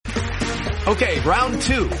Okay, round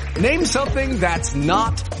 2. Name something that's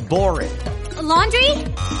not boring. A laundry?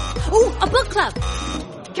 Ooh, a book club.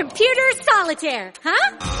 Computer solitaire,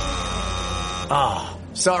 huh? Ah,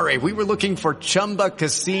 sorry, we were looking for Chumba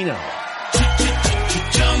Casino.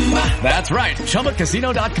 That's right,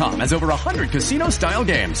 ChumbaCasino.com has over 100 casino-style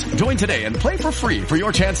games. Join today and play for free for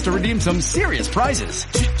your chance to redeem some serious prizes.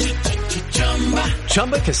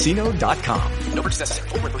 ChumbaCasino.com. No purchase necessary.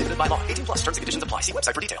 Void where prohibited by law. 18 plus terms and conditions apply. See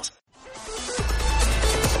website for details.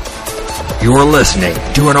 You're listening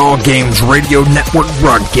to an All Games Radio Network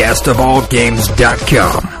broadcast of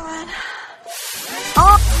AllGames.com.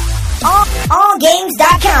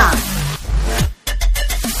 AllGames.com.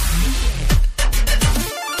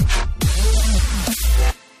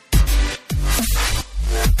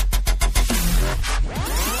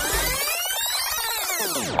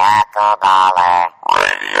 Knuckleballer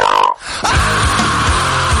Radio.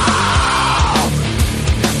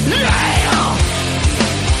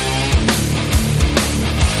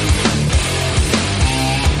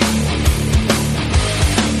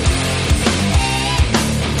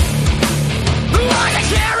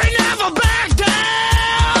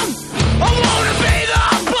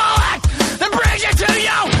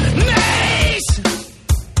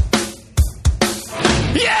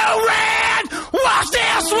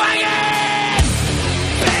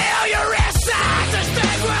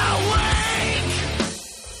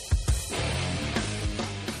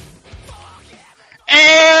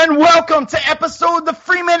 And welcome to episode The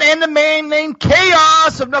Freeman and the Man Named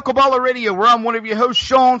Chaos of Knuckleballer Radio, where I'm one of your hosts,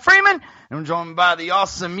 Sean Freeman, and I'm joined by the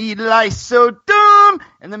awesome Eli Sodom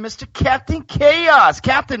and the Mr. Captain Chaos.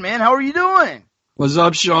 Captain, man, how are you doing? What's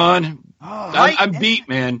up, Sean? Oh, I'm beat,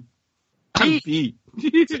 man. I'm beat.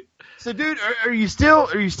 So, dude, are you still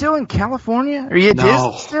in California? Are you at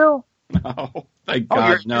Disney still? No, thank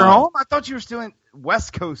God, no. You're home? I thought you were still in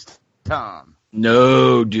West Coast time.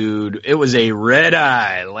 No, dude. It was a red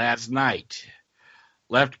eye last night.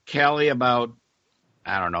 Left Cali about,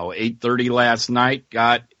 8:30 last night.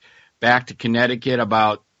 Got back to Connecticut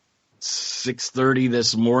about 6:30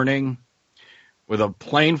 this morning with a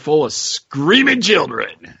plane full of screaming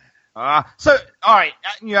children. All right,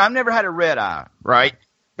 I've never had a red eye, right?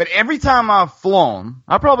 But every time I've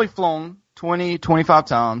probably flown 20, 25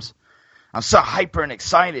 times. I'm so hyper and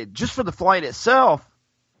excited just for the flight itself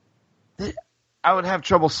that I would have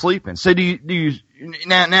trouble sleeping. So do you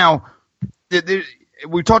now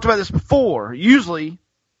we talked about this before. Usually,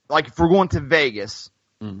 like if we're going to Vegas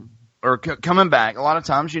or coming back, a lot of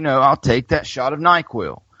times, I'll take that shot of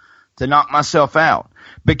NyQuil to knock myself out.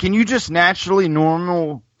 But can you just naturally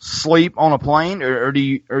normal sleep on a plane, or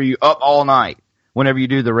are you up all night whenever you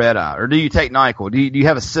do the red eye, or do you take NyQuil? Do you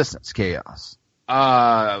have assistance, Chaos?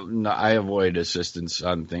 No, I avoid assistance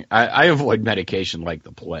on things. I avoid medication like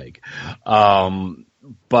the plague.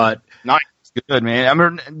 But nice, good, man. I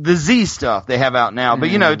mean, the Z stuff they have out now, but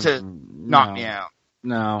to knock me out.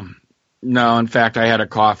 No. In fact, I had a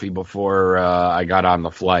coffee before I got on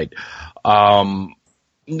the flight.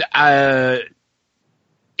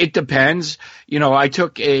 It depends. I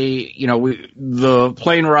took the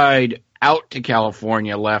plane ride out to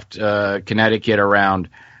California left Connecticut around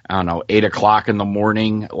 8 o'clock in the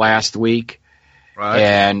morning last week. Right.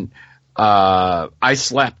 And I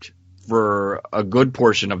slept for a good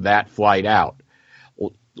portion of that flight out.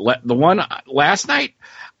 The one last night,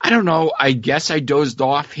 I don't know, I guess I dozed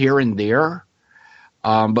off here and there.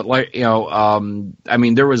 But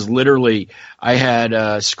there was literally, I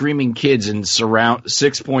had screaming kids in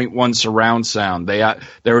 6.1 surround sound. They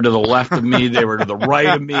were to the left of me, they were to the right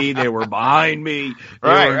of me, they were behind me, they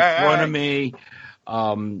were in front of me.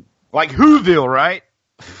 Like Whoville, right?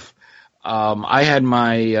 I had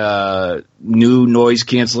my new noise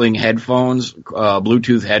canceling headphones,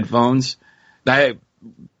 Bluetooth headphones that I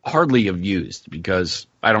hardly have used because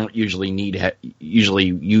I don't usually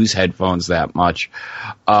use headphones that much.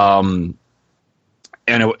 And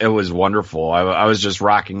it was wonderful. I was just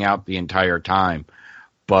rocking out the entire time.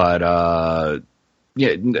 But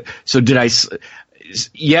so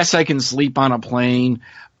yes, I can sleep on a plane.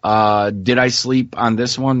 Did I sleep on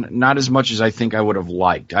this one? Not as much as I think I would have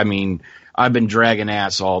liked. I mean, I've been dragging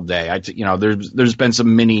ass all day. There's been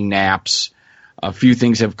some mini naps. A few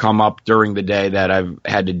things have come up during the day that I've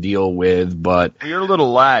had to deal with, but you're a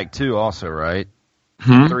little lagged too, also, right?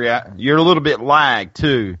 You're a little bit lagged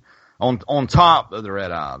too, on top of the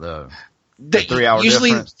red eye, though. The 3 hour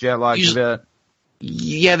difference, jet lag a bit.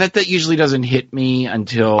 Yeah, that usually doesn't hit me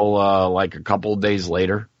until like a couple of days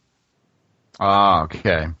later. Ah,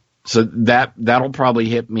 okay. So that'll probably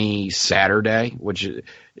hit me Saturday, which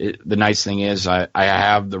the nice thing is I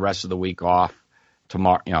have the rest of the week off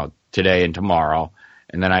tomorrow. today and tomorrow,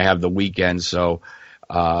 and then I have the weekend. So,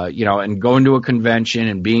 and going to a convention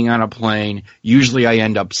and being on a plane, usually I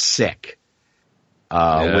end up sick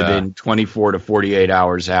within 24 to 48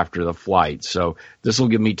 hours after the flight. So this will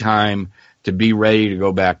give me time to be ready to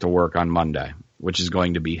go back to work on Monday, which is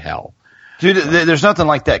going to be hell. Dude, there's nothing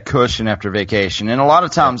like that cushion after vacation. And a lot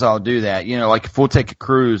of times I'll do that. Like if we'll take a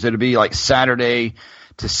cruise, it'll be like Saturday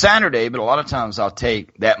to Saturday, but a lot of times I'll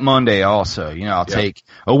take that Monday also. I'll take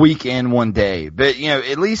a weekend one day. But,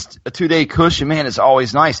 at least a 2-day cushion, man, is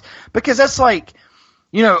always nice. Because that's like,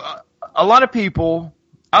 a lot of people,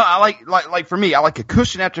 I like for me, I like a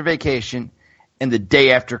cushion after vacation and the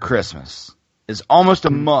day after Christmas is almost a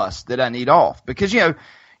must that I need off. Because,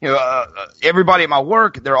 everybody at my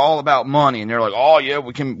work, they're all about money, and they're like, oh yeah,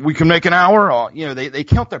 we can make an hour. Or, they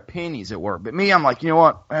count their pennies at work. But me, I'm like, you know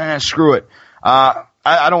what? Screw it.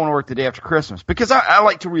 I don't want to work the day after Christmas because I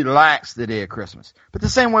like to relax the day of Christmas. But the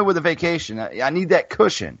same way with a vacation, I need that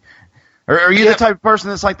cushion. Are you the type of person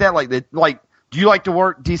that's like that? Do you like to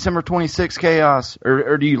work December 26th chaos,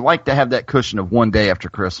 or do you like to have that cushion of one day after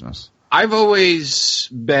Christmas? I've always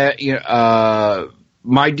been,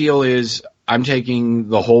 my deal is I'm taking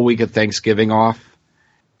the whole week of Thanksgiving off,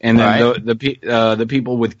 and then the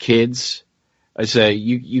people with kids, I say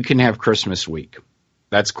you can have Christmas week.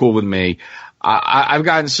 That's cool with me. I've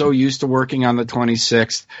gotten so used to working on the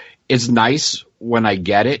 26th. It's nice when I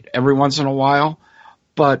get it every once in a while,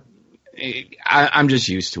 but I'm just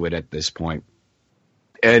used to it at this point.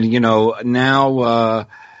 And now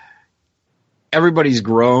everybody's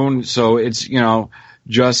grown, so it's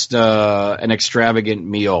just an extravagant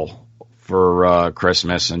meal for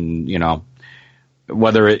Christmas, and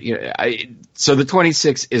whether so the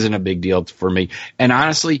 26th isn't a big deal for me. And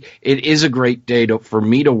honestly, it is a great day for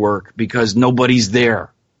me to work because nobody's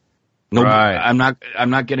there. Right. I'm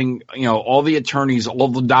not getting all the attorneys, all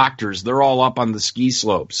the doctors. They're all up on the ski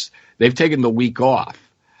slopes. They've taken the week off,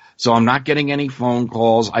 so I'm not getting any phone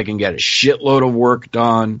calls. I can get a shitload of work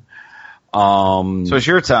done. So it's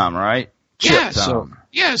your time, right?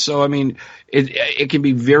 So I mean, it can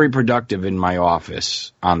be very productive in my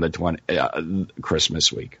office on the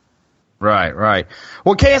Christmas week. Right.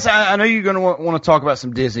 Well, KS, I know you're going to want to talk about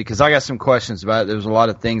some Disney because I got some questions about it. There's a lot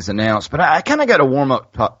of things announced, but I kind of got a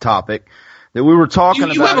warm-up topic that we were talking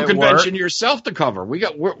about. You have a convention yourself to cover. We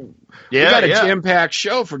got a jam-packed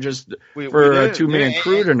show for a two-man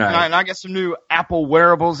crew tonight. And I got some new Apple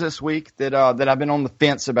wearables this week that I've been on the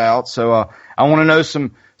fence about. So I want to know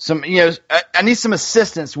some I need some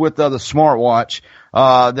assistance with the smartwatch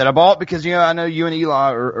that I bought because I know you and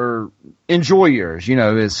Eli are enjoy yours.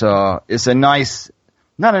 It's a nice,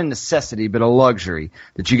 not a necessity, but a luxury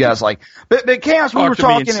that you guys like. But Chaos, we were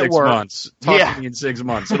talking at work. Talk to me in 6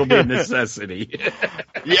 months. It'll be a necessity.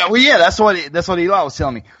 That's what Eli was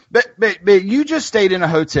telling me. But you just stayed in a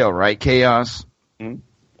hotel, right, Chaos? Mm-hmm.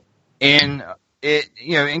 And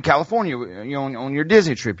in California, on your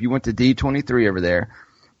Disney trip, you went to D23 over there.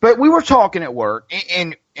 But we were talking at work,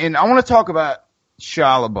 and I want to talk about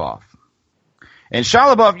Shia LaBeouf. And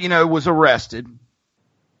Shia LaBeouf, was arrested.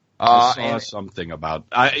 I saw something about.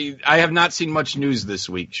 I have not seen much news this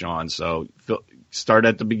week, Sean. So start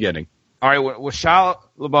at the beginning. All right. Well, Shia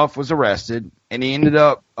LaBeouf was arrested, and he ended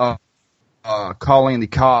up calling the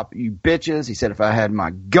cop, "You bitches." He said, "If I had my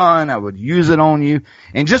gun, I would use it on you,"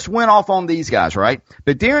 and just went off on these guys, right?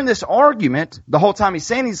 But during this argument, the whole time he's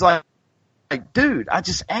saying, he's like, dude, I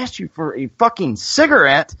just asked you for a fucking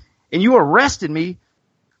cigarette, and you arrested me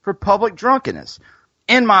for public drunkenness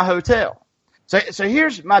in my hotel. So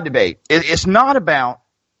here's my debate. It's not about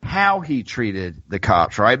how he treated the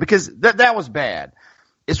cops, right? Because that was bad.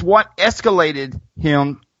 It's what escalated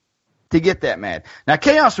him to get that mad. Now,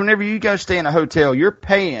 Chaos, whenever you go stay in a hotel, you're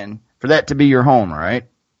paying for that to be your home, right?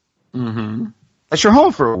 Mm-hmm. That's your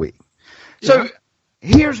home for a week. So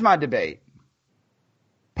here's my debate.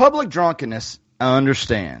 Public drunkenness, I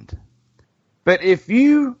understand. But if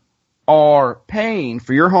you are paying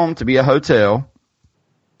for your home to be a hotel,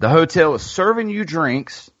 the hotel is serving you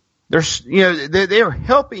drinks, they're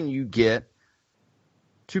helping you get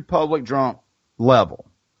to public drunk level.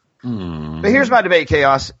 But here's my debate,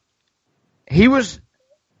 Chaos. He was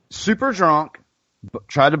super drunk,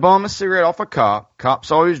 tried to bum a cigarette off a cop. Cop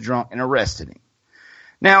saw he was drunk and arrested him.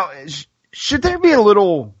 Now, should there be a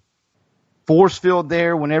little force field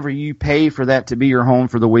there whenever you pay for that to be your home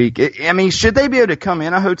for the week? I mean, should they be able to come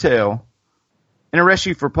in a hotel and arrest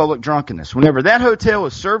you for public drunkenness whenever that hotel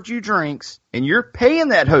has served you drinks and you're paying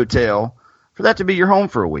that hotel for that to be your home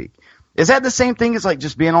for a week? Is that the same thing as like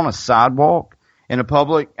just being on a sidewalk in a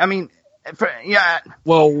public? I mean,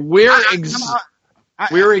 well, where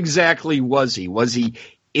exactly was he? Was he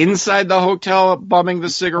inside the hotel bumming the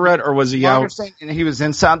cigarette, or was he out? He was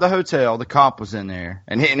inside the hotel. The cop was in there,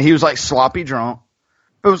 and he was like sloppy drunk.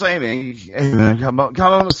 It was like, hey man, come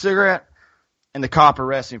on a cigarette, and the cop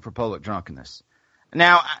arrested him for public drunkenness.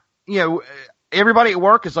 Now, everybody at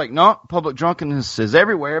work is like, no, public drunkenness is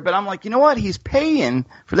everywhere. But I'm like, you know what? He's paying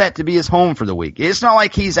for that to be his home for the week. It's not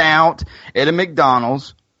like he's out at a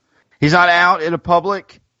McDonald's. He's not out at a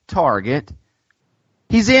public Target.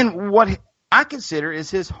 He's in what I consider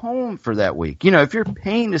is his home for that week. If you're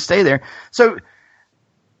paying to stay there. So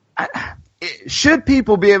should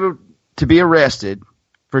people be able to be arrested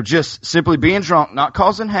for just simply being drunk, not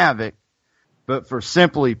causing havoc, but for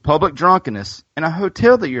simply public drunkenness in a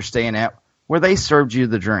hotel that you're staying at where they served you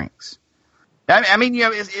the drinks? I mean,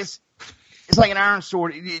 it's like an iron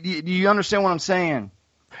sword. Do you understand what I'm saying?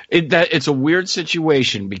 It's a weird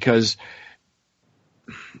situation because.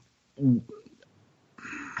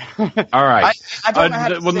 All right. I don't know how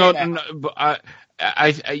to say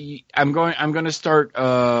that. I'm going to start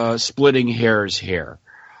splitting hairs here.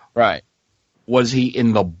 Right. Was he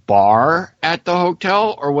in the bar at the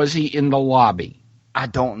hotel or was he in the lobby? I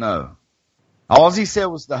don't know. All he said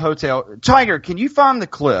was the hotel. Tiger, can you find the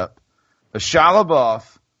clip of Shia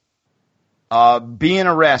LaBeouf being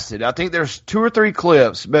arrested? I think there's 2 or 3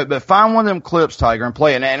 clips, but find one of them clips, Tiger, and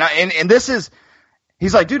play it. And this is.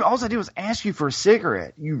 He's like, dude, all I did was ask you for a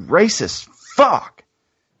cigarette. You racist fuck.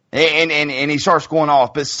 And he starts going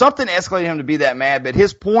off. But something escalated him to be that mad. But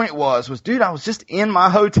his point was, dude, I was just in my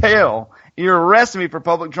hotel. You're arresting me for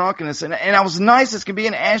public drunkenness. And I was nice as can be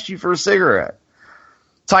and asked you for a cigarette.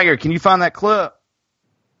 Tiger, can you find that clip?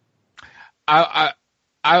 I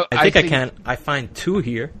think I can. I find 2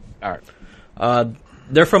 here. All right.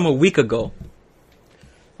 They're from a week ago.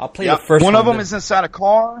 I'll play the first one. One of them is inside a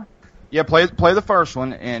car. Yeah, play the first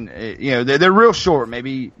one, and they're real short,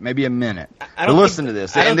 maybe a minute. But listen to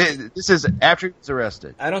this, and this is after he was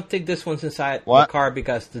arrested. I don't think this one's inside the car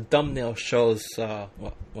because the thumbnail shows.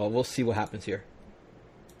 Well, we'll see what happens here.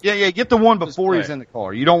 Yeah, get the one before he's in the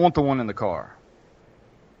car. You don't want the one in the car.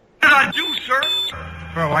 What did I do, sir?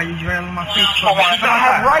 Bro, why you drilling my face? Because I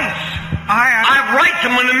have rights. I have rights.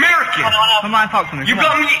 I'm an American. Come on, talk to me. You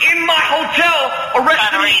got me in my hotel,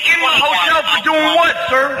 arrested me in my hotel for doing what,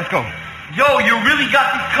 sir? Let's go. Yo, you really got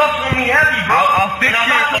these cuffs on me heavy, bro. I'll fix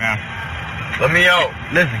it. Let me out.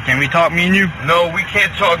 Listen, can we talk, me and you? No, we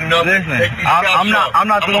can't talk nothing. Listen, I'm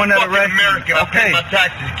not the one that arrested you. American. I pay my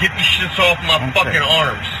taxes. Get these shits off my fucking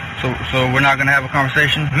arms. So we're not gonna have a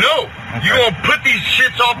conversation? No. Okay. You gonna put these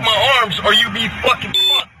shits off my arms or you be fucking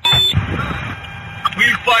fucked. Who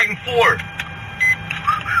you fighting for?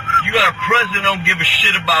 You got a president that don't give a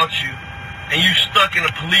shit about you, and you stuck in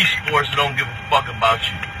a police force that don't give a fuck about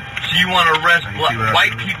you. So you want to arrest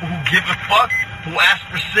white people who give a fuck, who ask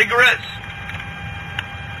for cigarettes?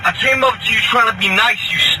 I came up to you trying to be nice,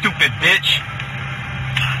 you stupid bitch.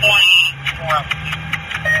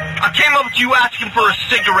 I came up to you asking for a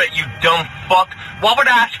cigarette, you dumb fuck. Why would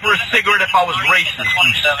I ask for a cigarette if I was racist,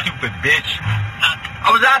 you stupid bitch?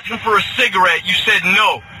 I was asking for a cigarette, you said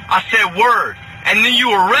no. I said word. And then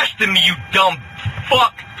you arrested me, you dumb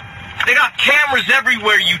fuck. They got cameras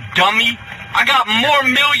everywhere, you dummy. I got more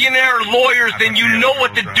millionaire lawyers than you know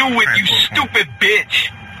what to do with, you stupid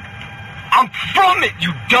bitch. I'm from it,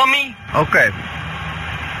 you dummy. Okay.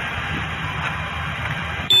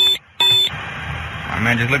 Alright,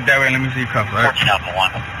 man, just look that way and let me see your cuffs, right? 14 off for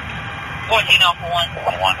 1. 14 off for 1.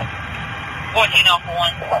 14 off for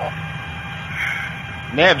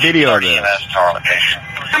 1. They have video of this. Why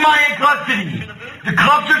am I in custody? The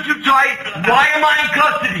cuffs are too tight. Why am I in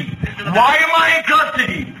custody? Why am I in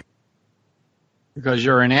custody? Because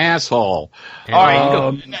you're an asshole. All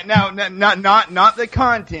right, now, not the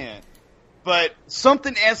content, but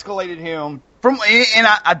something escalated him from, and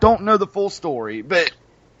I don't know the full story, but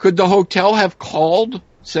could the hotel have called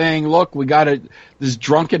saying, "Look, we got this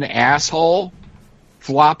drunken asshole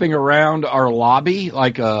flopping around our lobby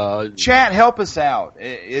like a..." Chat, help us out.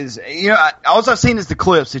 All I've seen is the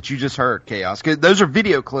clips that you just heard, Chaos, because those are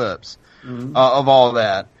video clips of all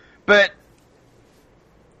that. But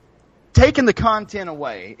taking the content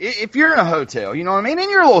away, if you're in a hotel, you know what I mean, and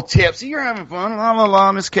you're a little tipsy, you're having fun, la la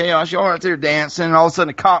la, Miss Chaos, y'all out there dancing, and all of a sudden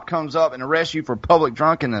a cop comes up and arrests you for public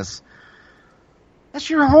drunkenness. That's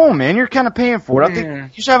your home, man. You're kind of paying for it. I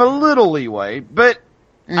think you should have a little leeway, but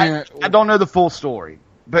I don't know the full story.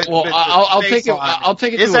 But I'll take it. I'll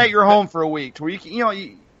take it. It's at your home for a week, to where you can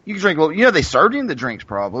drink a little. They served you the drinks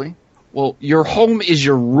probably. Well, your home is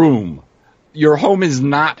your room. Your home is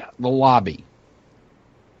not the lobby.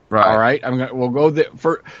 Right. All right. We'll go there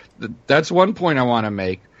for. That's one point I want to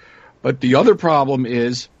make, but the other problem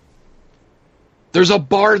is There's a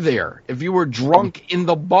bar there. If you were drunk in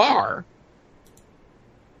the bar,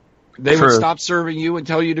 they would stop serving you and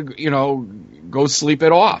tell you to, go sleep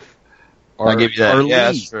it off. Or, I'll give you that. Or yeah,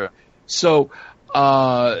 leave. that's true. So,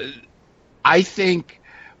 I think,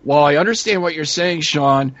 while I understand what you're saying,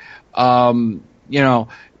 Sean, let's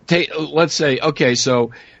say, okay,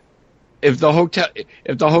 so if the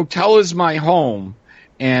hotel is my home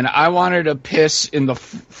and I wanted to piss in the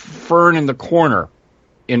fern in the corner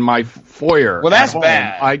in my foyer, well, that's home,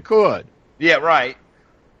 bad. I could. Yeah, right.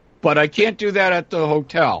 But I can't do that at the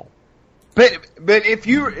hotel. But if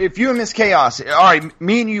you and Miss Chaos, all right,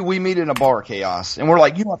 me and you, we meet in a bar, Chaos, and we're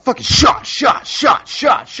like, fucking shot.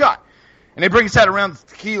 And they bring us out around the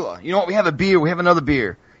tequila. You know what? We have a beer. We have another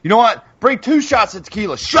beer. You know what? Bring 2 shots of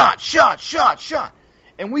tequila. Shot.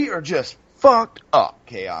 And we are just fucked up,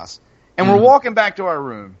 Chaos. And we're walking back to our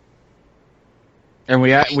room. And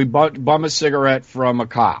we bum a cigarette from a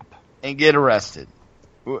cop. And get arrested.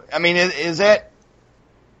 I mean, is that...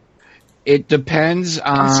 It depends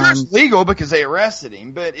on... I'm sure it's legal because they arrested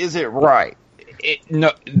him, but is it right?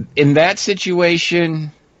 No, in that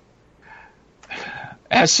situation,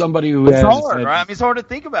 as somebody who it's hard, right? I mean, it's hard to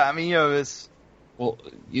think about. I mean, it's... Well,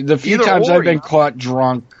 the few times I've been caught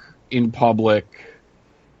drunk in public,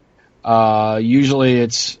 usually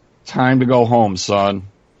it's time to go home, son.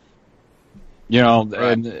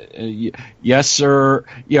 Right. And yes, sir.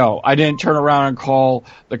 I didn't turn around and call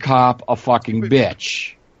the cop a fucking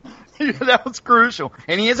bitch. That was crucial.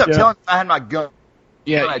 And he ends up telling me I had my gun.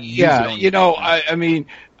 Yeah. I mean,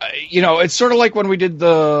 it's sort of like when we did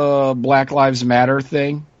the Black Lives Matter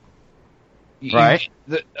thing. Right.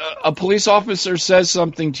 A police officer says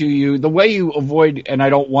something to you. The way you avoid, and I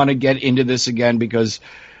don't want to get into this again because,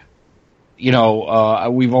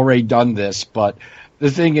 we've already done this, but the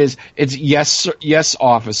thing is, it's yes, sir, yes,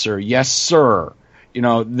 officer, yes, sir.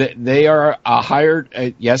 They are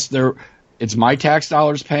hired. Yes, it's my tax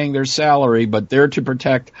dollars paying their salary, but they're to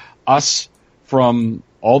protect us from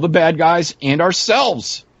all the bad guys and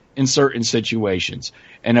ourselves in certain situations.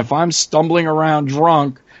 And if I'm stumbling around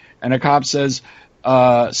drunk and a cop says,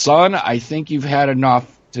 son, I think you've had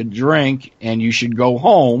enough to drink and you should go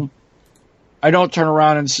home, I don't turn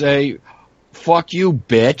around and say, fuck you,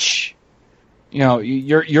 bitch.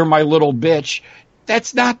 You're my little bitch.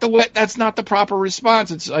 That's not the proper response.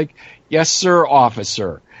 It's like, yes, sir,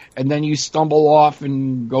 officer. And then you stumble off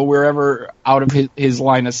and go wherever out of his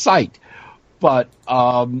line of sight. But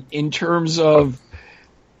in terms of,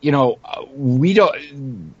 there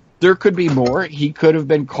could be more. He could have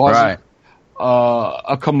been causing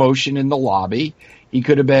a commotion in the lobby. He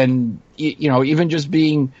could have been, even just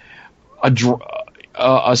being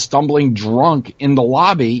a stumbling drunk in the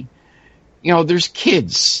lobby. There's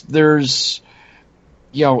kids. There's,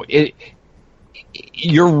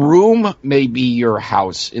 your room may be your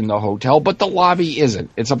house in the hotel, but the lobby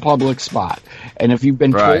isn't. It's a public spot. And if you've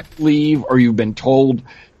been told to leave or you've been told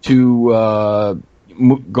to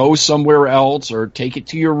go somewhere else or take it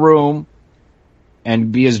to your room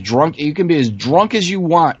and be as drunk, you can be as drunk as you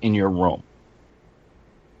want in your room.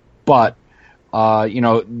 But,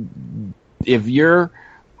 if you're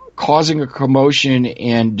causing a commotion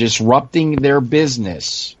and disrupting their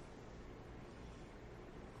business,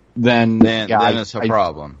 then it's a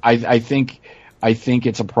problem. I think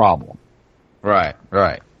it's a problem. Right.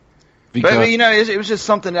 Because, but it was just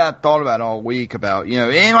something that I thought about all week about,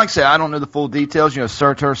 and like I said, I don't know the full details.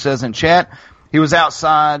 Sertur says in chat, he was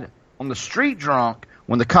outside on the street drunk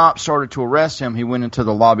when the cops started to arrest him. He went into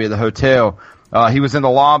the lobby of the hotel. He was in the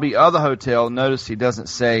lobby of the hotel. Notice he doesn't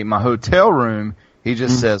say my hotel room. He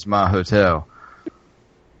just says my hotel.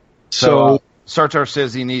 So Sertur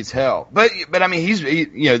says he needs help. But I mean,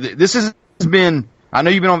 this has been, I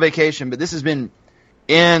know you've been on vacation, but this has been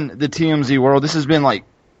in the TMZ world. This has been like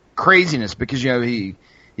craziness because, he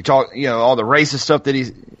talked, all the racist stuff that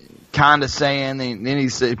he's kind of saying. And then he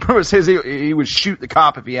says he would shoot the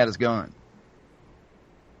cop if he had his gun.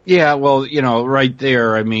 Yeah, well, right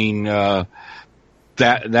there, I mean,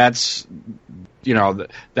 that's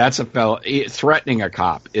a felony. Threatening a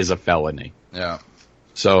cop is a felony. Yeah.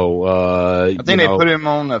 So, I think they put him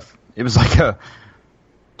on it was like a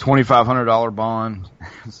 $2,500 bond.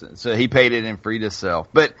 So he paid it and freed himself.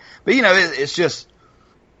 But it's just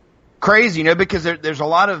crazy, because there's a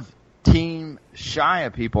lot of Team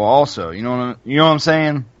Shia people also. You know what I'm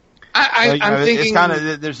saying? I'm thinking it's kind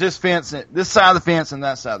of, there's this fence, this side of the fence and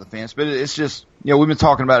that side of the fence. But it's just, we've been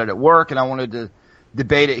talking about it at work, and I wanted to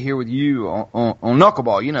debate it here with you on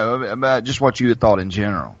Knuckleball, about just what you had thought in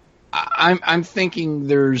general. I'm thinking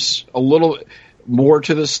there's a little more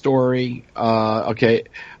to the story. Okay.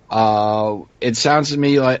 it sounds to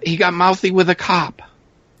me like he got mouthy with a cop.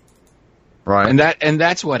 Right. And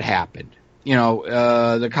that's what happened.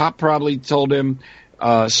 The cop probably told him,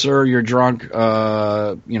 sir, you're drunk.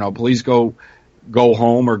 Please go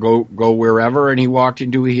home or go wherever. And he walked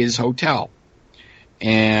into his hotel.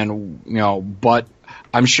 And, but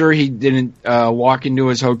I'm sure he didn't walk into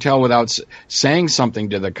his hotel without saying something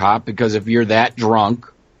to the cop, because if you're that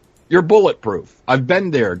drunk, you're bulletproof. I've been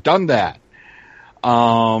there, done that.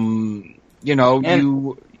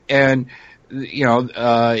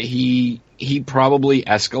 He probably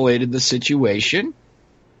escalated the situation,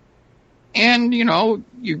 and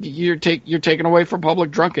you're taken away for public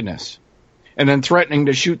drunkenness, and then threatening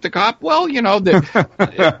to shoot the cop. Well, that's that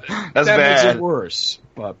bad. Makes it worse.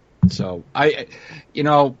 But so when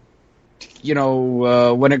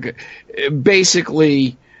it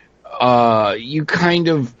basically you kind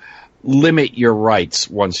of limit your rights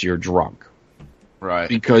once you're drunk. Right.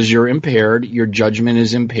 Because you're impaired, your judgment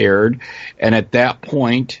is impaired, and at that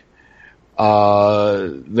point,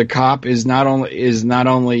 the cop is not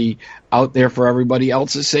only out there for everybody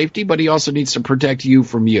else's safety, but he also needs to protect you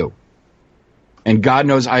from you. And God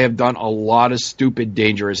knows I have done a lot of stupid,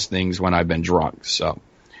 dangerous things when I've been drunk,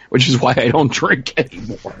 which is why I don't drink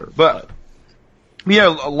anymore. But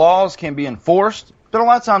laws can be enforced, but a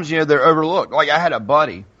lot of times, they're overlooked. Like I had a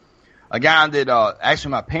buddy, a guy that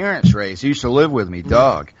actually my parents raised. He used to live with me,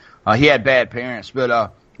 Doug. He had bad parents,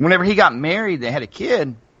 but whenever he got married, they had a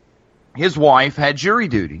kid. His wife had jury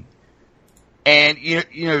duty, and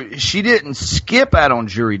she didn't skip out on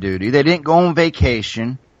jury duty. They didn't go on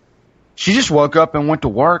vacation. She just woke up and went to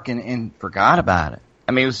work and forgot about it.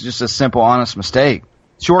 I mean, it was just a simple, honest mistake.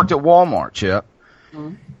 She worked at Walmart, Chip.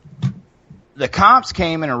 Mm-hmm. The cops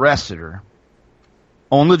came and arrested her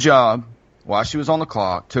on the job while she was on the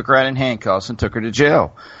clock, took her out in handcuffs, and took her to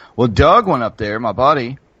jail. Well, Doug went up there, my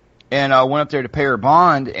buddy, and went up there to pay her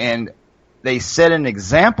bond, and they set an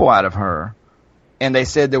example out of her, and they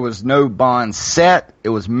said there was no bond set. It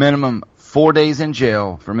was minimum 4 days in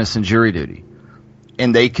jail for missing jury duty.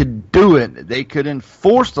 And they could do it. They could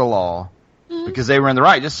enforce the law because they were in the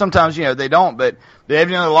right. Just sometimes, they don't, but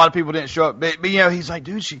evidently a lot of people didn't show up. But he's like,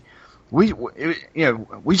 dude, we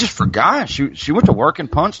just forgot. She went to work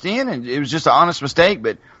and punched in, and it was just an honest mistake.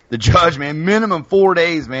 But the judge, man, minimum 4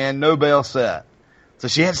 days, man, no bail set. So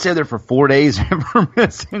she had to stay there for 4 days for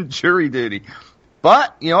missing jury duty.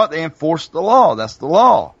 But, you know what? They enforced the law. That's the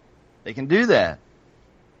law. They can do that.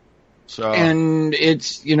 So. And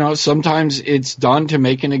it's, sometimes it's done to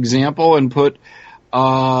make an example and put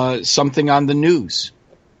something on the news.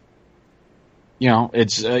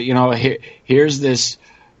 It's, here's this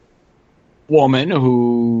woman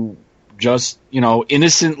who just,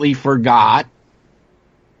 innocently forgot.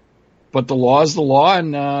 But the law is the law,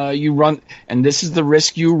 and you run, and this is the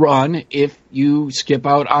risk you run if you skip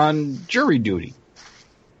out on jury duty.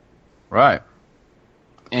 Right.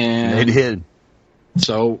 And they did.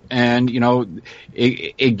 So, and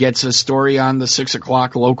it gets a story on the 6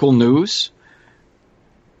 o'clock local news,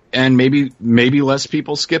 and maybe less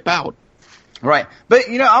people skip out. Right. But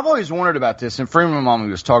I've always wondered about this, and Freeman Mommy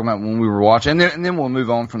was talking about when we were watching, and then we'll move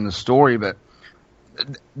on from the story, but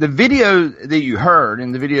the video that you heard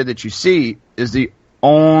and the video that you see is the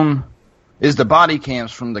body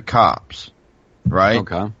cams from the cops, right?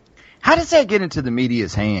 Okay. How does that get into the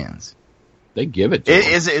media's hands? They give it to them.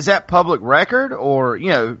 Is that public record, or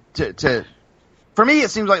for me it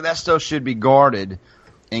seems like that stuff should be guarded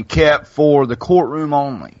and kept for the courtroom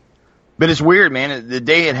only. But it's weird, man. The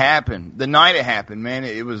day it happened, the night it happened, man,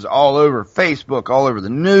 it was all over Facebook, all over the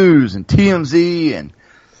news and TMZ, and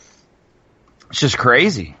it's just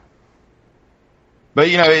crazy. But,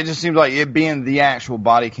 it just seems like it being the actual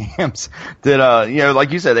body cams that,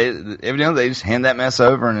 like you said, evidently they just hand that mess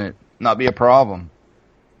over and it not be a problem.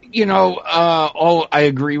 I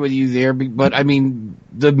agree with you there, but I mean,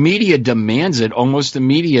 the media demands it almost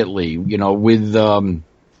immediately, with,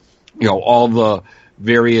 all the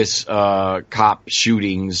various, cop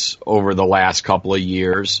shootings over the last couple of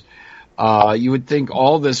years. You would think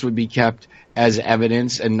all this would be kept as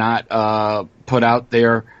evidence and not, put out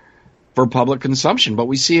there for public consumption, but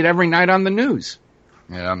we see it every night on the news.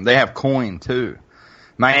 Yeah, they have coin too.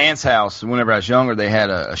 My aunt's house, whenever I was younger, they had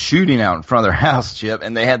a shooting out in front of their house, Chip,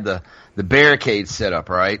 and they had the barricades set up,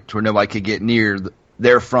 right, to where nobody could get near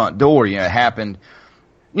their front door. It happened,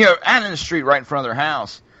 out in the street right in front of their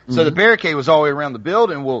house. Mm-hmm. So the barricade was all the way around the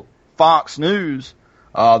building. Well, Fox News,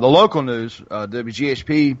 the local news,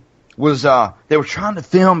 WGHP, was they were trying to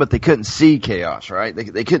film, but they couldn't see chaos, right?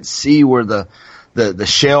 They couldn't see where the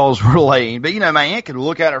shells were laying. But, my aunt could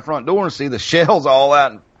look out her front door and see the shells all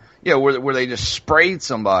out, where they just sprayed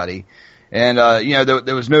somebody, and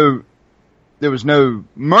there was no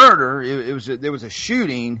murder. There was a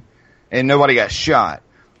shooting, and nobody got shot.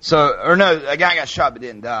 So, or no, a guy got shot but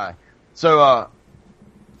didn't die. So,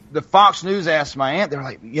 the Fox News asked my aunt, they were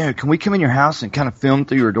like, can we come in your house and kind of film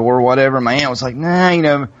through your door or whatever? My aunt was like,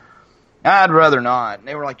 nah, I'd rather not. And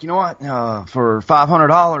they were like, you know what, for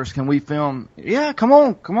 $500, can we film? Yeah, come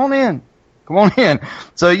on in. Come on in.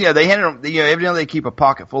 So, they handed them, evidently they keep a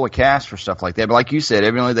pocket full of cash for stuff like that. But like you said,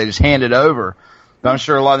 evidently they just hand it over. But I'm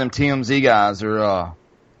sure a lot of them TMZ guys are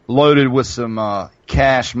loaded with some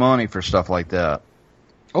cash money for stuff like that.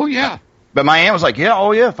 Oh, yeah. But my aunt was like,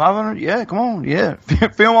 500, yeah, come on, yeah.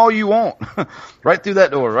 Film all you want. Right through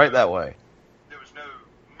that door, right that way. There was no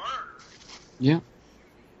murder. Yeah.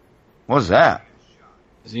 What's that?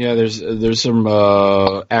 Yeah, there's some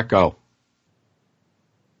echo.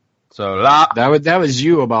 So that was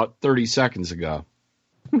you about 30 seconds ago.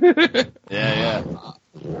 Yeah.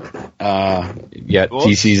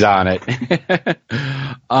 TC's on it.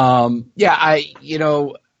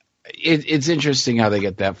 It's interesting how they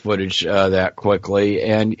get that footage that quickly,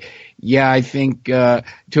 and I think to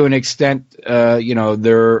an extent, every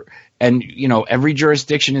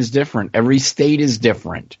jurisdiction is different. Every state is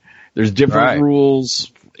different. There's different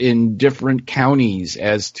rules in different counties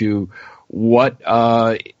as to what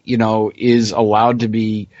is allowed to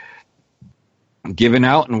be given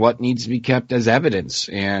out and what needs to be kept as evidence.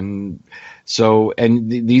 And so,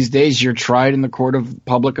 these days you're tried in the court of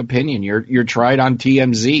public opinion. You're tried on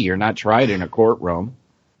TMZ. You're not tried in a courtroom.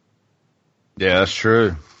 Yeah, that's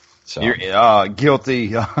true. So you're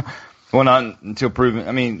guilty. Well, not until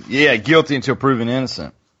proven. Guilty until proven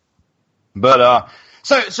innocent. But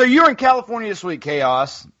so you're in California this week,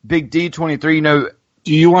 Chaos. Big D23.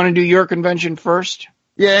 Do you want to do your convention first?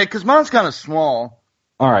 Yeah, because mine's kind of small.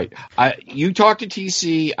 All right. You talk to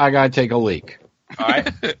TC. I gotta take a leak. All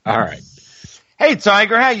right. All right. Hey,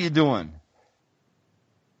 Tiger, how you doing?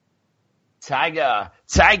 Tiger.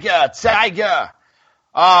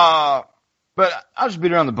 But I'll just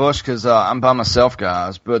beat around the bush because I'm by myself,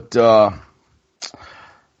 guys. But so,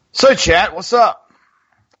 chat, what's up?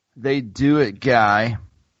 They do it, guy.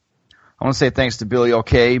 I want to say thanks to Billy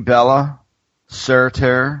OK, Bella,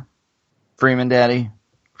 Surtur, Freeman Daddy.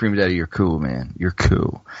 Freeman Daddy, you're cool, man. You're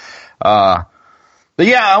cool. But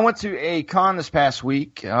yeah, I went to a con this past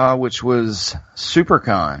week, which was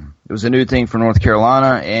SuperCon. It was a new thing for North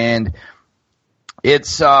Carolina, and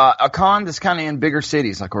it's a con that's kind of in bigger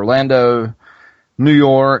cities like Orlando, New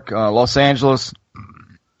York, Los Angeles.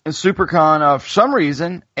 And SuperCon, for some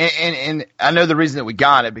reason, and I know the reason that we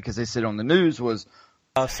got it because they said on the news was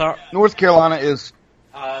North Carolina is.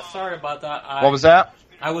 Sorry about that. What was that?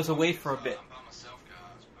 I was away for a bit.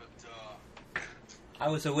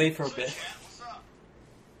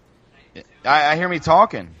 I hear me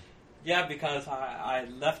talking. Yeah, because I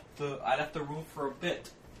left the room for a bit.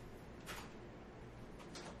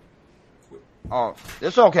 Oh,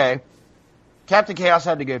 it's okay. Captain Chaos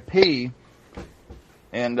had to go pee,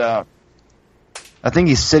 and I think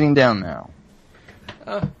he's sitting down now.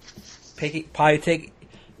 Probably take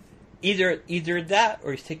either that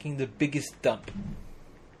or he's taking the biggest dump.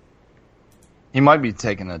 He might be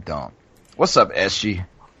taking a dump. What's up, SG?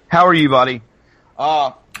 How are you, buddy?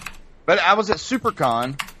 But I was at SuperCon,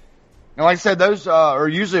 and like I said, those are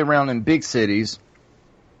usually around in big cities.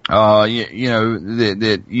 That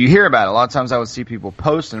you hear about it. A lot of times I would see people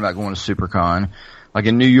posting about going to SuperCon, like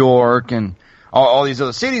in New York and all these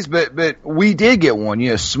other cities. But we did get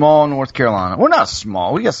one, small North Carolina. We're not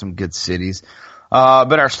small. We got some good cities.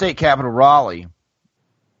 But our state capital, Raleigh,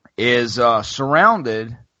 is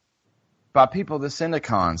surrounded by people that send to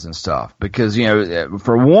cons and stuff. Because,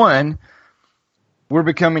 for one, we're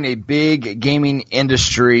becoming a big gaming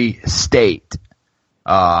industry state.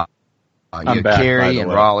 Cary and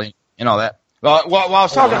Raleigh and all that. Well, I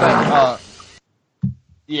was talking about,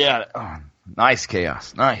 nice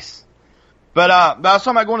Chaos, nice. But I was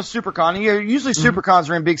talking about going to SuperCon. Usually SuperCons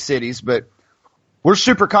are in big cities, but where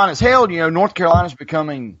SuperCon is held, North Carolina is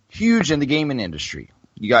becoming huge in the gaming industry.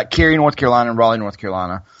 You got Cary, North Carolina, and Raleigh, North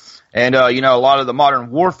Carolina. And, a lot of the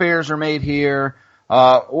modern warfares are made here.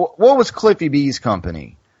 What was Cliffy B's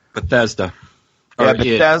company? Bethesda. Yeah,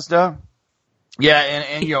 Bethesda. Yeah,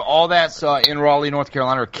 and all that's in Raleigh, North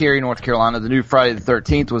Carolina, or Cary, North Carolina. The new Friday the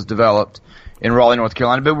 13th was developed in Raleigh, North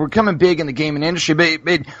Carolina. But we're becoming big in the gaming industry. But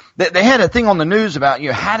they had a thing on the news about,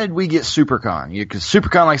 how did we get SuperCon? Because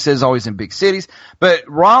SuperCon, like I said, is always in big cities. But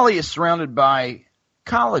Raleigh is surrounded by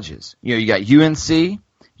colleges. You got UNC, you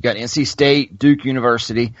got NC State, Duke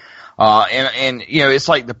University. And it's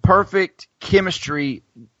like the perfect chemistry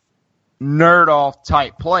nerd off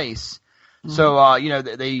type place. So,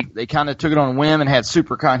 they kind of took it on a whim and had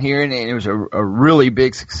SuperCon here, and it was a really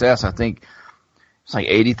big success. I think it's like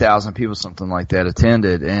 80,000 people, something like that,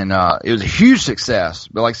 attended, and it was a huge success.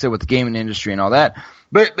 But like I said, with the gaming industry and all that.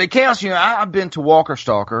 But Chaos, I've been to Walker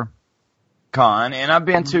Stalker Con, and I've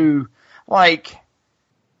been to like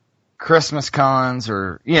Christmas cons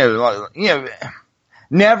or never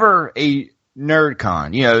a nerd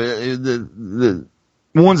con.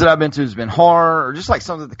 The ones that I've been to has been horror or just like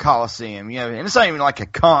something at the Coliseum, and it's not even like a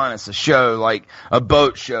con, it's a show, like a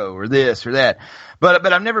boat show or this or that. But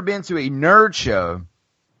I've never been to a nerd show,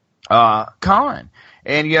 con.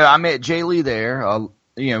 And, I met Jay Lee there, one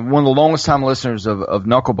of the longest time listeners of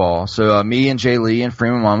Knuckleball. So, me and Jay Lee and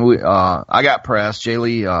Freeman Mom, I got pressed. Jay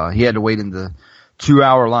Lee, he had to wait in the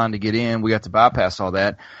 2-hour line to get in. We got to bypass all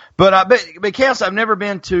that. But Cass, I've never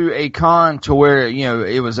been to a con to where,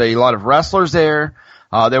 it was a lot of wrestlers there.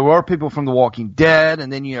 There were people from The Walking Dead,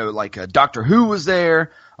 and then, Doctor Who was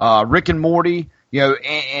there, Rick and Morty,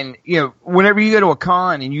 and whenever you go to a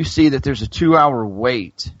con and you see that there's a 2-hour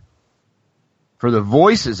wait for the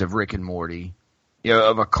voices of Rick and Morty,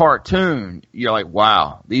 of a cartoon, you're like,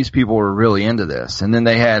 wow, these people were really into this. And then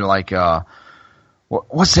they had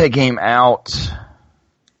what's that game out?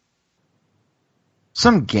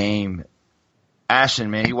 Some game.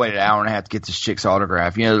 Ashton, man, he waited an hour and a half to get this chick's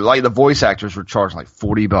autograph. Like the voice actors were charged like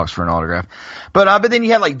 $40 for an autograph. But then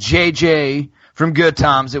you had like JJ from Good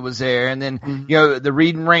Times that was there, and then the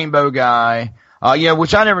Reading Rainbow guy.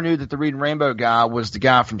 Which I never knew that the Reading Rainbow guy was the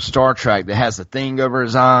guy from Star Trek that has the thing over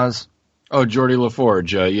his eyes. Oh, Geordie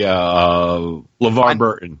LaForge, LeVar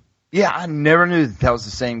Burton. Yeah, I never knew that was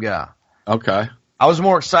the same guy. Okay. I was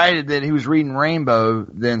more excited that he was reading Rainbow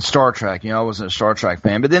than Star Trek. I wasn't a Star Trek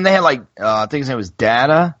fan. But then they had I think his name was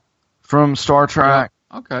Data from Star Trek.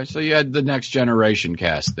 Okay, so you had the Next Generation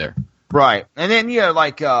cast there. Right. And then,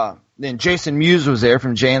 then Jason Mewes was there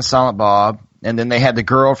from Jay and Silent Bob. And then they had the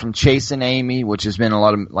girl from Chasing Amy, which has been in a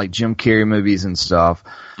lot of like Jim Carrey movies and stuff.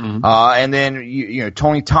 Mm-hmm. And then,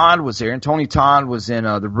 Tony Todd was there. And Tony Todd was in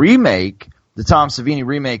the remake, the Tom Savini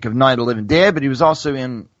remake of Night of the Living Dead. But he was also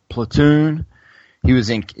in Platoon. He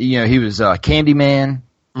was in, he was Candyman.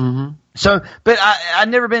 Mm-hmm. So, but I'd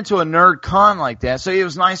never been to a nerd con like that. So it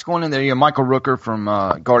was nice going in there. Michael Rooker from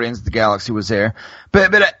Guardians of the Galaxy was there.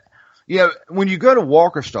 But when you go to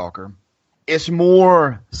Walker Stalker, it's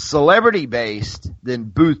more celebrity based than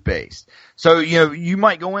booth based. So, you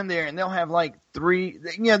might go in there and they'll have like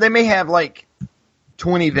they may have like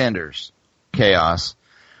 20 vendors, Chaos.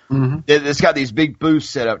 Mm-hmm. It's got these big booths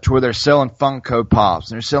set up to where they're selling Funko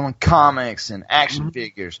Pops and they're selling comics and action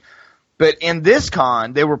figures. But in this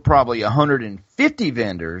con, there were probably 150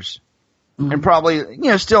 vendors and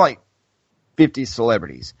probably, still like 50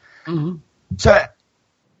 celebrities. Mm-hmm. So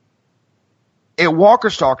at Walker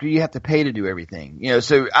Stalker, you have to pay to do everything.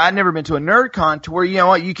 So I'd never been to a nerd con to where,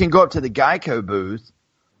 you can go up to the Geico booth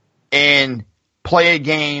and play a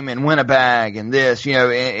game and win a bag and this,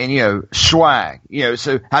 and swag,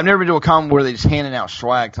 so I've never been to a con where they just handing out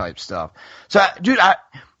swag type stuff. So,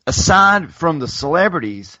 aside from the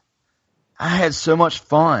celebrities, I had so much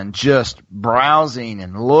fun just browsing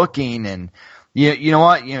and looking and, you know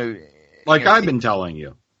what, I've been telling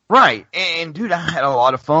you. Right. And dude, I had a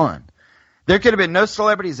lot of fun. There could have been no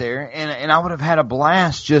celebrities there and I would have had a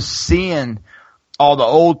blast just seeing all the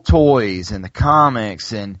old toys and the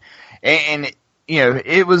comics and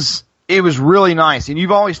it was really nice. And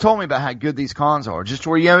you've always told me about how good these cons are. Just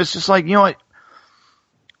where, it's just like, what?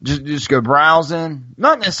 Just go browsing.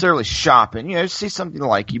 Not necessarily shopping. See something you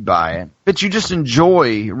like, you buy it. But you just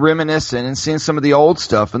enjoy reminiscing and seeing some of the old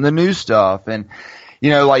stuff and the new stuff. And,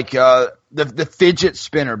 the fidget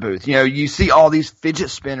spinner booth. You see all these fidget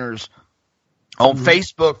spinners on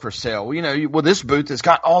Facebook for sale. This booth has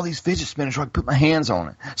got all these fidget spinners where I can put my hands on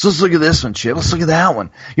it. So let's look at this one, Chip. Let's look at that one.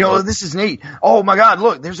 This is neat. Oh my God,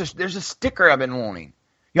 look, there's a sticker I've been wanting.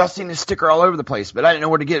 Y'all seen this sticker all over the place, but I didn't know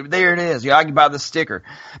where to get it. There it is. I can buy the sticker.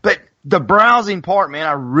 But the browsing part, man,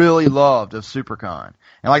 I really loved of SuperCon.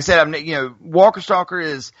 And like I said, Walker Stalker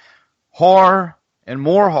is horror and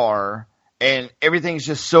more horror, and everything's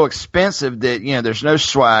just so expensive that, there's no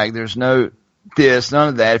swag, there's no this, none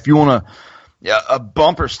of that. If you want a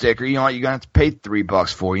bumper sticker, you're going to have to pay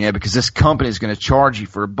 $3 for, because this company is going to charge you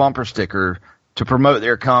for a bumper sticker to promote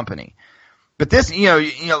their company. But this,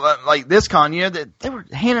 like this con, they were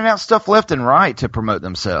handing out stuff left and right to promote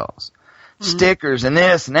themselves. Mm-hmm. Stickers and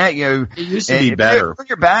this and that, It used to be better. Put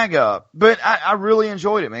your bag up. But I really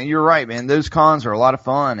enjoyed it, man. You're right, man. Those cons are a lot of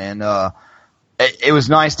fun, and it was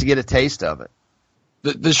nice to get a taste of it.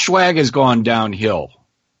 The swag has gone downhill.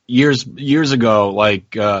 Years ago,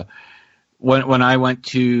 when I went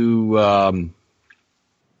to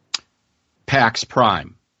PAX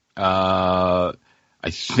Prime. I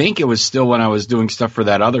think it was still when I was doing stuff for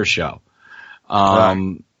that other show.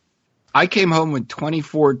 Right. I came home with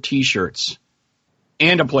 24 T-shirts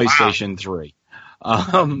and a PlayStation 3.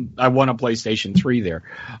 I won a PlayStation 3 there.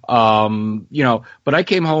 But I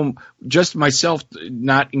came home just myself,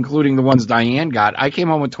 not including the ones Diane got. I came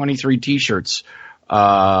home with 23 T-shirts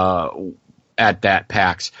at that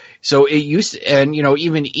PAX. So it used to, and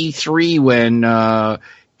even E3 when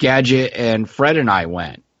Gadget and Fred and I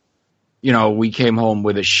went, we came home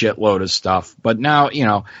with a shitload of stuff. But now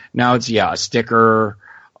it's a sticker,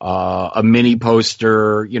 a mini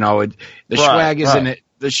poster. Swag isn't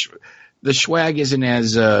the swag isn't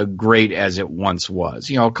as great as it once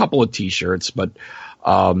was. A couple of T-shirts, but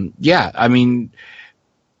and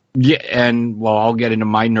I'll get into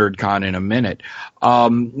my NerdCon in a minute.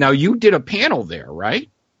 Now you did a panel there,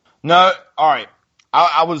 right? No, all right.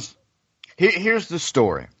 I was. Here's the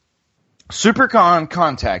story. SuperCon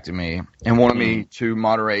contacted me and wanted me to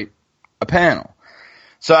moderate a panel.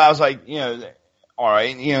 So I was like, all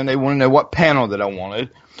right, they want to know what panel that I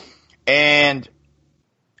wanted, and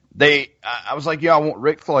I was like, I want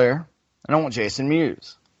Ric Flair and I want Jason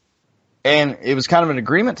Mewes, and it was kind of an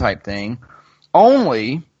agreement type thing.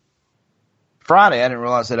 Only Friday, I didn't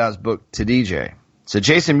realize that I was booked to DJ. So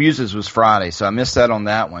Jason Mewes was Friday, so I missed that on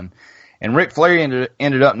that one. And Ric Flair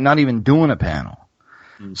ended up not even doing a panel.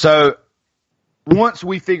 Mm-hmm. So once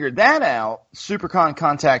we figured that out, SuperCon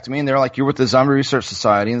contacted me, and they're like, you're with the Zombie Research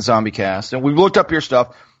Society and Zombie Cast, and we looked up your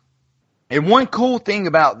stuff. And one cool thing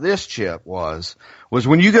about this, Chip, was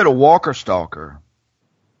when you go to Walker Stalker,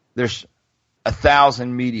 there's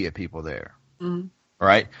 1,000 media people there,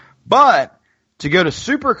 right? But to go to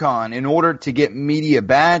SuperCon, in order to get media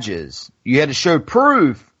badges, you had to show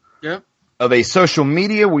proof of a social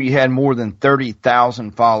media where you had more than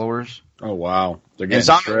 30,000 followers. Oh, wow. And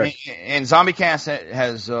ZombieCast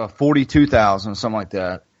has 42,000, something like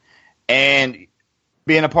that. And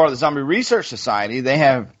being a part of the Zombie Research Society, they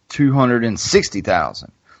have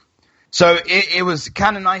 260,000. So it was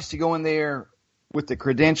kind of nice to go in there with the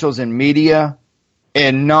credentials in media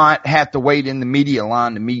and not have to wait in the media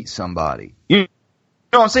line to meet somebody. You know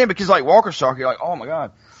what I'm saying? Because like Walker Stalker, you're like, oh my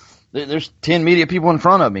God, there's 10 media people in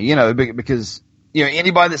front of me, because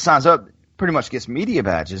anybody that signs up pretty much gets media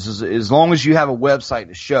badges as long as you have a website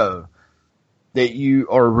to show that you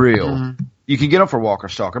are real. Mm-hmm. You can get them for Walker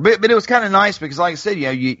Stalker. But it was kind of nice because, like I said,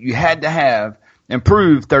 you had to have and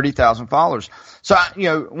prove 30,000 followers. So,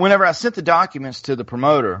 whenever I sent the documents to the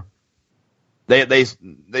promoter, they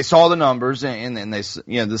saw the numbers and they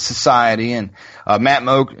the society, and Matt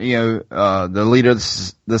Moak, the leader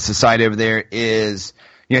of the society over there is,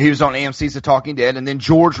 he was on AMC's The Talking Dead, and then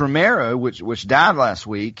George Romero, which died last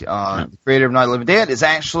week, the creator of Night of the Living Dead, is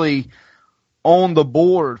actually on the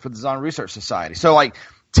board for the Zombie Research Society. So, like,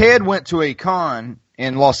 Ted went to a con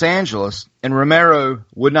in Los Angeles, and Romero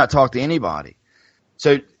would not talk to anybody.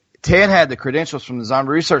 So Ted had the credentials from the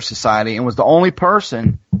Zombie Research Society and was the only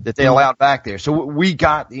person that they allowed back there. So we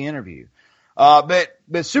got the interview. But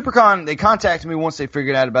SuperCon, they contacted me once they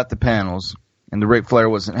figured out about the panels, and the Ric Flair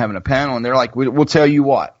wasn't having a panel, and they're like, we'll tell you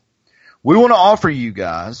what. We want to offer you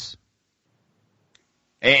guys,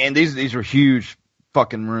 and these are huge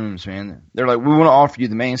fucking rooms, man. They're like, we want to offer you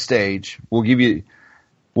the main stage.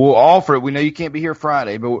 We'll offer it. We know you can't be here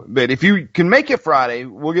Friday, but if you can make it Friday,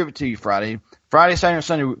 we'll give it to you Friday. Friday, Saturday, and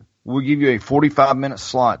Sunday, we'll give you a 45-minute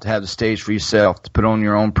slot to have the stage for yourself to put on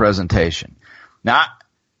your own presentation. Now,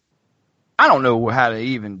 I don't know how to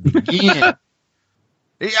even begin.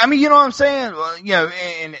 I mean, you know what I'm saying?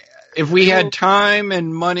 And if we had time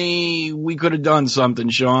and money, we could have done something,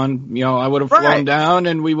 Sean. I would have flown down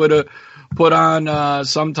and we would have put on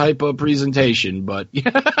some type of presentation. But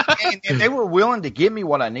and they were willing to give me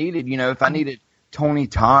what I needed. If I needed Tony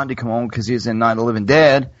Todd to come on because he was in Night of the Living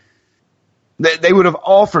Dead, they would have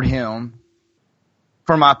offered him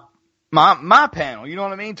for my panel. You know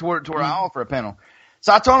what I mean? To where I offer a panel.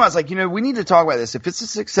 So I told him, I was like, we need to talk about this. If it's a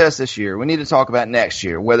success this year, we need to talk about next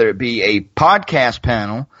year, whether it be a podcast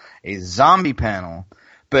panel, a zombie panel,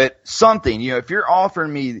 but something. If you're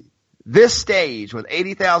offering me this stage with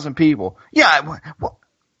 80,000 people,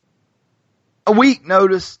 a week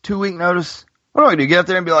notice, 2 week notice. What do I do? Get up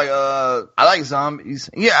there and be like, I like zombies.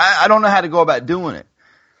 Yeah, I don't know how to go about doing it.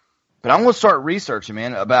 But I'm going to start researching,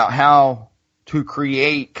 man, about how to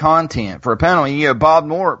create content for a panel. And, Bob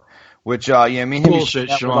Norp, which, me and him bullshit,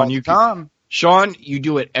 Sean. Sean, you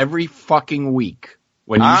do it every fucking week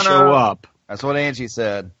when you show up. That's what Angie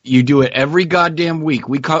said. You do it every goddamn week.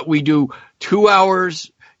 We do 2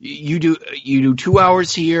 hours. you do 2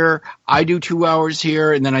 hours here, I do 2 hours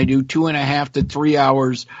here, and then I do 2.5 to 3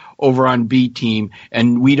 hours over on B team,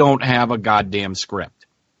 and we don't have a goddamn script.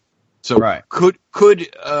 So could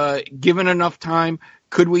given enough time,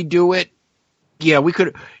 could we do it? Yeah, we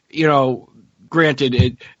could.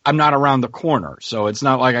 Granted, I'm not around the corner, so it's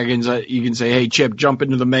not like you can say, "Hey, Chip, jump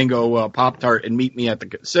into the mango Pop-Tart and meet me at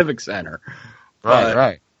the Civic Center."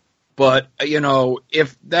 Right. But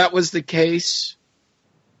if that was the case,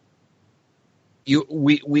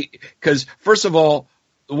 because first of all,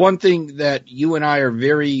 the one thing that you and I are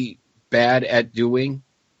very bad at doing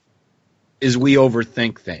is we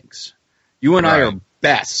overthink things. You and I are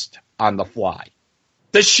best on the fly.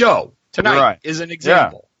 The show tonight is an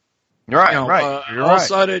example. Yeah. You're right. You're all of a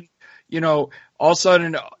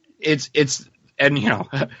sudden, it's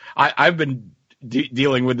I've been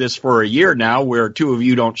dealing with this for a year now, where two of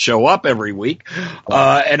you don't show up every week,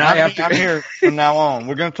 and I'm here from now on.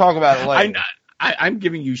 We're going to talk about it later. I'm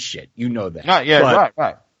giving you shit. You know that.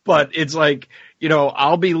 Right. But it's like,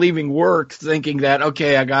 I'll be leaving work thinking that,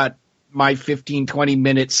 okay, I got my 15,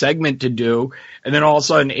 20-minute segment to do, and then all of a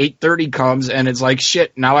sudden 8:30 comes, and it's like,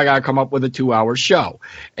 shit, now I got to come up with a 2-hour show.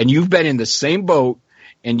 And you've been in the same boat,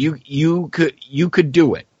 and you could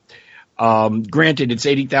do it. Granted, it's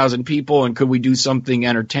 80,000 people, and could we do something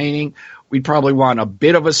entertaining? We'd probably want a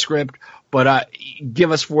bit of a script, but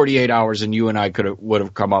give us 48 hours, and you and I would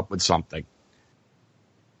have come up with something.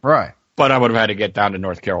 Right. But I would have had to get down to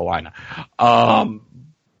North Carolina.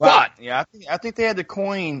 But yeah, I think they had the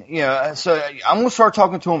coin. So I'm gonna start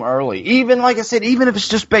talking to them early. Even like I said, even if it's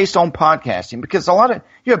just based on podcasting, because a lot of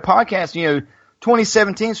podcasts.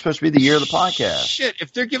 2017 is supposed to be the year of the podcast. Shit,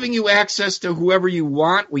 if they're giving you access to whoever you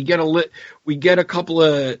want, we get a couple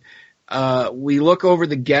of. We look over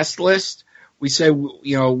the guest list. We say,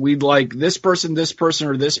 we'd like this person,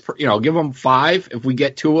 or this. Give them 5. If we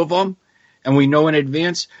get 2 of them, and we know in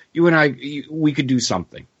advance, you and I, we could do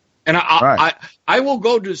something. And I will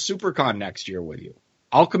go to SuperCon next year with you.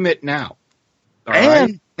 I'll commit now.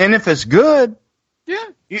 And if it's good, yeah,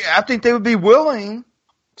 I think they would be willing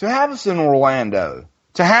to have us in Orlando,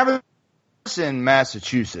 to have us in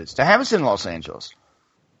Massachusetts, to have us in Los Angeles,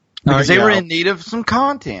 because they were in need of some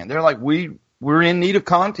content. They're like, we're in need of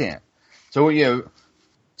content, so to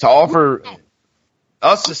offer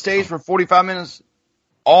us the stage for 45 minutes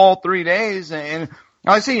all 3 days and.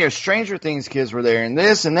 I see, Stranger Things kids were there, and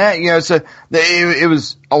this and that, so it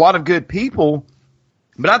was a lot of good people.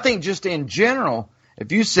 But I think just in general,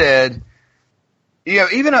 if you said,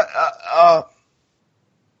 even a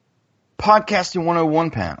podcasting 101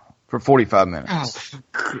 panel for 45 minutes. Oh, for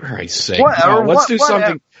Christ's sake. Let's do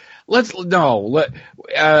something.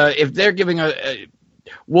 If they're giving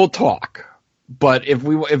we'll talk. But if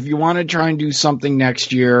you want to try and do something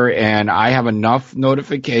next year, and I have enough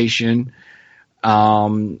notification,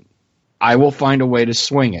 I will find a way to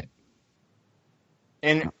swing it.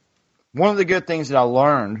 And one of the good things that I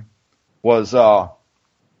learned was, I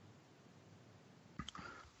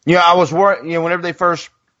was worried, whenever they first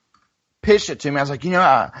pitched it to me, I was like,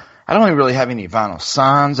 I don't even really have any vinyl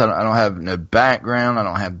signs. I don't have no background. I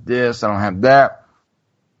don't have this. I don't have that.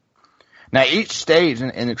 Now, each stage,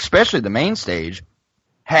 and especially the main stage,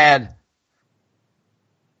 had,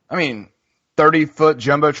 30-foot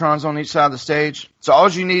jumbotrons on each side of the stage. So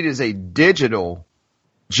all you need is a digital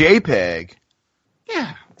JPEG.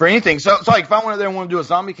 Yeah. For anything. So it's like if I went there and wanted to do a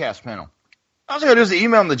zombie cast panel, all I was going to do is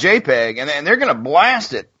email them the JPEG, and they're going to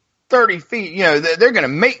blast it 30 feet. They're going to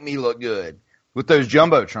make me look good with those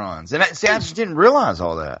jumbotrons. And I just didn't realize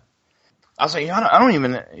all that. I was like, I don't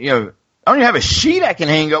even have a sheet I can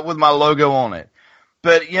hang up with my logo on it.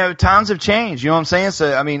 But, times have changed. You know what I'm saying?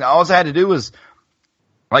 So, all I had to do was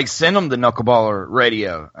send them the Knuckleballer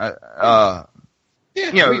radio,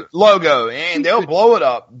 logo, and they'll blow it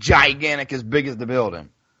up gigantic, as big as the building.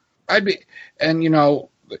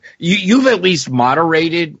 You've at least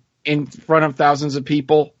moderated in front of thousands of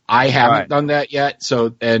people. I haven't done that yet.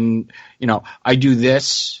 So, I do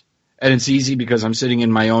this, and it's easy because I'm sitting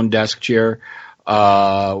in my own desk chair.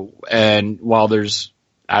 And while there's,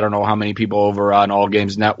 I don't know how many people over on All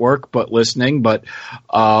Games Network, but listening,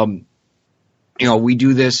 we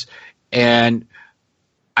do this, and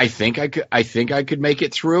I think I could make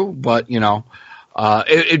it through, but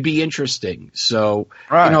it'd be interesting. So,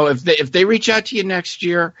 if they reach out to you next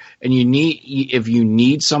year and if you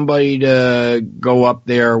need somebody to go up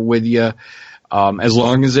there with you, as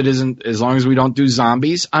long as we don't do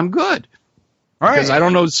zombies, I'm good. Right. Because I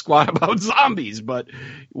don't know squat about zombies, but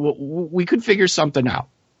we could figure something out.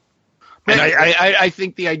 And I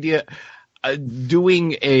think the idea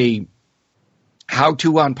doing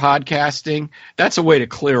how-to on podcasting, that's a way to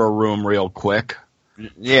clear a room real quick.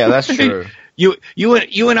 Yeah, that's true. You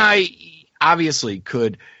and I obviously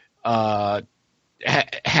could have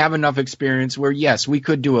enough experience where, yes, we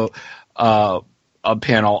could do a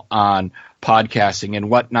panel on podcasting and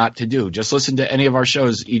what not to do. Just listen to any of our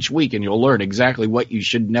shows each week and you'll learn exactly what you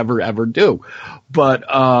should never ever do. But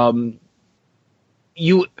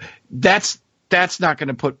that's not going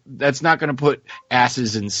to put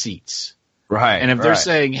asses in seats. Right. And if they're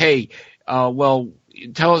saying, "Hey,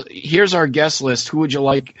 here's our guest list. Who would you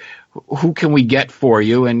like? Who can we get for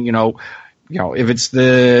you?" And you know, if it's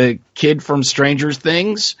the kid from Stranger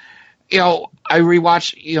Things, I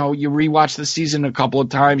rewatch. You rewatch the season a couple of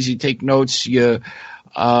times. You take notes. You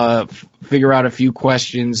figure out a few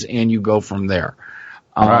questions, and you go from there.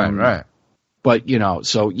 Right. But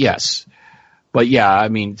so yes. But yeah, I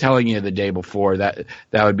mean, telling you the day before that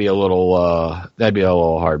would be a little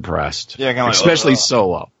hard pressed. Yeah, especially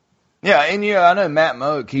solo. Yeah, and I know Matt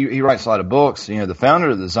Moak. He writes a lot of books. The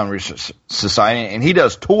founder of the Design Research Society, and he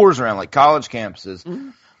does tours around like college campuses.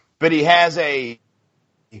 Mm-hmm. But he has a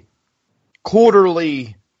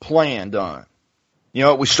quarterly plan done.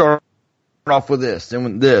 We start off with this, then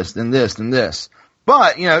with this, then this, then this.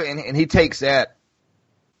 But and he takes that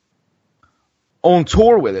on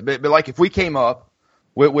tour with it. But like if we came up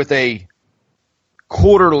with a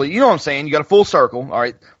quarterly, you know what I'm saying? You got a full circle. All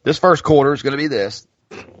right, this first quarter is going to be this,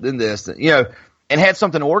 then this, and had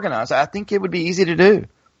something organized. I think it would be easy to do.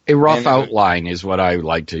 A rough outline is what I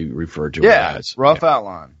like to refer to it as. Rough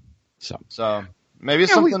outline. So maybe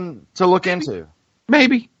it's something to look into.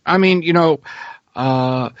 Maybe. I mean,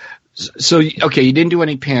 so, okay, you didn't do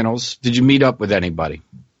any panels. Did you meet up with anybody?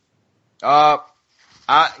 We got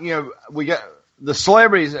the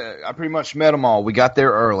celebrities. I pretty much met them all. We got there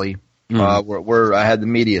early, where I had the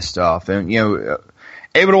media stuff, and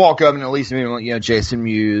able to walk up and at least meet Jason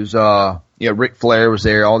Mewes. Ric Flair was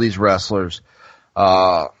there. All these wrestlers.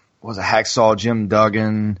 Was a Hacksaw Jim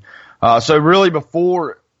Duggan. So really,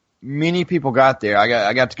 before many people got there,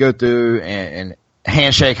 I got to go through and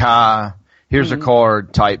handshake high. Here's a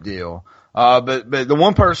card type deal. But the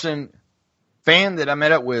one fan that I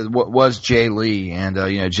met up with was Jay Lee, and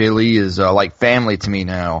Jay Lee is like family to me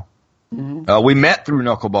now. Mm-hmm. We met through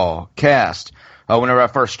Knuckleball Cast whenever I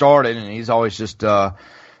first started, and he's always just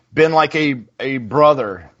been like a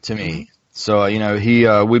brother to me. Mm-hmm.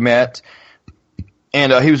 So we met,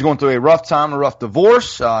 and he was going through a rough time, a rough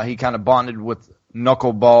divorce. He kind of bonded with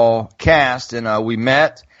Knuckleball Cast, and we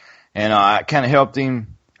met, and I kind of helped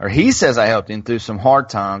him, or he says I helped him through some hard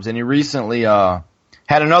times, and he recently had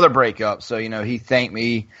another breakup, so he thanked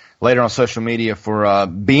me later on social media for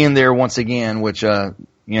being there once again. Which Jay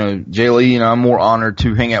Lee, I'm more honored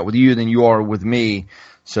to hang out with you than you are with me,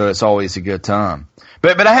 so it's always a good time.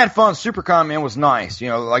 But I had fun. SuperCon, man, was nice.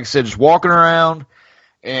 Like I said, just walking around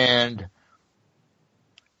and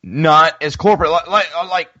not as corporate,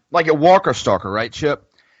 like at Walker Stalker, right,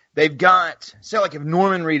 Chip? They've got, say, like if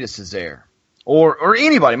Norman Reedus is there, or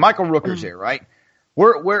anybody, Michael Rooker's there, right?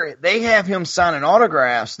 Where they have him signing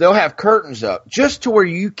autographs, they'll have curtains up just to where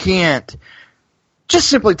you can't just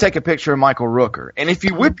simply take a picture of Michael Rooker. And if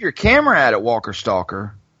you whip your camera out at Walker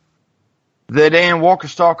Stalker, the damn Walker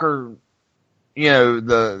Stalker,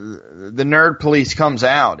 the nerd police comes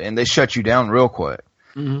out and they shut you down real quick.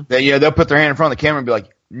 Mm-hmm. They'll put their hand in front of the camera and be like,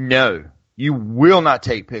 "No, you will not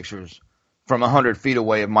take pictures from 100 feet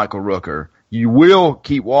away of Michael Rooker. You will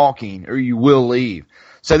keep walking or you will leave."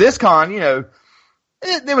 So this con,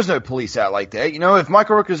 there was no police out like that. If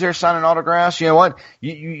Michael Rooker's there signing autographs, you know what?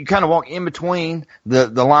 You kind of walk in between the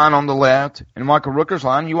line on the left and Michael Rooker's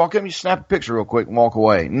line. You walk up and you snap a picture real quick and walk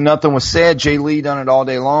away. Nothing was said. Jay Lee done it all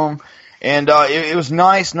day long. And it was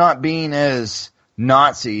nice not being as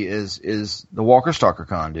Nazi as the Walker Stalker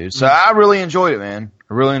con, dude. So I really enjoyed it, man.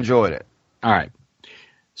 I really enjoyed it. All right.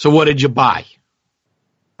 So what did you buy?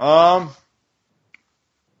 Some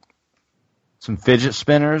fidget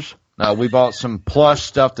spinners. We bought some plush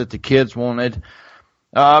stuff that the kids wanted.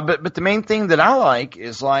 But the main thing that I like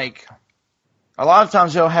is, like, a lot of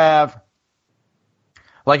times they'll have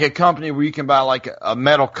like a company where you can buy like a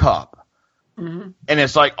metal cup. Mm-hmm. And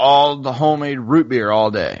it's like all the homemade root beer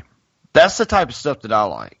all day. That's the type of stuff that I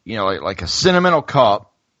like. Like a sentimental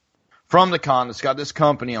cup from the con that's got this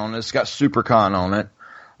company on it. It's got SuperCon on it.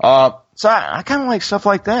 So I kind of like stuff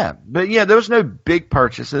like that. But yeah, there was no big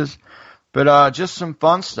purchases. But just some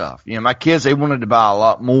fun stuff. My kids, they wanted to buy a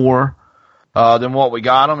lot more than what we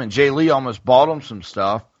got them. And Jay Lee almost bought them some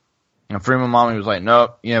stuff. Freeman Mommy was like,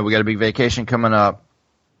 "Nope, we got a big vacation coming up."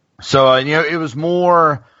 So, it was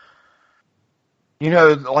more,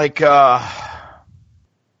 like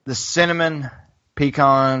the cinnamon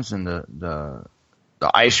pecans and the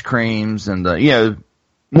ice creams and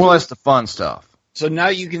more or less the fun stuff. So now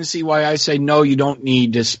you can see why I say no. You don't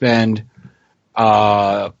need to spend.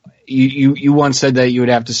 You once said that you would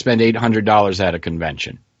have to spend $800 at a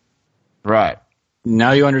convention. Right.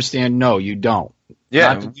 Now you understand. No, you don't.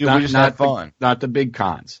 Yeah, we just have fun. Not the big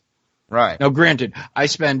cons. Right. Now, granted, I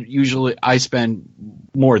spend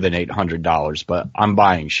more than $800, but I'm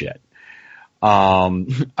buying shit. All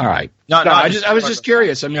right. I was just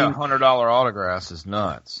curious. I mean, $100 autographs is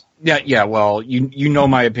nuts. Yeah. Well, you know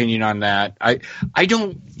my opinion on that. I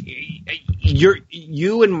don't.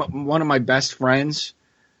 You and one of my best friends,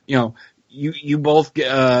 you both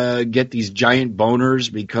get these giant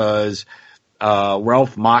boners because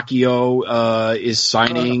Ralph Macchio is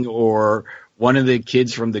signing, or one of the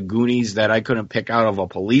kids from the Goonies that I couldn't pick out of a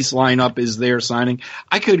police lineup is there signing.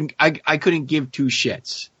 I couldn't give two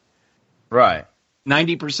shits. Right.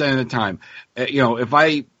 90% of the time. If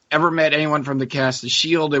I ever met anyone from the cast of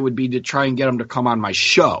S.H.I.E.L.D., it would be to try and get them to come on my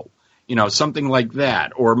show. Something like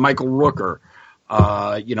that. Or Michael Rooker,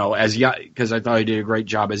 because I thought he did a great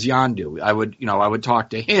job as Yondu. I would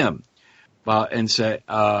talk to him and say,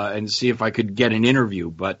 and see if I could get an interview.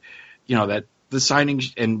 But, that the signing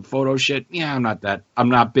and photo shit, I'm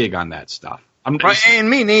not big on that stuff. And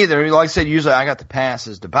me neither. Like I said, usually I got the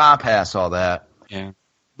passes to bypass all that. Yeah.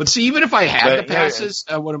 But see, even if I had the passes,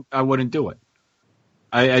 I wouldn't do it.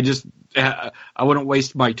 I wouldn't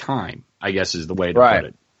waste my time, I guess is the way to put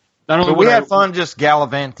it. So we had fun just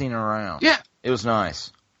gallivanting around. Yeah. It was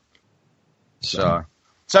nice. So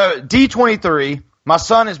D23, my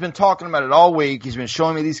son has been talking about it all week. He's been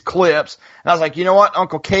showing me these clips. And I was like, you know what?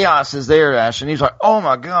 Uncle Chaos is there, Ash. And he's like, oh,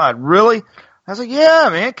 my God, really? I was like, yeah,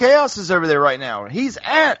 man, Chaos is over there right now. He's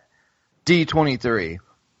at D23.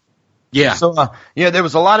 Yeah. So, there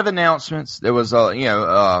was a lot of announcements. There was,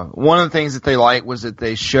 one of the things that they liked was that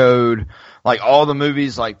they showed, like, all the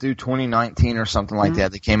movies, like, through 2019 or something like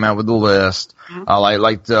that. They came out with the list.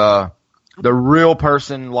 Like the real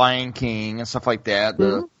person Lion King and stuff like that.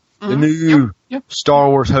 The new Star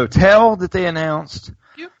Wars hotel that they announced.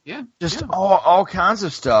 Just all kinds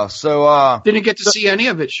of stuff. So, didn't get to see any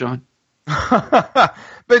of it, Sean.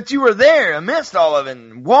 But you were there amidst all of it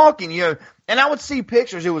and walking, and I would see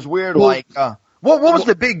pictures. It was weird. What was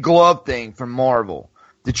the big glove thing from Marvel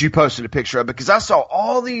that you posted a picture of? Because I saw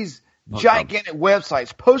all these gigantic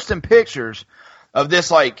websites posting pictures of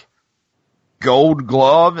this like gold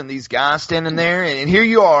glove and these guys standing there, and here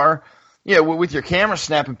you are, with your camera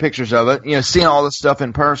snapping pictures of it, seeing all this stuff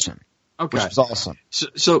in person. Okay, which was awesome.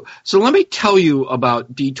 So let me tell you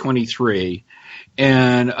about D23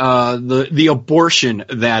 and the abortion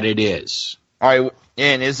that it is. All right,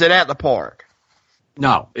 and is it at the park?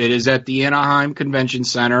 No, it is at the Anaheim Convention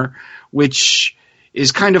Center, which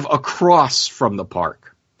is kind of across from the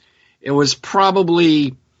park. It was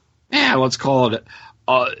probably, let's call it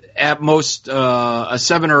at most a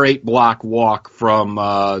 7 or 8 block walk from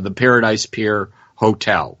the Paradise Pier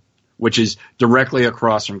Hotel, which is directly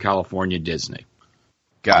across from California Disney.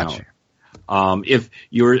 Gotcha. If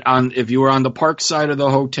you were on the park side of the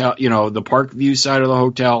hotel, the park view side of the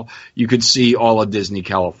hotel, you could see all of Disney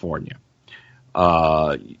California.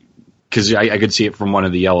 Because I could see it from one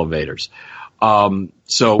of the elevators.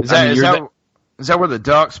 So is that where the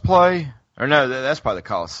Ducks play? Or no, that's probably the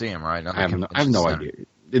Coliseum, right? I have no idea.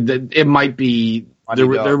 It might be.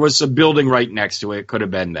 There was a building right next to it. It could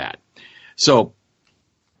have been that. So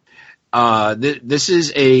this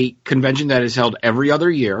is a convention that is held every other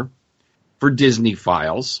year for Disney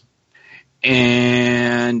Files,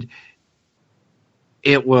 and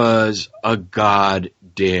it was a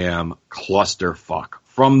goddamn clusterfuck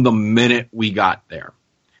from the minute we got there.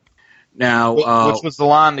 Now, which was the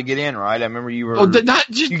line to get in, right? I remember you were.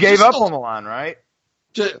 You gave up on the line, right?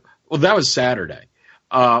 Well, that was Saturday.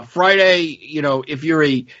 Friday, if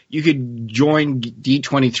you could join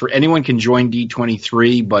D23. Anyone can join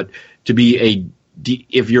D23, but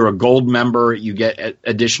if you're a gold member, you get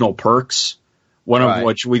additional perks. One of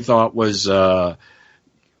which we thought was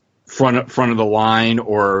front of the line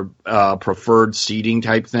or preferred seating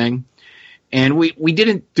type thing. And we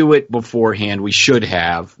didn't do it beforehand. We should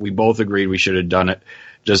have. We both agreed we should have done it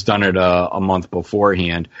a month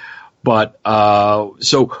beforehand. But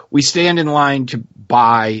so we stand in line to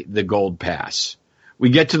buy the gold pass. We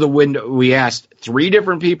get to the window. We asked 3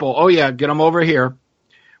 different people, oh, yeah, get them over here.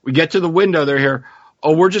 We get to the window. They're here.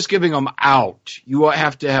 Oh, we're just giving them out. You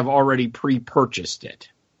have to have already pre-purchased it.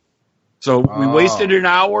 So we wasted an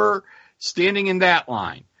hour standing in that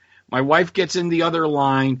line. My wife gets in the other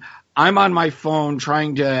line. I'm on my phone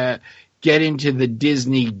trying to get into the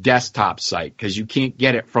Disney desktop site because you can't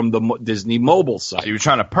get it from the Disney mobile site. So you were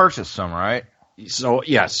trying to purchase some, right? So,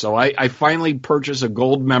 yes. So I finally purchase a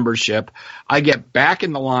gold membership. I get back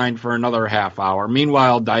in the line for another half hour.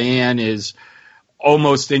 Meanwhile, Diane is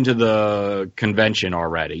almost into the convention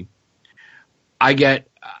already. I get,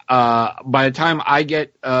 by the time I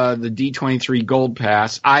get the D23 gold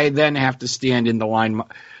pass, I then have to stand in the line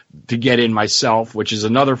to get in myself, which is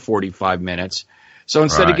another 45 minutes. So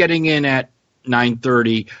instead of getting in at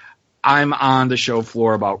 9:30, I'm on the show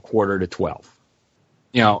floor about 11:45.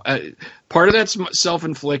 You know, part of that's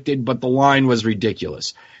self-inflicted, but the line was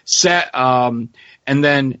ridiculous. And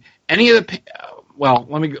then any of the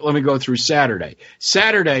let me go through Saturday.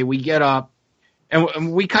 Saturday we get up,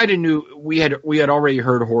 and we kind of knew we had already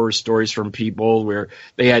heard horror stories from people where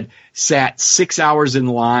they had sat 6 hours in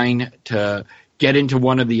line to get into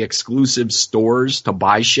one of the exclusive stores to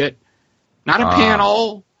buy shit. Not a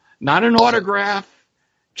panel, not an autograph,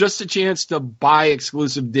 just a chance to buy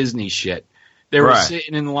exclusive Disney shit. They were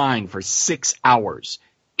sitting in line for 6 hours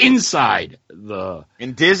inside the...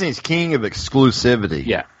 And Disney's king of exclusivity.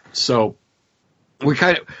 Yeah. So we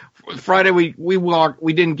kind of... Friday, we walked...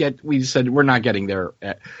 We said we're not getting there.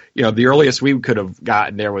 The earliest we could have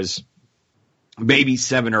gotten there was maybe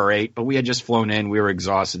 7 or 8, but we had just flown in. We were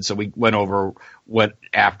exhausted, so we went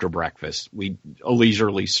after breakfast. A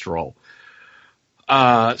leisurely stroll.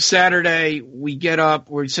 Saturday we get up.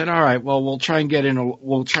 We said, all right, well, we'll try and get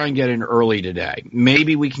in early today.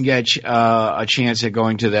 Maybe we can get a chance at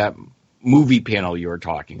going to that movie panel you were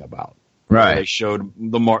talking about. Right. They showed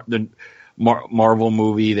the Marvel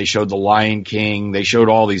movie. They showed The Lion King. They showed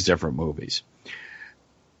all these different movies.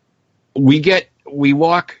 We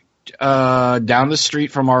walk down the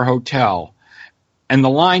street from our hotel, and the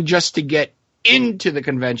line just to get into the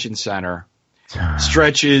convention center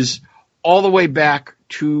stretches all the way back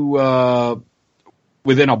to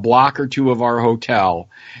within a block or two of our hotel,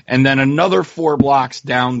 and then another 4 blocks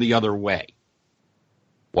down the other way.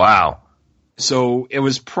 Wow. So it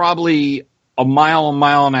was probably a mile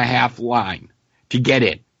and a half line to get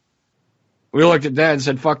in. We looked at that and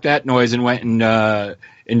said, fuck that noise, and went and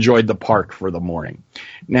enjoyed the park for the morning.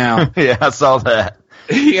 Now, yeah, I saw that.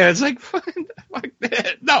 Yeah, it's like, fuck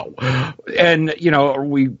that. No. And,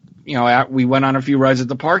 we went on a few rides at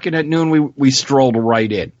the park, and at noon we strolled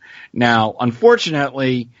right in. Now,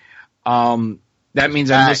 unfortunately, that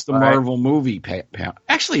means I missed the Marvel movie panel.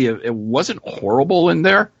 Actually, it wasn't horrible in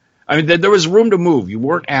there. I mean, there was room to move. You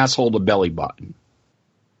weren't asshole to belly button.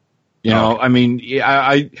 I mean,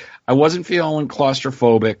 I wasn't feeling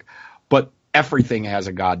claustrophobic, but everything has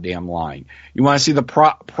a goddamn line. You want to see the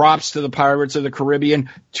props to the Pirates of the Caribbean?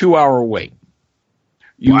 2-hour wait.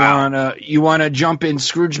 You want to jump in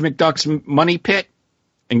Scrooge McDuck's money pit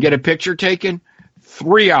and get a picture taken?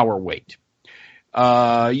 3-hour wait.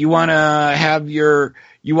 You want to have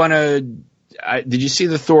did you see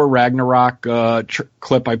the Thor Ragnarok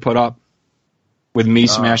clip I put up with me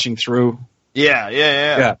smashing through?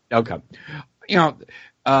 Yeah. Okay.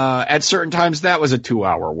 At certain times that was a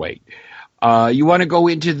 2-hour wait. You want to go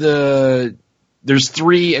into there's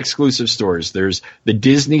 3 exclusive stores. There's the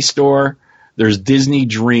Disney store, there's Disney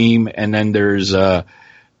Dream, and then there's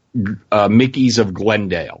Mickey's of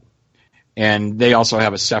Glendale. And they also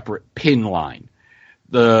have a separate pin line.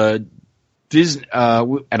 The Disney,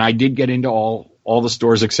 and I did get into all the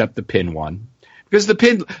stores except the pin one, because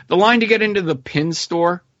the line to get into the pin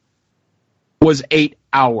store was 8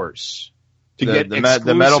 hours to get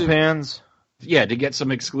the metal pins. Yeah, to get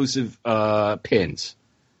some exclusive pins.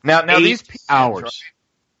 Now these pins, hours.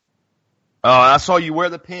 Right? Oh, I saw you wear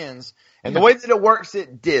the pins, and the way that it works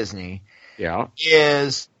at Disney,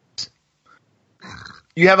 is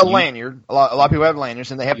you have a lanyard. A lot of people have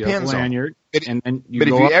lanyards, and they have pins on. Lanyard, and then but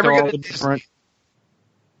if you ever get the different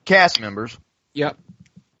cast members,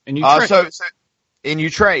 and you trade. And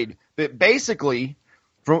you trade. But basically,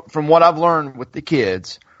 from what I've learned with the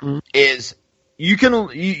kids, is you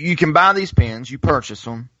can buy these pins, you purchase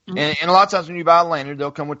them, and a lot of times when you buy a lanyard,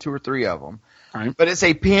 they'll come with 2 or 3 of them. Right. But it's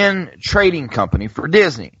a pin trading company for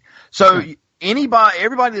Disney. So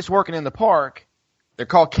everybody that's working in the park, they're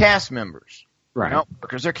called cast members. Right. Not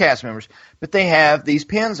workers, they're cast members. But they have these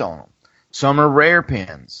pins on them. Some are rare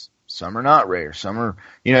pins. Some are not rare. Some are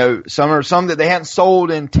some that they hadn't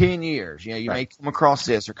sold in 10 years. You may come across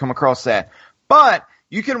this or come across that. But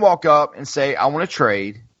you can walk up and say, I want to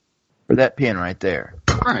trade for that pin right there.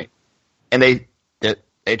 Right. And they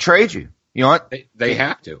trade you. You know what? They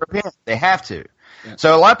have to. They have to. Yeah.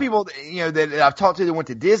 So a lot of people, that I've talked to that went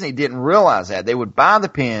to Disney didn't realize that. They would buy the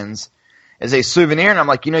pins as a souvenir, and I'm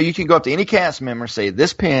like, you can go up to any cast member and say,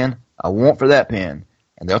 this pin, I want for that pin,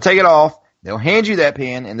 and they'll take it off. They'll hand you that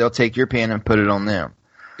pin, and they'll take your pin and put it on them.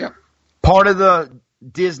 Yep. Part of the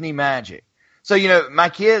Disney magic. So, my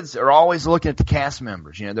kids are always looking at the cast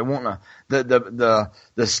members. They're wanting the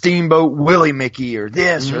Steamboat Willie Mickey or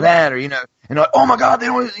this or that, or, and they're like, oh my God, they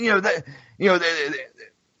don't,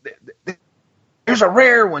 there's a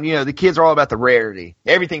rare one. The kids are all about the rarity.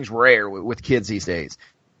 Everything's rare with kids these days.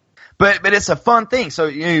 But it's a fun thing. So,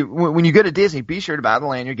 when you go to Disney, be sure to buy the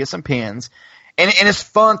lanyard, get some pins. And it's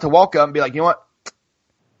fun to walk up and be like, you know what?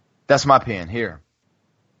 That's my pin. Here.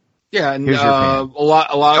 Yeah, and a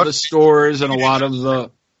lot of the stores and a lot of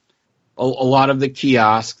the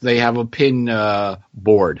kiosks, they have a pin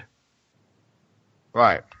board.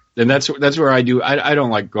 Right. And that's where I do. I don't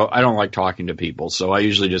like talking to people, so I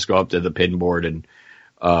usually just go up to the pin board and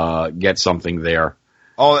get something there.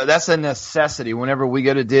 Oh, that's a necessity whenever we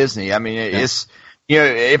go to Disney. I mean, it's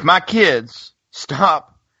if my kids stop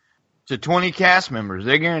to 20 cast members,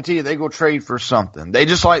 they guarantee you they go trade for something. They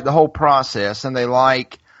just like the whole process, and they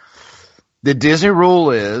like the Disney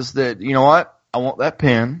rule is that, you know what, I want that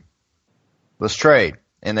pin. Let's trade,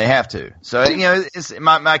 and they have to. So it's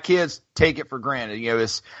my kids take it for granted.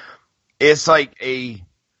 It's like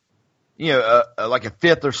like a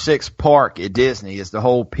fifth or sixth park at Disney is the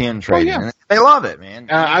whole pin trading. Oh, yeah. They love it, man.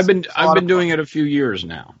 I've been doing it a few years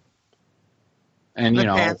now, and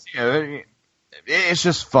pins, it's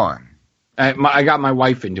just fun. I got my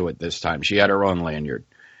wife into it this time. She had her own lanyard.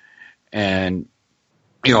 And,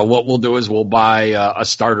 what we'll do is we'll buy a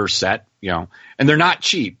starter set, and they're not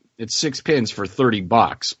cheap. It's 6 pins for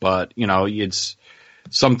 $30, but, it's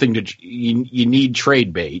something you need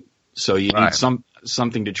trade bait. So you need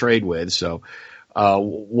something to trade with. So,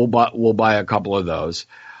 we'll buy a couple of those.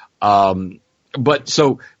 But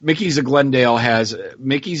so Mickey's of Glendale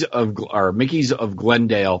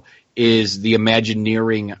is the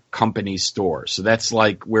Imagineering company store. So that's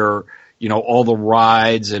like where, all the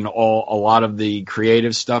rides and a lot of the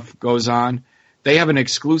creative stuff goes on. They have an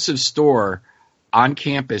exclusive store on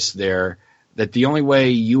campus there that the only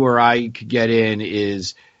way you or I could get in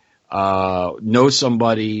is know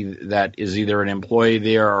somebody that is either an employee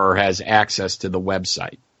there or has access to the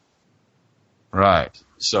website. Right.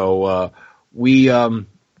 So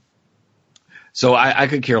So I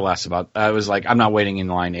could care less about. I was like, I'm not waiting in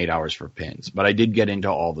line 8 hours for pins, but I did get into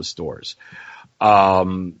all the stores.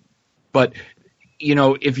 But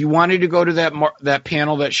if you wanted to go to that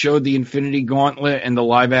panel that showed the Infinity Gauntlet and the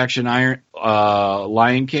live action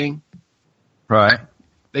Lion King, right?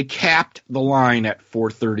 They capped the line at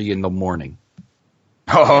 4:30 in the morning.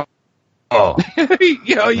 Oh, yeah,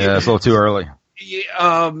 it's a little too early.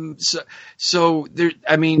 So there.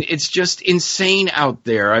 I mean, it's just insane out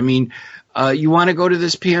there. I mean. You want to go to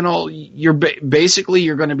this panel, you're basically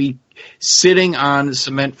going to be sitting on the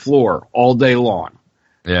cement floor all day long.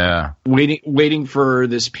 Yeah. Waiting for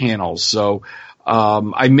this panel. So,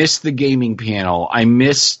 I missed the gaming panel. I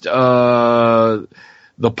missed, the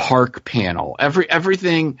park panel.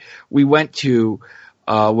 Everything we went to,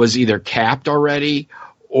 was either capped already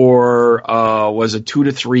or, was a 2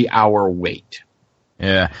 to 3 hour wait.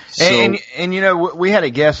 Yeah. So, and we had a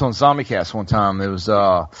guest on ZombieCast one time. It was,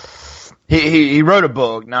 He wrote a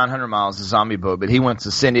book, 900 Miles, a zombie book, but he went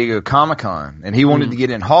to San Diego Comic-Con, and he wanted to get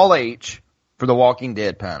in Hall H for the Walking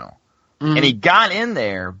Dead panel. And he got in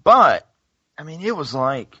there, but, I mean, it was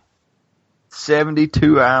like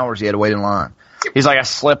 72 hours he had to wait in line. He's like, I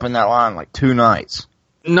slept in that line like 2 nights.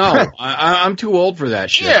 No, I'm too old for that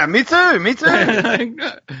shit. Yeah, me too. I'm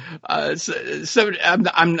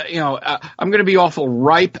going to be awful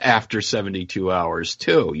ripe after 72 hours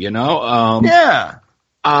too, Yeah.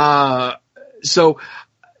 So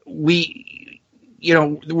were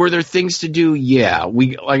there things to do? Yeah.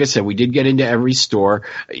 Like I said, we did get into every store.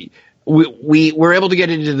 We were able to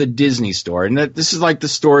get into the Disney store, and this is like the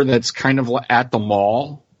store that's kind of at the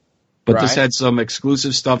mall, but this had some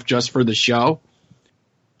exclusive stuff just for the show.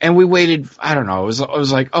 And we waited, I don't know, it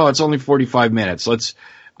was like, oh, it's only 45 minutes. Cause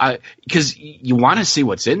you want to see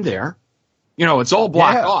what's in there. It's all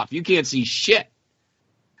blocked off. You can't see shit.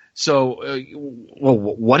 So,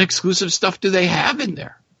 what exclusive stuff do they have in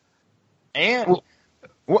there? And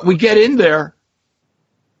we get in there.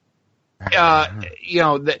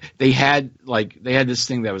 They had this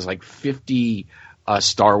thing that was like 50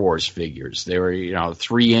 Star Wars figures. They were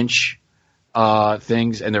 3-inch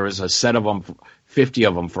things, and there was a set of them, 50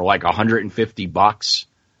 of them for like $150.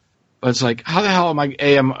 But it's like, how the hell am I?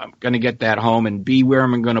 A, I'm going to get that home, and B, where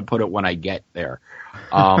am I going to put it when I get there?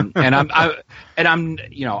 And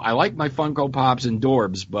I like my Funko Pops and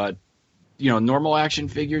Dorbs, but normal action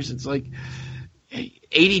figures, it's like,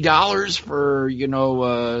 $80 for,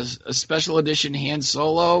 a special edition Han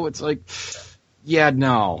Solo. It's like, yeah,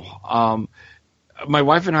 no. My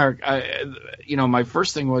wife and I, my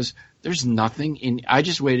first thing was, there's nothing in, I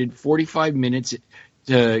just waited 45 minutes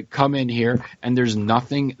to come in here, and there's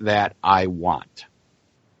nothing that I want.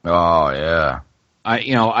 Oh, yeah.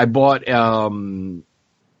 I bought,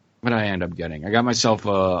 what did I end up getting? I got myself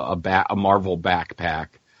a Marvel backpack.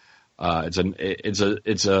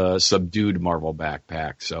 It's a subdued Marvel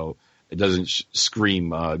backpack, so it doesn't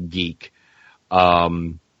scream geek.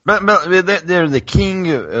 But they're the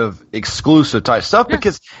king of exclusive type stuff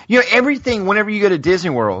because everything. Whenever you go to Disney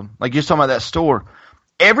World, like you're talking about that store,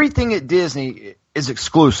 everything at Disney is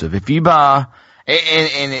exclusive. If you buy, and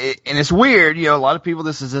it's weird, a lot of people.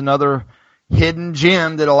 This is another hidden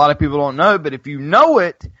gem that a lot of people don't know. But if you know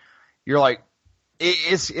it, you're like,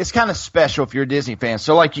 it's kind of special if you're a Disney fan.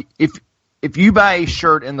 So like if you buy a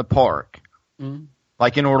shirt in the park,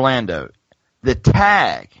 like in Orlando, the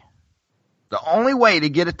tag. The only way to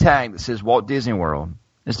get a tag that says Walt Disney World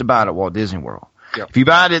is to buy it at Walt Disney World. Yep. If you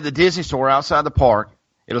buy it at the Disney store outside the park,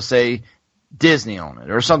 it'll say Disney on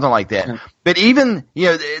it or something like that. Mm-hmm. But even,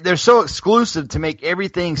 they're so exclusive to make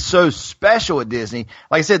everything so special at Disney.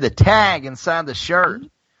 Like I said, the tag inside the shirt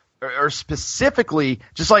or specifically,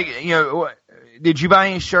 just like, did you buy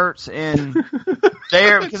any shirts in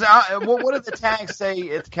there? Because what did the tags say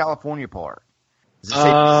at the California park? Does it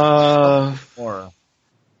say or...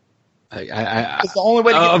 it's the only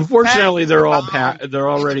way to get unfortunately, they're all they're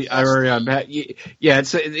already on pat. Yeah,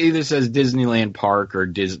 it either says Disneyland Park or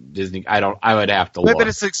Disney. I would have to look. But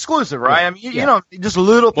it's exclusive, right? I mean, just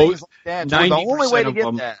little things like that. The only way to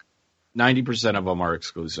get that. 90% of them are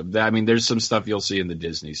exclusive. I mean, there's some stuff you'll see in the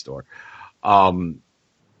Disney store. But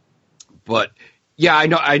yeah, I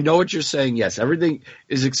know what you're saying. Yes, everything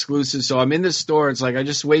is exclusive. So I'm in the store. It's like I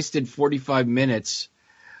just wasted 45 minutes.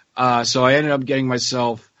 So I ended up getting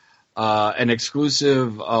myself an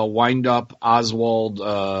exclusive wind-up Oswald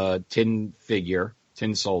tin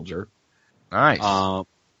soldier. Nice.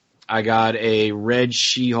 I got a red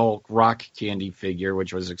She-Hulk rock candy figure,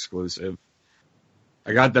 which was exclusive.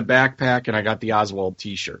 I got the backpack, and I got the Oswald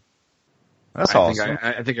T-shirt. That's awesome.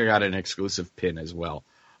 I think I got an exclusive pin as well.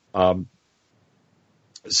 But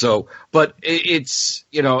it's,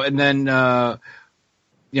 and then... then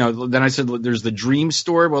I said there's the Dream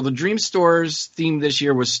Store. Well, the Dream Store's theme this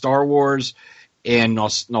year was Star Wars and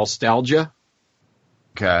nostalgia.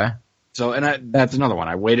 Okay. So, that's another one.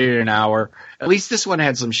 I waited an hour. At least this one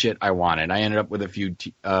had some shit I wanted. I ended up with a few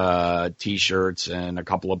T-shirts and a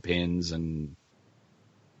couple of pins and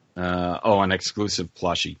an exclusive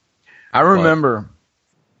plushie. I remember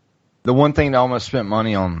the one thing that I almost spent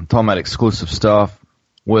money on talking about exclusive stuff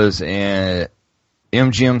was in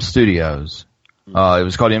MGM Studios. It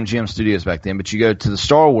was called MGM Studios back then, but you go to the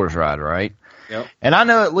Star Wars ride, right? Yep. And I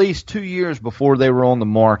know at least 2 years before they were on the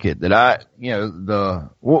market that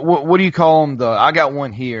what do you call them? I got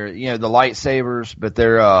one here, the lightsabers, but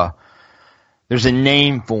there's a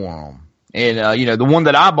name for them. And, the one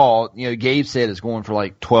that I bought, Gabe said is going for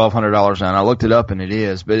like $1,200 now. And I looked it up and it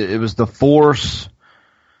is, but it was the Force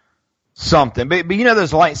something. But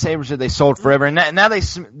those lightsabers that they sold forever, and now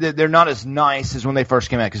they're not as nice as when they first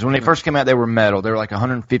came out. Because when they first came out, they were metal. They were like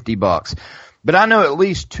 $150. But I know at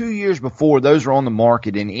least 2 years before those were on the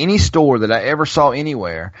market in any store that I ever saw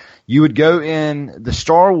anywhere, you would go in the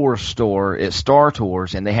Star Wars store at Star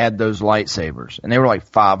Tours, and they had those lightsabers, and they were like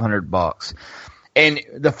 $500. And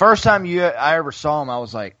the first time I ever saw them, I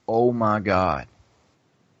was like, oh my God,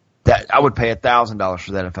 that I would pay $1,000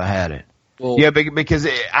 for that if I had it. Well, yeah, because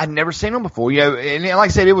I'd never seen them before. And like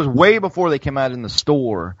I said, it was way before they came out in the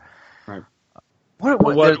store. Right.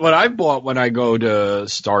 What I bought when I go to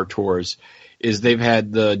Star Tours is they've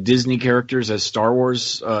had the Disney characters as Star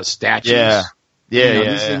Wars statues. Yeah.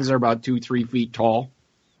 These things are about 2-3 feet tall.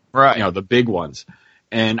 Right. The big ones.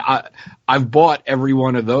 And I've bought every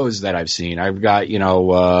one of those that I've seen. I've got,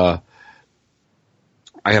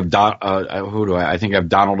 I have I think I have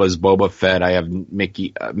Donald as Boba Fett. I have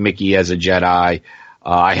Mickey as a Jedi.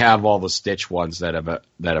 I have all the Stitch ones that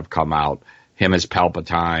have come out. Him as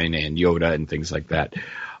Palpatine and Yoda and things like that.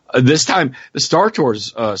 This time the Star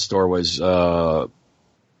Tours store was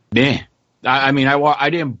meh. I mean, I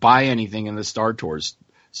didn't buy anything in the Star Tours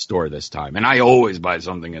store this time, and I always buy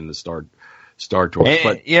something in the Star Tours.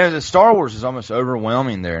 But the Star Wars is almost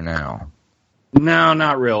overwhelming there now. No,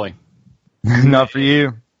 not really. Not for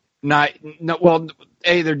you. Well,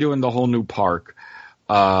 they're doing the whole new park,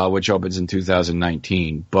 which opens in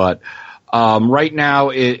 2019. But right now,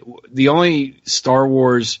 the only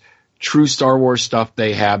true Star Wars stuff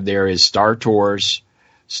they have there is Star Tours,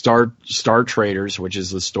 Star Traders, which is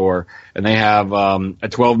the store, and they have a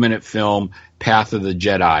 12-minute film, Path of the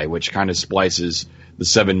Jedi, which kind of splices the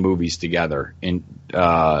 7 movies together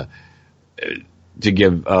to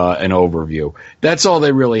give an overview. That's all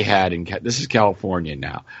they really had. This is California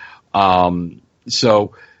now.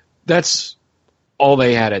 So that's all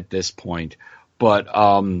they had at this point. But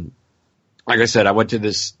like I said, I went to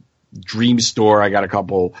this Dream store. I got a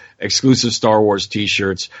couple exclusive Star Wars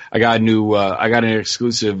T-shirts. I got an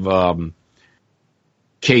exclusive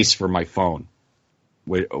case for my phone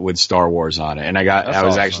with Star Wars on it, and I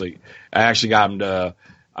actually got them to.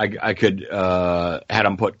 I could had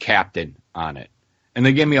them put Captain on it, and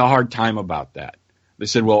they gave me a hard time about that. They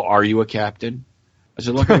said, "Well, are you a captain?" I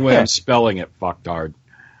said, "Look at the way I'm spelling it, fucktard."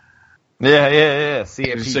 Yeah.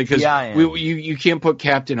 C-A-P-T-I-N. You can't put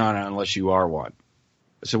captain on it unless you are one.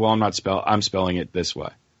 I said, well, I'm spelling it this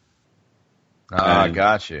way. I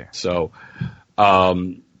got you. So,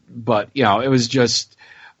 but, it was just,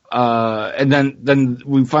 and then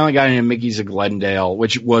we finally got into Mickey's of Glendale,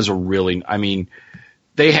 which was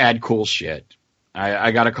they had cool shit.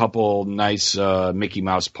 I got a couple nice Mickey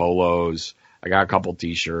Mouse polos. I got a couple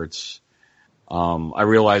T-shirts. I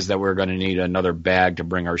realized that we were going to need another bag to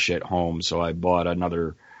bring our shit home, so I bought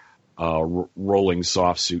another rolling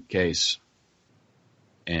soft suitcase.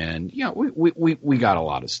 And we got a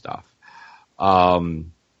lot of stuff.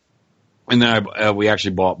 And then we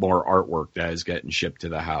actually bought more artwork that is getting shipped to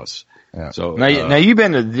the house. Yeah. So now you've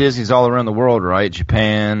been to Disney's all around the world, right?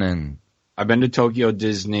 Japan and I've been to Tokyo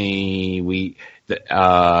Disney. And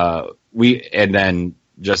then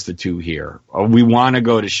just the 2 here. We want to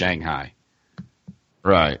go to Shanghai.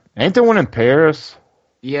 Right. Ain't there one in Paris?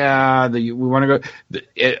 Yeah, we want to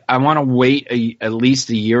go. I want to wait at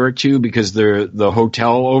least a year or 2 because the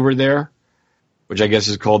hotel over there, which I guess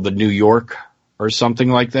is called the New York or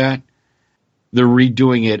something like that, they're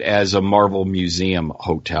redoing it as a Marvel Museum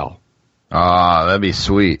hotel. Ah, that'd be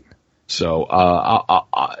sweet. So,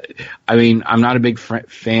 I'm not a big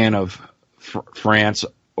fan of France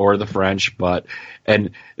or the French,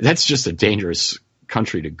 and that's just a dangerous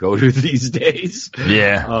country to go to these days.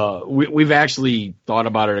 Yeah. We've actually thought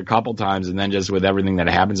about it a couple times, and then just with everything that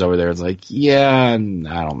happens over there, it's like, I don't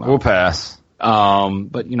know. We'll pass.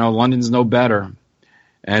 But London's no better,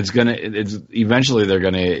 and eventually they're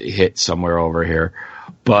gonna hit somewhere over here.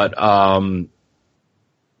 But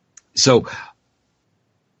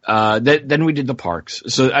then we did the parks.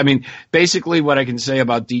 So basically, what I can say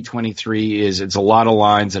about D23 is it's a lot of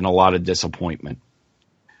lines and a lot of disappointment.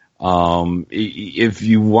 If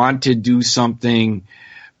you want to do something,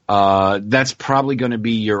 that's probably going to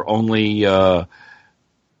be your only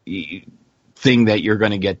thing that you're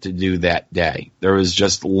going to get to do that day. There was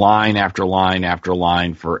just line after line after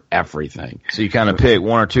line for everything. So you kind of pick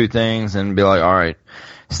 1 or 2 things and be like, all right,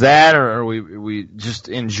 it's that, or we just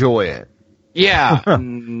enjoy it. Yeah.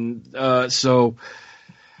 So,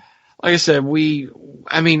 like I said, we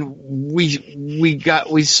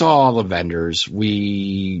saw all the vendors.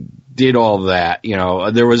 We did all that.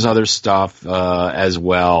 There was other stuff as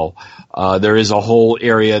well. There is a whole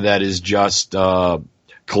area that is just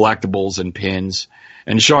collectibles and pins.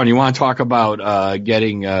 And Sean, you want to talk about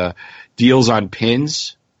getting deals on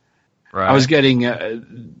pins? Right. I was getting.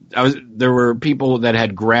 There were people that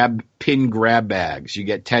had pin grab bags. You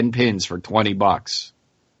get 10 pins for $20.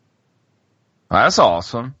 That's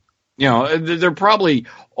awesome. They're probably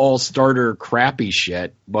all starter crappy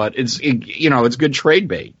shit, but it's good trade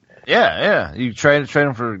bait. Yeah. You trade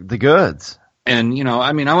them for the goods. And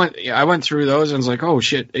I went through those and was like, oh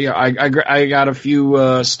shit, yeah, I got a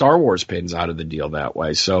few Star Wars pins out of the deal that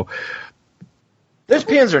way. So those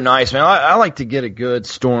pins are nice, man. I like to get a good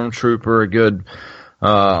Stormtrooper, a good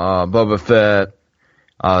Boba Fett,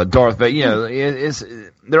 Darth Vader.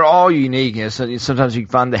 They're all unique. Sometimes you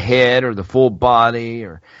can find the head or the full body,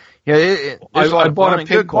 or there's a lot of fun and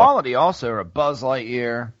good quality also, or a Buzz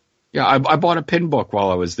Lightyear. Yeah, I bought a pin book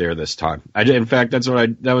while I was there this time. In fact,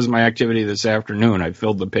 that was my activity this afternoon. I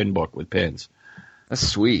filled the pin book with pins. That's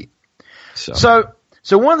sweet. So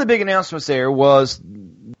one of the big announcements there was,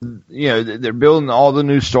 they're building all the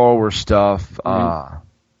new Star Wars stuff down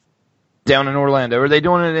in Orlando. Are they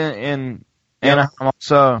doing it in Anaheim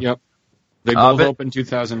also? Yep. They both open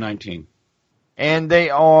 2019. And they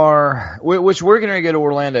are, which we're going to go to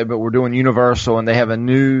Orlando, but we're doing Universal, and they have a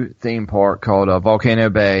new theme park called Volcano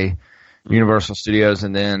Bay, Universal Studios,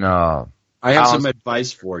 and then I have some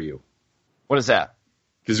advice for you. What is that?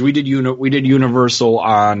 Because we did Universal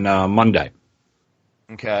on Monday.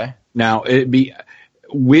 Okay. Now it'd be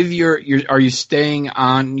with your. Are you staying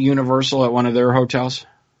on Universal at one of their hotels?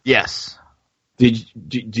 Yes.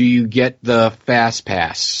 Do you get the fast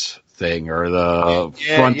pass thing or the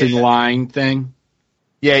fronting line thing?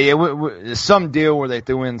 Yeah. Some deal where they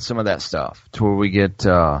threw in some of that stuff to where we get.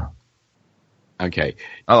 Okay,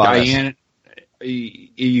 Diane,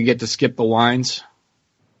 you get to skip the lines.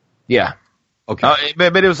 Yeah. Okay.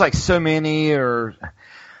 But it was like so many or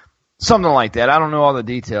something like that. I don't know all the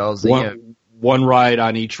details. One ride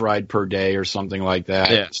on each ride per day or something like that.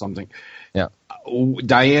 Yeah. Something. Yeah.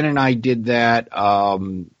 Diane and I did that.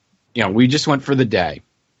 We just went for the day.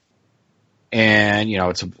 And,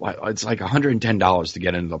 it's like $110 to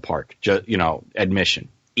get into the park. Just, admission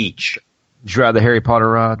each. Did you ride the Harry Potter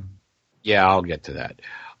ride? Yeah, I'll get to that.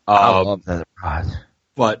 I love that ride.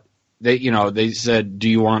 But they said, "Do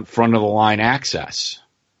you want front of the line access?"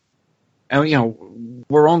 And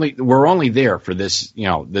we're only there for this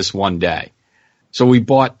this one day, so we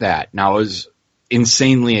bought that. Now it was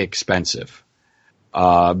insanely expensive.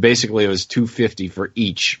 Basically, it was $250 for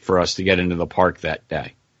each for us to get into the park that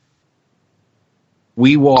day.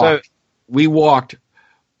 We walked.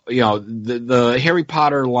 The Harry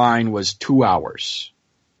Potter line was 2 hours.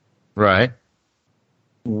 Right.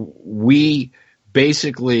 We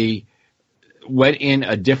basically went in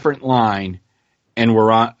a different line and we're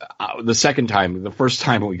on the second time. The first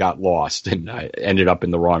time we got lost and I ended up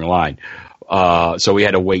in the wrong line. So we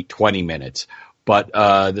had to wait 20 minutes. But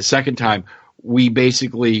the second time we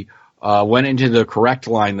basically went into the correct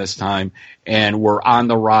line this time and were on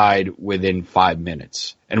the ride within 5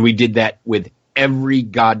 minutes. And we did that with every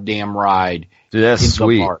goddamn ride in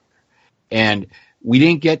the park. And we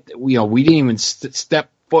didn't even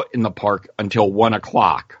step foot in the park until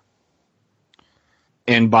 1:00.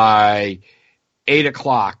 And by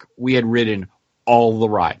 8:00, we had ridden all the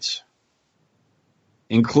rides,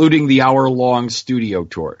 including the hour-long studio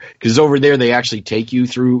tour. Because over there, they actually take you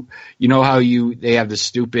through, how they have the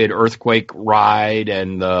stupid earthquake ride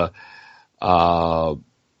and the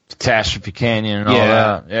Catastrophe Canyon and all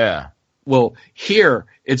that. Yeah. Well, here,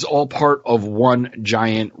 it's all part of one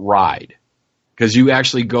giant ride. Because you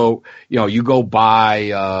actually go, you go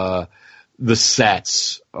by the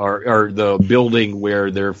sets or the building where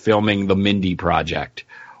they're filming the Mindy Project.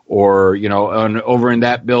 Or, over in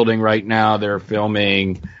that building right now, they're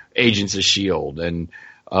filming Agents of S.H.I.E.L.D. And,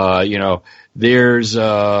 there's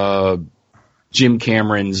Jim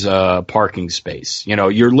Cameron's parking space.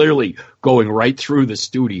 You're literally going right through the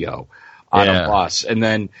studio on a bus. And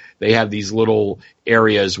then they have these little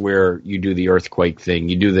areas where you do the earthquake thing,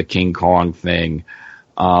 you do the King Kong thing.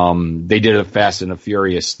 They did a Fast and the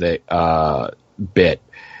Furious bit.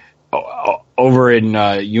 Over in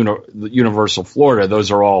Universal Florida,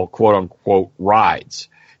 those are all quote-unquote rides.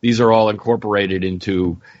 These are all incorporated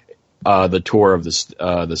into the tour of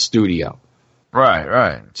the studio.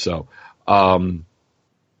 Right. So,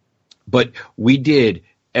 but we did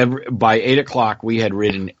by 8:00, we had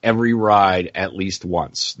ridden every ride at least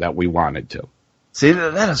once that we wanted to. See,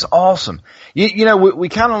 that is awesome. We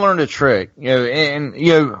kind of learned a trick.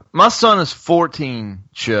 My son is 14,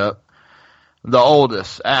 Chip, the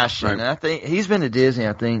oldest, Ashton. Right. And I think he's been to Disney,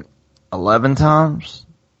 11 times,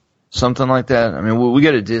 something like that. I mean, we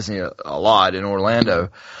go to Disney a lot in Orlando,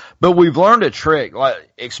 but we've learned a trick, like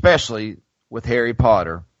especially with Harry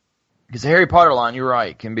Potter. Because the Harry Potter line, you're right,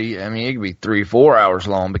 it can be 3-4 hours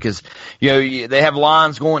long because, they have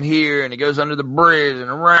lines going here and it goes under the bridge and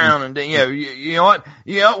around and then, you know what?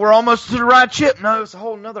 We're almost to the right, Chip. No, it's a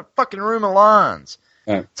whole nother fucking room of lines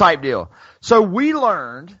type deal. So we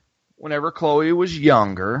learned whenever Chloe was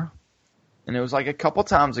younger, and it was like a couple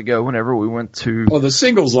times ago whenever we went to... Oh, the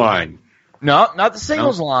singles line. No, not the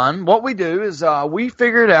singles line. What we do is we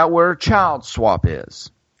figured out where child swap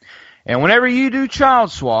is. And whenever you do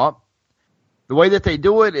child swap, the way that they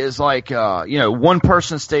do it is like, one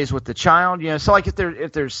person stays with the child. So like if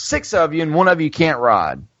there's 6 of you and one of you can't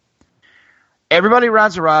ride, everybody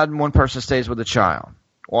rides a ride and one person stays with the child.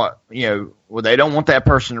 Well, they don't want that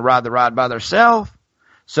person to ride the ride by themselves.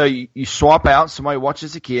 So you swap out, somebody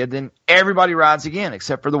watches the kid, then everybody rides again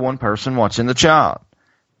except for the one person watching the child.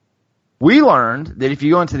 We learned that if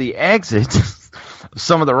you go into the exit of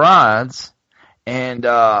some of the rides and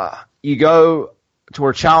you go to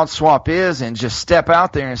where child swap is and just step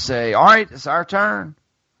out there and say, all right, it's our turn,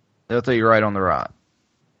 they'll throw you right on the ride.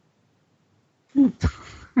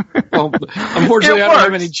 Well, unfortunately, I don't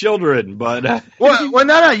have any children, but... Well,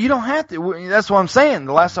 no, you don't have to. That's what I'm saying.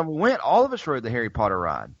 The last time we went, all of us rode the Harry Potter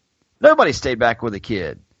ride. Nobody stayed back with a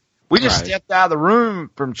kid. We just stepped out of the room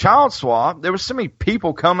from child swap. There was so many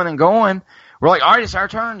people coming and going. We're like, all right, it's our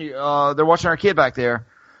turn. They're watching our kid back there.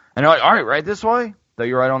 And they're like, all right, right this way. Throw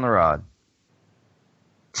you right on the ride.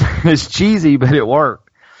 It's cheesy, but it worked.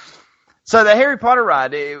 So the Harry Potter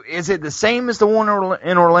ride, is it the same as the one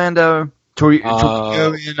in Orlando? To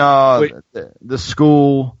go in the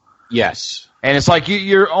school? Yes. And it's like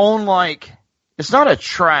you're on like, it's not a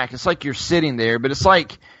track. It's like you're sitting there, but it's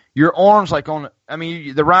like your arms like on, I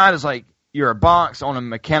mean, the ride is like you're a box on a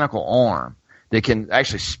mechanical arm that can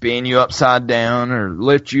actually spin you upside down or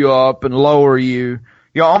lift you up and lower you.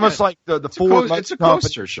 You know, almost like the Ford. It's a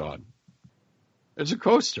coaster, Sean. It's a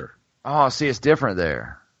coaster. Oh, see, it's different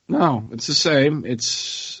there. No, it's the same.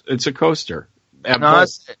 It's a coaster. No,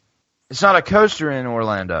 it's not a coaster in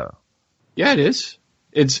Orlando. Yeah, it is.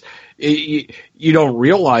 You don't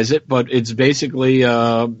realize it, but it's basically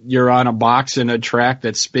you're on a box in a track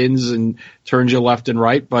that spins and turns you left and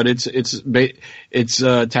right. But it's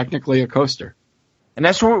technically a coaster. And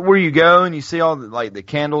that's where you go and you see all the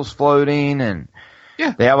candles floating, and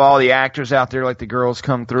they have all the actors out there, like the girls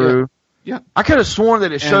come through. Yeah. I could have sworn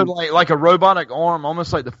that it showed like a robotic arm,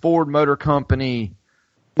 almost like the Ford Motor Company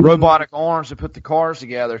robotic arms to put the cars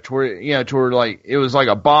together to where like it was like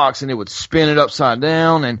a box and it would spin it upside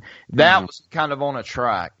down, and that was kind of on a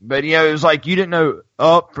track. But it was like you didn't know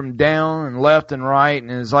up from down and left and right, and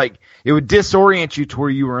it was like it would disorient you to where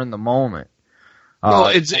you were in the moment. Well,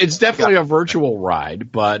 it's definitely a virtual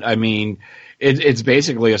ride, but I mean, it's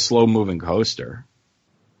basically a slow moving coaster.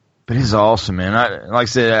 But it's awesome, man. Like I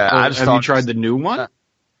said, I just have you tried the new one?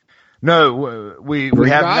 No, we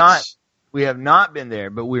have not. We have not been there,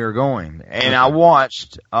 but we are going. And I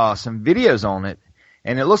watched some videos on it,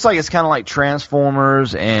 and it looks like it's kind of like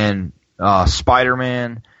Transformers and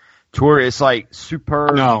Spider-Man, to where it's like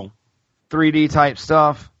super 3D type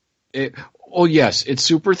stuff. Yes, it's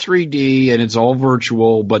super 3D and it's all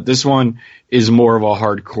virtual, but this one is more of a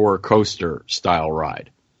hardcore coaster style ride.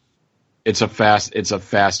 It's a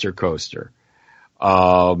faster coaster.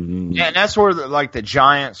 And that's where the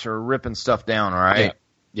giants are ripping stuff down, right?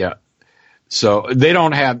 Yeah. So they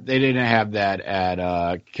didn't have that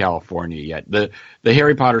at California yet. The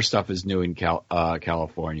Harry Potter stuff is new in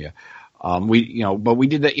California. But we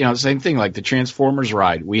did that, same thing, like the Transformers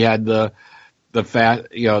ride. We had the front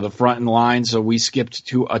in line, so we skipped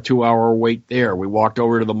to a 2-hour wait there. We walked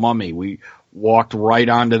over to the Mummy. We walked right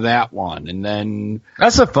onto that one, and then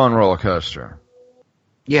that's a fun roller coaster.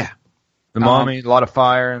 Yeah, the Mummy, a lot of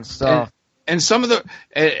fire and stuff. And some of the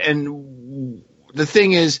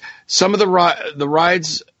thing is, some of the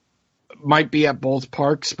rides might be at both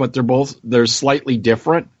parks, but they're slightly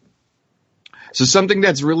different. So something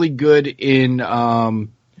that's really good in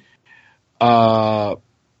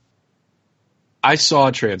I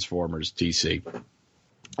saw Transformers, TC.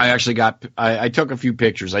 I actually I took a few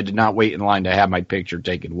pictures. I did not wait in line to have my picture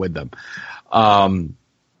taken with them.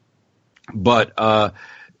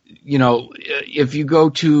 If you go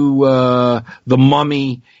to the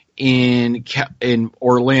Mummy in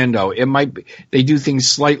Orlando, they do things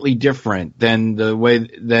slightly different than the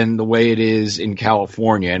way it is in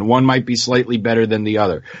California, and one might be slightly better than the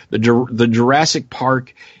other. The Jurassic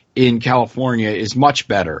Park in California is much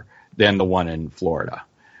better than the one in Florida.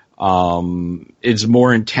 It's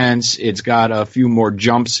more intense. It's got a few more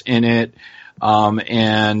jumps in it,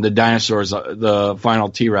 and the dinosaurs, the final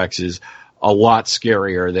T-Rex, is a lot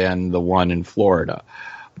scarier than the one in Florida.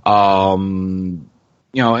 And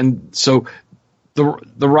so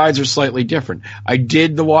the rides are slightly different. I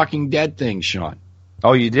did the Walking Dead thing, Sean.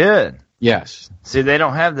 Oh, you did? Yes. See, they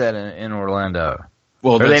don't have that in Orlando.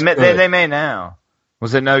 Well, they may now.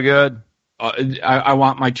 Was it no good? I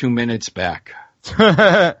want my 2 minutes back.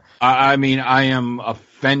 I mean, I am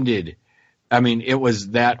offended. I mean, it was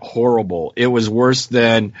that horrible. It was worse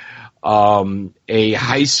than a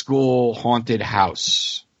high school haunted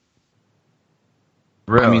house.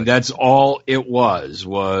 Really? I mean, that's all it was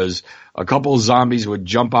a couple of zombies would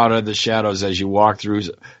jump out of the shadows as you walk through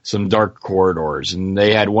some dark corridors. And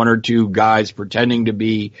they had one or two guys pretending to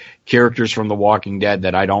be characters from The Walking Dead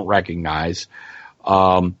that I don't recognize.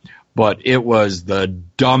 But it was the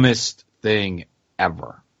dumbest thing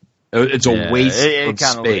ever. It's a waste of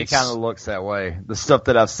space. It kind of looks that way. The stuff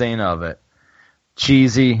that I've seen of it.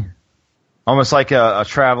 Cheesy. Almost like a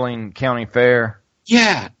traveling county fair.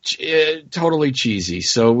 Yeah, totally cheesy.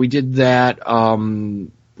 So we did that.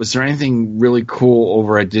 Was there anything really cool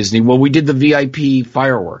over at Disney? Well, we did the VIP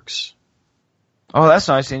fireworks. Oh, that's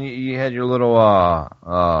nice. And you had your little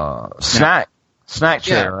snack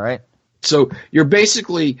chair, right? So you're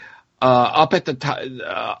basically up at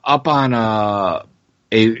the up on a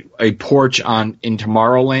porch in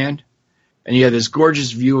Tomorrowland, and you have this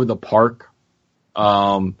gorgeous view of the park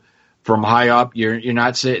from high up. You're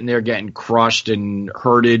not sitting there getting crushed and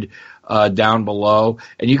hurted down below,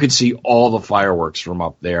 and you could see all the fireworks from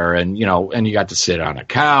up there. And you got to sit on a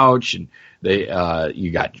couch, and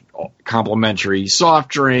you got complimentary soft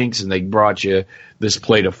drinks, and they brought you this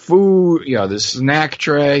plate of food, this snack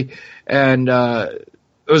tray, and it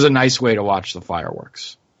was a nice way to watch the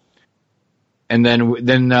fireworks. And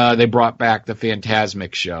then they brought back the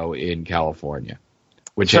Fantasmic show in California,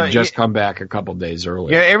 which had just come back a couple days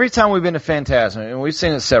earlier. Yeah, every time we've been to Fantasmic, and we've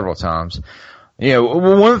seen it several times,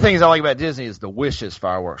 one of the things I like about Disney is the Wishes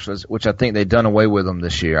fireworks, which I think they've done away with them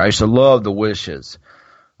this year. I used to love the Wishes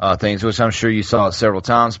things, which I'm sure you saw it several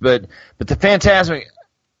times. But the Fantasmic,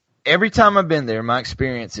 every time I've been there, my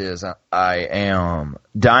experience is I am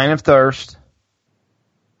dying of thirst.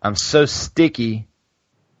 I'm so sticky.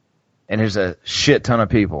 And there's a shit ton of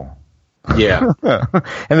people. Yeah.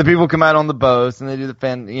 And the people come out on the boats and they do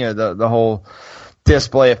the whole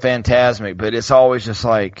display of Fantasmic, but it's always just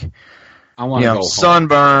like, I want to go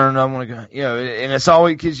sunburn. I want to go, and it's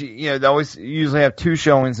always because they always usually have 2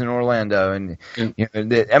 showings in Orlando, and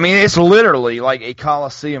it's literally like a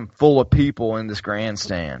coliseum full of people in this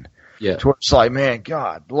grandstand. Yeah, to where it's like, man,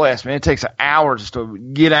 God bless, man. It takes an hour just to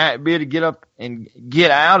be able to get up and get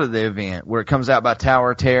out of the event where it comes out by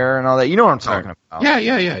Tower of Terror and all that. You know what I'm talking about?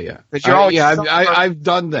 Yeah. But you're always I've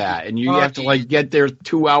done that, and you have to get there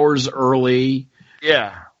 2 hours early.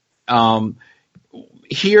 Yeah.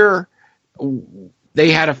 Here, they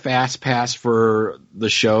had a fast pass for the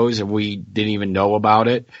shows, and we didn't even know about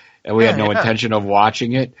it, and we had no intention of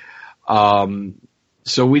watching it.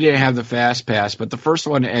 So we didn't have the fast pass, but the first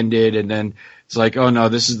one ended, and then it's like, oh no,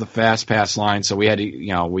 this is the fast pass line, so we had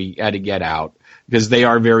to get out because they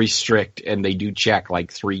are very strict, and they do check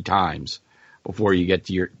 3 times before you get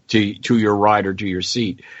to your ride or to your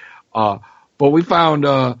seat. But we found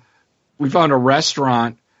a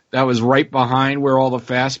restaurant that was right behind where all the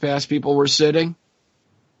fast pass people were sitting.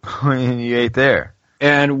 And you ate there.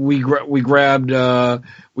 And we grabbed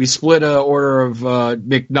we split an order of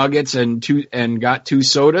McNuggets and got 2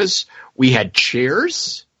 sodas. We had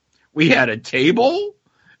chairs, we had a table,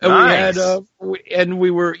 and nice. we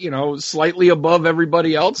were slightly above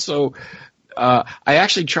everybody else. So I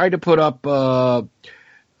actually tried to put up the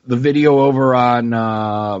video over on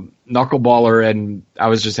Knuckleballer, and I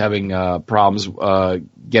was just having problems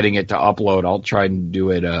getting it to upload. I'll try and do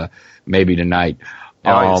it maybe tonight.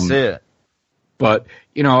 I see it. But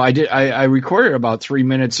I recorded about 3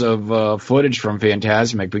 minutes of footage from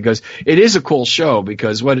Fantasmic because it is a cool show.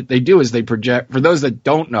 Because what they do is they project. For those that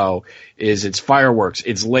don't know, it's fireworks,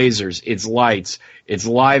 it's lasers, it's lights, it's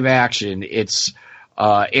live action, it's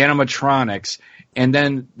animatronics, and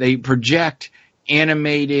then they project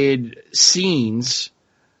animated scenes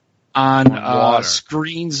on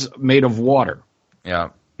screens made of water. Yeah,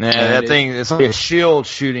 that thing, it's like a shield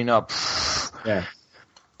shooting up. Yeah,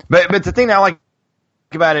 but the thing I like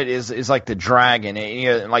about it is like the dragon.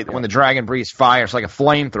 When the dragon breathes fire, it's like a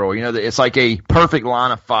flamethrower. It's like a perfect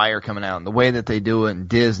line of fire coming out. And the way that they do it in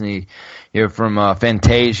Disney, from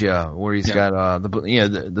Fantasia, where he's got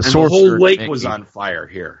the sorcerer. The whole lake was on fire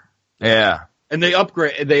here. Yeah. And they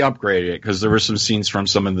upgraded it because there were some scenes from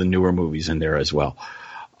some of the newer movies in there as well.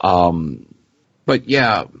 But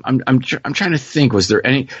yeah, I'm trying to think. Was there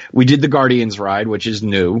any? We did the Guardians ride, which is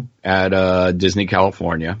new at Disney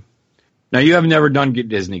California. Now you have never done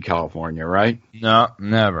Disney California, right? No,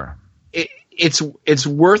 never. It's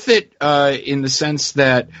worth it in the sense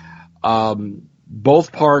that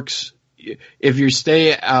both parks. If you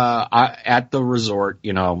stay at the resort,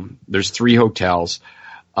 there's 3 hotels.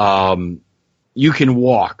 You can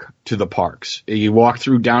walk to the parks. You walk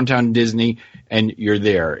through downtown Disney and you're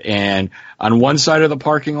there. And on one side of the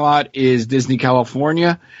parking lot is Disney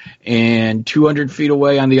California, and 200 feet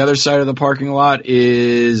away on the other side of the parking lot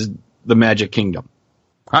is the Magic Kingdom.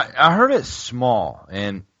 I heard it's small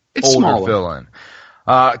and it's older smaller. feeling.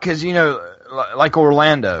 Because, like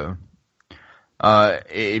Orlando,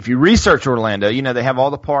 if you research Orlando, they have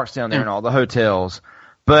all the parks down there and all the hotels.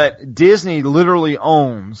 But Disney literally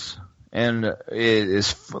owns and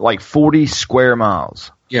is 40 square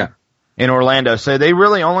miles. Yeah. In Orlando. So they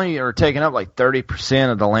really only are taking up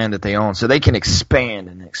 30% of the land that they own. So they can expand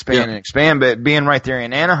and expand and expand. But being right there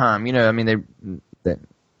in Anaheim,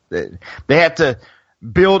 they have to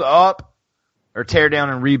build up or tear down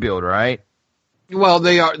and rebuild, right? Well,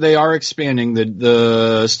 they are expanding.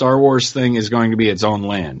 The Star Wars thing is going to be its own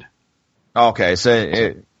land. Okay,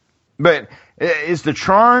 but is the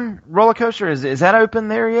Tron roller coaster, is that open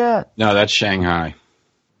there yet? No, that's Shanghai.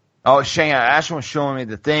 Oh, Shanghai. Ashton was showing me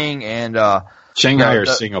the thing, and Shanghai or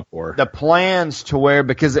Singapore. The plans to where,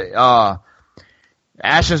 because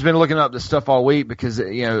Ashton's been looking up this stuff all week because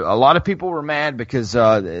a lot of people were mad because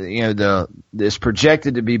it's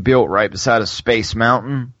projected to be built right beside a Space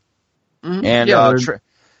Mountain, and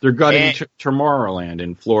they're gutting Tomorrowland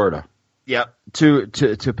in Florida. Yep,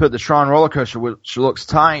 to put the Tron roller coaster, which looks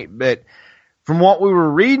tight, but from what we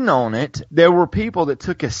were reading on it, there were people that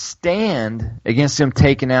took a stand against them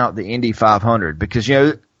taking out the Indy 500 because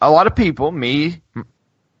a lot of people,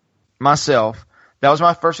 myself. That was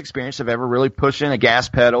my first experience of ever really pushing a gas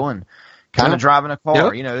pedal and kind of driving a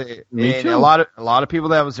car. Yep. And a lot of people,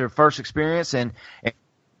 that was their first experience, and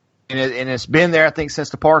it's been there, I think,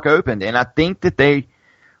 since the park opened. And I think that they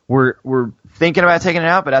were thinking about taking it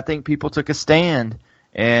out, but I think people took a stand,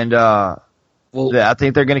 and I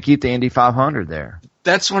think they're going to keep the Indy 500 there.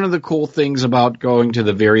 That's one of the cool things about going to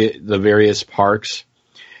the various parks.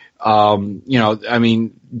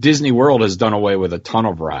 Disney World has done away with a ton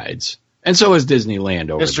of rides. And so is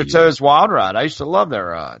Disneyland over Mr. Toad's Wild Ride. I used to love that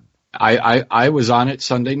ride. I was on it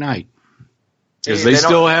Sunday night. Because they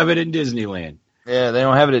still have it in Disneyland. Yeah, they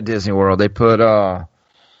don't have it at Disney World. They put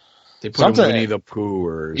something Winnie the Pooh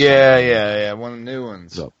or something. Yeah, one of the new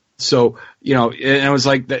ones. So and it was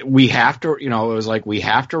like that we have to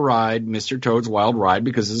ride Mr. Toad's Wild Ride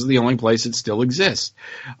because this is the only place it still exists.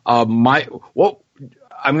 I'm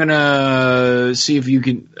gonna see if you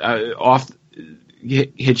can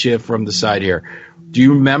hit you from the side here. Do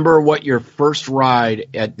you remember what your first ride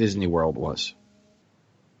at Disney World was?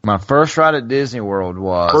 My first ride at Disney World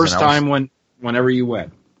was... First time whenever you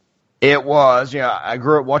went. It was, I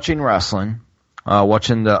grew up watching wrestling,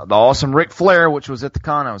 watching the awesome Ric Flair, which was at the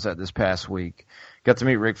con I was at this past week. Got to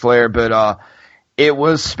meet Ric Flair, but it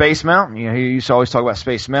was Space Mountain. He used to always talk about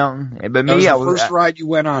Space Mountain. But that was the first ride you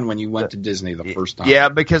went on when you went to Disney the first time. Yeah,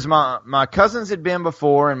 because my cousins had been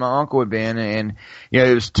before and my uncle had been, and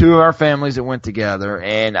it was two of our families that went together,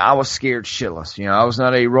 and I was scared shitless. I was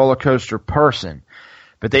not a roller coaster person,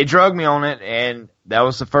 but they drugged me on it, and that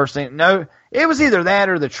was the first thing. No, it was either that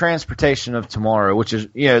or the Transportation of Tomorrow, which is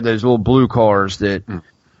those little blue cars that.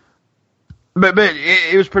 But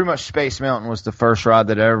it was pretty much Space Mountain was the first ride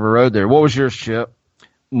that I ever rode there. What was yours, Chip?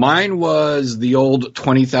 Mine was the old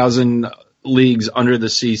 20,000 Leagues Under the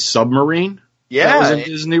Sea submarine. Yeah. That was in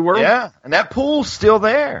Disney World. Yeah, and that pool's still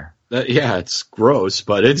there. It's gross,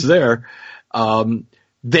 but it's there.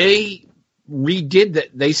 They redid that.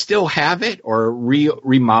 They still have it or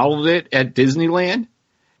remodeled it at Disneyland.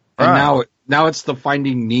 And now it's the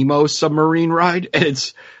Finding Nemo submarine ride. And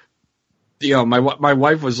it's... my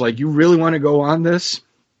wife was like, "You really want to go on this?"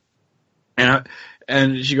 And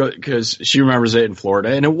she goes, because she remembers it in Florida,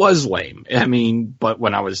 and it was lame. But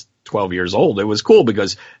when I was 12 years old, it was cool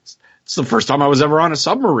because it's the first time I was ever on a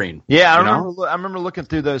submarine. Yeah, I remember looking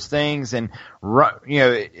through those things, and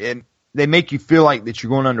and they make you feel like that you're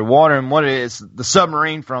going underwater, and what it is, the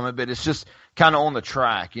submarine from it, but it's just kind of on the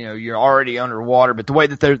track. You're already underwater, but the way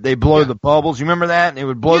that they blow the bubbles, you remember that? And it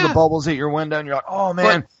would blow the bubbles at your window, and you're like, "Oh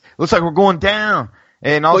man." Looks like we're going down.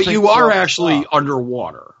 But you are actually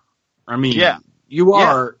underwater. You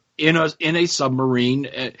are in a submarine,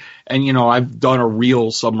 and I've done a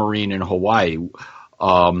real submarine in Hawaii.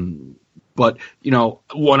 But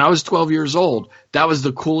when I was 12 years old, that was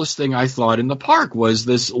the coolest thing I thought in the park was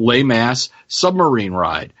this lame ass submarine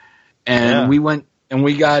ride. And we went and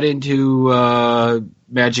we got into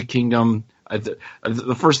Magic Kingdom.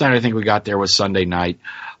 The first night I think we got there was Sunday night.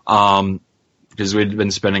 Because we'd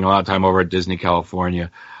been spending a lot of time over at Disney California.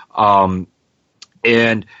 And,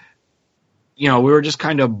 we were just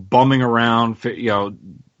kind of bumming around,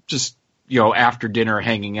 after dinner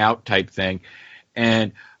hanging out type thing.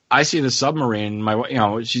 And I see the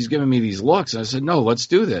submarine, she's giving me these looks. And I said, "No, let's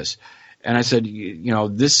do this." And I said,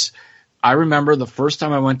 I remember the first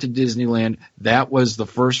time I went to Disneyland, that was the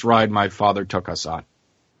first ride my father took us on.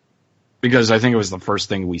 Because I think it was the first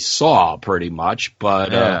thing we saw pretty much,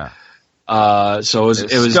 but, so it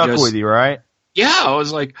was stuck just, with you, right? Yeah, I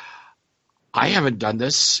was like, I haven't done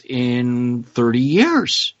this in 30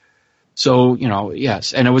 years. So,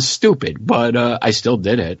 yes, and it was stupid, but I still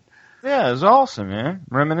did it. Yeah, it was awesome, man.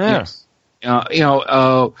 Reminisce.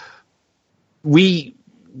 We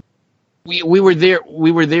were there.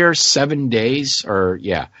 We were there 7 days,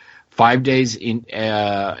 5 days in,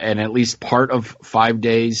 and at least part of 5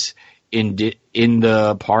 days in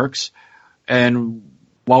the parks, and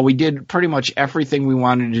while we did pretty much everything we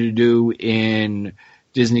wanted to do in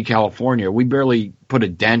Disney California, we barely put a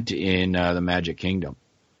dent in the Magic Kingdom.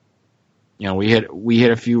 We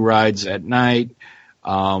hit a few rides at night.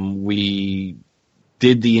 We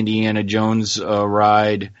did the Indiana Jones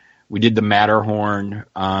ride. We did the Matterhorn.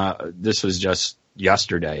 This was just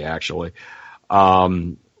yesterday, actually.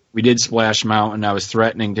 We did Splash Mountain. I was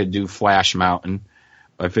threatening to do Flash Mountain.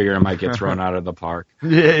 I figured I might get thrown out of the park.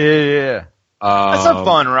 Yeah. That's a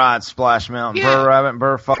fun ride, Splash Mountain. Yeah. Burr Rabbit,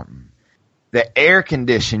 Burr Fox. The air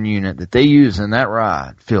condition unit that they use in that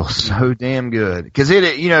ride feels so damn good because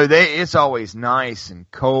it's always nice and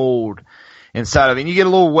cold inside of it. And you get a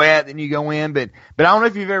little wet, then you go in, but I don't know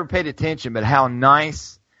if you've ever paid attention, but how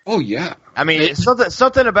nice. Oh yeah. I mean, it's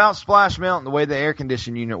something about Splash Mountain, the way the air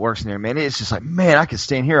condition unit works in there, man. It's just like, man, I could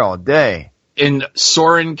stay in here all day. In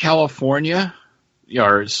Soarin', California,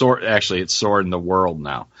 actually it's Soarin' the World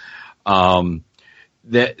now.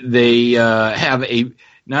 That they have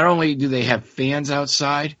not only do they have fans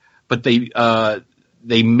outside, but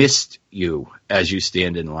they mist you as you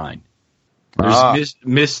stand in line. There's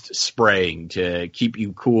mist spraying to keep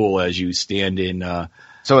you cool as you stand in.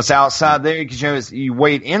 So it's outside there because you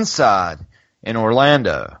wait inside in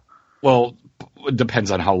Orlando. Well, it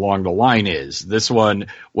depends on how long the line is. This one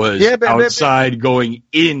was outside going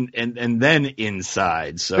in and then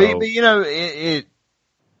inside. So, but in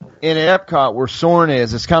Epcot where Soarin'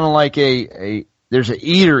 is, it's kind of like there's an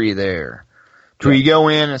eatery there. Where you go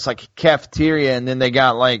in, it's like a cafeteria, and then they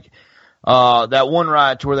got like that one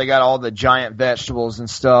ride to where they got all the giant vegetables and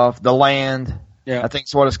stuff. The Land, I think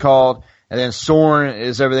is what it's called. And then Soarin'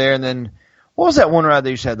 is over there. And then what was that one ride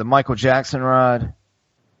they used to have? The Michael Jackson ride?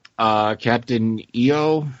 Captain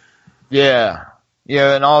EO? Yeah.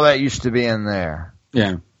 Yeah, and all that used to be in there.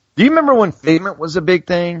 Yeah. Do you remember when Figment was a big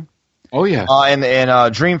thing? Oh, yeah. And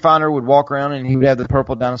Dreamfinder would walk around and he would have the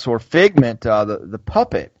purple dinosaur Figment, the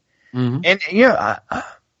puppet. Mm-hmm. And,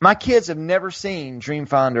 my kids have never seen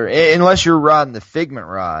Dreamfinder unless you're riding the Figment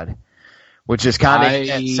ride. Which is kind of in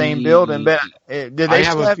that same building, but did they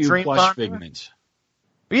still have a few plush Figments?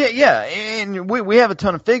 Yeah, and we have a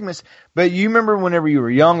ton of Figments. But you remember whenever you were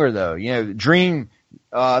younger, though, Dream,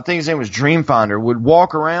 I think his name was Dreamfinder, would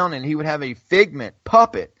walk around and he would have a Figment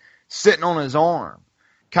puppet sitting on his arm,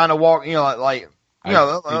 kind of walk, I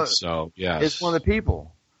think so. Yes, it's one of the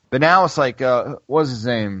people. But now it's like, what's his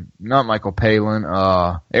name? Not Michael Palin,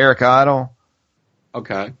 Eric Idle.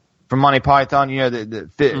 Okay. From Monty Python, the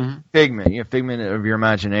Figment, Figment of your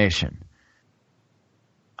imagination.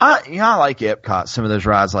 I like Epcot, some of those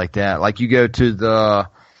rides like that. Like you go to the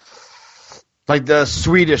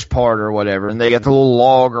Swedish part or whatever, and they got the little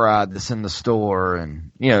log ride that's in the store,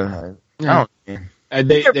 and I don't. And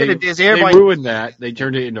they ruined that. They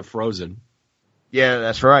turned it into Frozen. Yeah,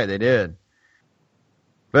 that's right, they did.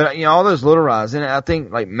 But all those little rides, and I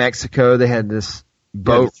think like Mexico, they had this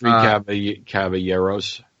boat. Three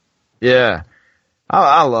Caballeros. Yeah,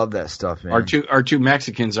 I love that stuff, man. Our two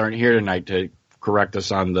Mexicans aren't here tonight to correct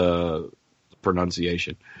us on the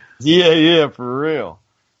pronunciation. Yeah, for real.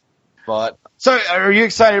 But so, are you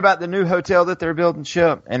excited about the new hotel that they're building,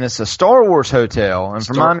 Chip? And it's a Star Wars hotel, and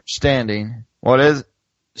from my understanding, what is it?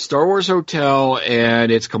 Star Wars hotel,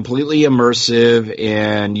 and it's completely immersive,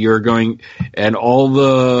 and all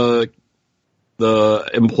the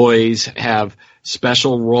employees have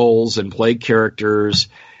special roles and play characters.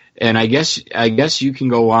 And I guess you can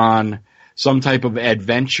go on some type of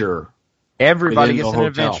adventure. Everybody gets an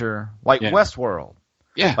adventure, like Westworld.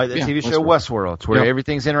 Yeah, like the TV show Westworld, it's where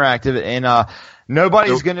everything's interactive, and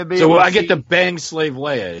nobody's going to be. So I get to bang Slave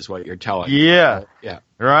Leia, is what you're telling me. Yeah,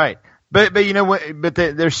 right. But you know what? But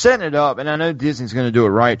they're setting it up, and I know Disney's going to do it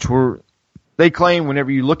right. To where they claim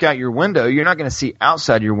whenever you look out your window, you're not going to see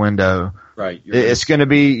outside your window. Right. It's going to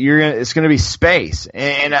be space,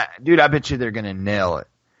 and dude, I bet you they're going to nail it.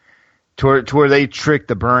 To where they trick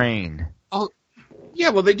the brain. Oh, yeah.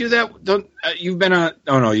 Well, they do that. You've been on?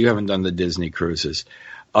 Oh no, you haven't done the Disney cruises.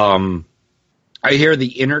 I hear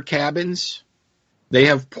the inner cabins. They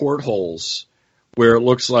have portholes where it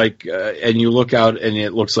looks like, and you look out, and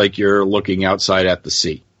it looks like you're looking outside at the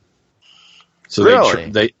sea. So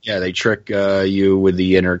really? they trick you with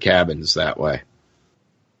the inner cabins that way.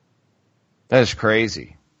 That's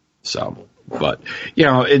crazy. So, but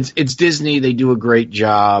it's Disney. They do a great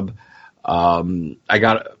job. I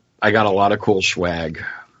got a lot of cool swag.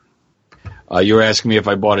 You were asking me if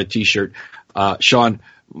I bought a T-shirt, Sean.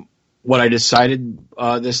 What I decided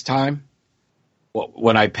this time,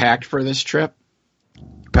 when I packed for this trip,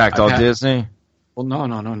 packed all Disney. Well,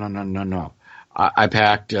 no. I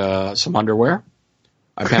packed some underwear.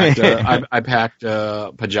 I packed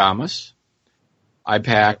pajamas. I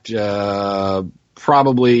packed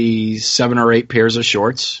probably 7 or 8 pairs of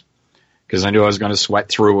shorts because I knew I was going to sweat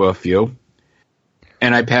through a few.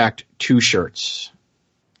 And I packed 2 shirts.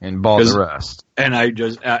 And bought the rest. And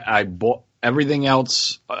I bought everything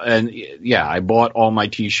else. And I bought all my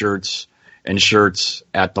T-shirts and shirts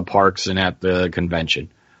at the parks and at the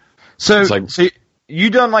convention. So you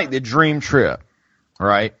done like the dream trip,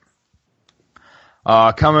 right?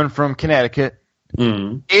 Coming from Connecticut,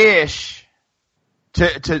 ish,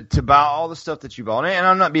 to buy all the stuff that you bought. And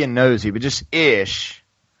I'm not being nosy, but just ish.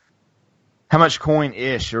 How much coin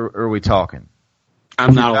ish are we talking?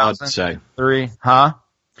 I'm not allowed to say. 3, huh?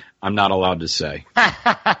 I'm not allowed to say.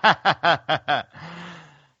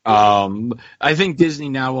 I think Disney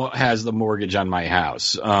now has the mortgage on my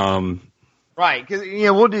house. Right, because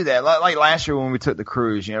we'll do that. Like last year when we took the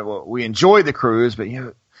cruise, we enjoyed the cruise, but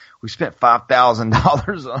we spent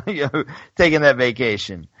 $5,000 on taking that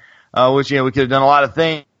vacation, which we could have done a lot of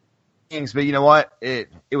things, but you know what? It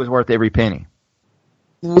was worth every penny.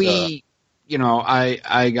 I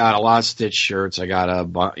got a lot of Stitch shirts. I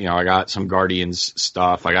got some Guardians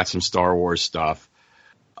stuff. I got some Star Wars stuff.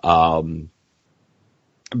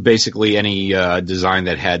 Basically any design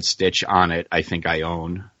that had Stitch on it, I think I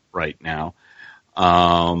own right now.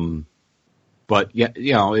 But yeah,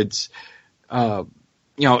 it's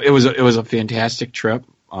it was a fantastic trip.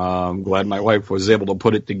 I'm glad my wife was able to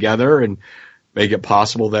put it together and make it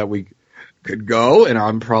possible that we could go, and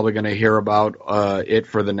I'm probably going to hear about it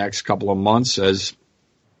for the next couple of months as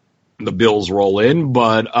the bills roll in.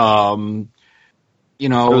 But it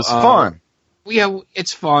was fun. Yeah,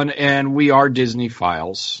 it's fun, and we are Disney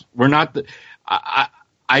files. We're not I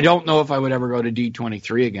don't know if I would ever go to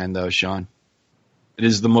D23 again, though, Sean. It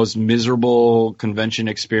is the most miserable convention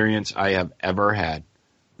experience I have ever had.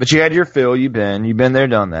 But you had your fill. You've been there,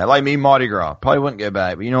 done that. Like me, Mardi Gras. Probably wouldn't go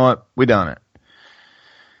back, but you know what? We done it.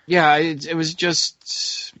 Yeah, it was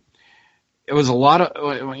a lot of,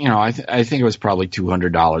 I think it was probably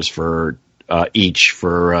 $200 for each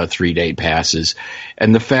for 3-day passes.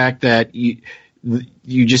 And the fact that you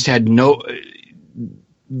just had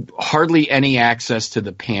hardly any access to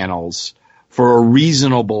the panels for a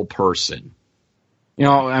reasonable person.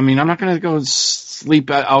 I'm not going to go sleep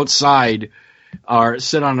outside or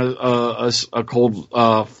sit on a cold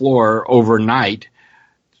floor overnight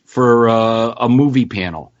for a movie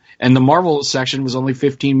panel. And the Marvel section was only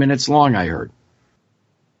 15 minutes long, I heard.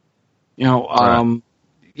 They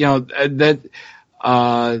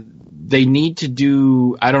need to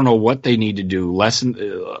do, I don't know what they need to do, let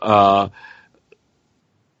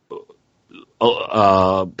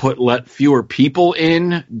fewer people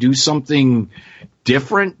in, do something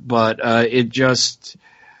different, but it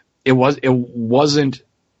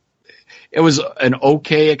was an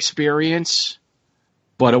okay experience,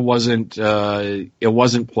 but it wasn't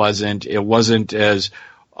pleasant. It wasn't as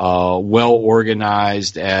well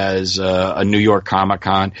organized as a New York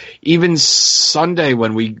Comic-Con. Even Sunday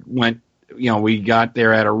when we went, we got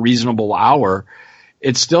there at a reasonable hour,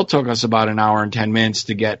 it still took us about an hour and 10 minutes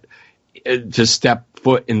to step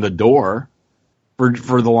foot in the door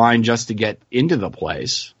for the line just to get into the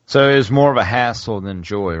place. So it was more of a hassle than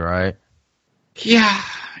joy, right? Yeah.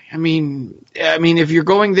 I mean, if you're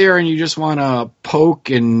going there and you just want to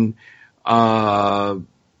poke and,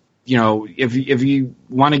 if you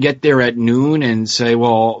want to get there at noon and say,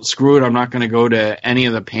 well, screw it, I'm not going to go to any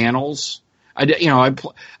of the panels. I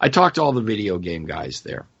talked to all the video game guys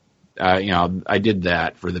there. I did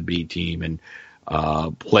that for the B team and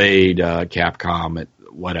played Capcom at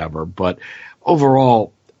whatever. But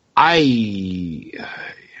overall, I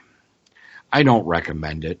don't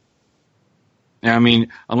recommend it. I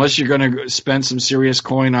mean, unless you're going to spend some serious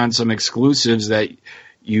coin on some exclusives that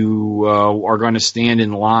you are going to stand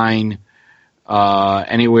in line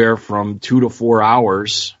anywhere from 2 to 4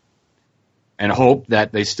 hours and hope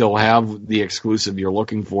that they still have the exclusive you're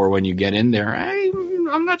looking for when you get in there.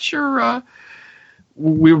 I'm not sure.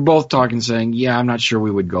 We were both talking, saying, yeah, I'm not sure we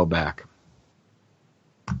would go back.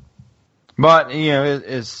 But,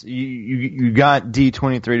 it's you got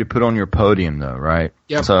D23 to put on your podium, though, right?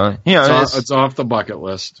 Yep. So, it's off the bucket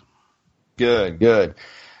list. Good.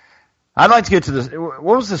 I'd like to get to this. What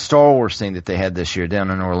was the Star Wars thing that they had this year down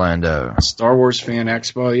in Orlando? Star Wars Fan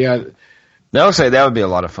Expo, yeah. That looks like that would be a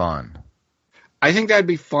lot of fun. I think that'd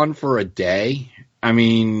be fun for a day. I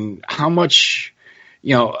mean, how much,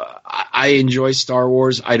 I enjoy Star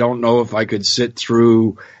Wars. I don't know if I could sit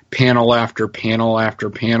through panel after panel after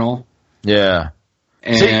panel. Yeah.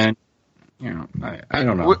 And, I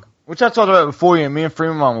don't know. Which I talked about before, me and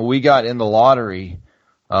Freeman, when we got in the lottery,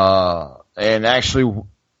 and actually,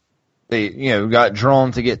 they, got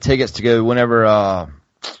drawn to get tickets to go whenever,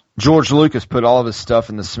 George Lucas put all of his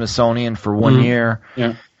stuff in the Smithsonian for 1 year.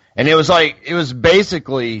 Yeah. And it was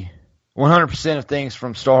basically 100% of things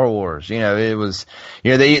from Star Wars. It was,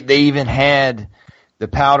 they even had the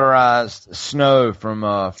powderized snow from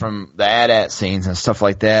the AT-AT scenes and stuff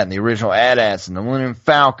like that, and the original AT-ATs and the Millennium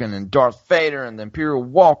Falcon and Darth Vader and the Imperial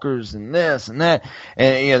Walkers and this and that,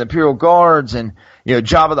 and the Imperial Guards and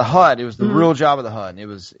Jabba the Hutt. It was the real Jabba the Hutt, and it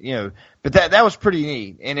was but that was pretty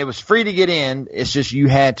neat, and it was free to get in. It's just you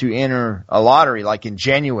had to enter a lottery like in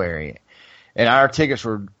January, and our tickets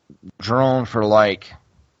were drawn for like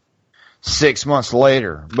 6 months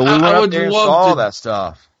later. But we went up there and saw all that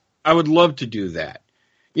stuff. I would love to do that.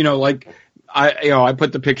 Like I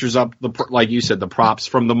put the pictures up, like you said, the props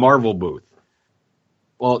from the Marvel booth.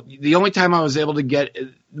 Well, the only time I was able to get,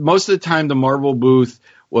 most of the time the Marvel booth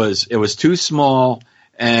was too small,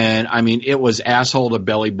 and I mean it was asshole to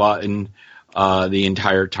belly button the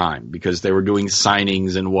entire time because they were doing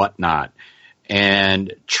signings and whatnot,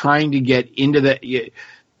 and trying to get into that.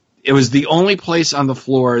 It was the only place on the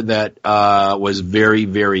floor that was very,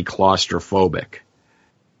 very claustrophobic.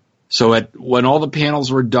 So when all the panels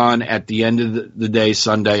were done at the end of the day,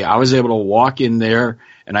 Sunday, I was able to walk in there,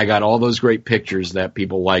 and I got all those great pictures that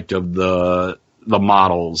people liked of the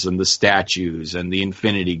models and the statues and the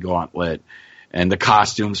Infinity Gauntlet and the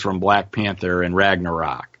costumes from Black Panther and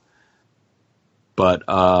Ragnarok. But,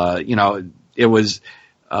 it was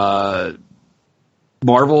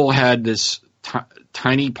Marvel had this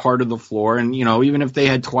tiny part of the floor, and, even if they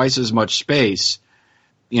had twice as much space,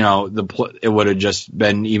 it would have just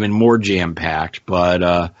been even more jam-packed,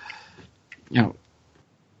 but,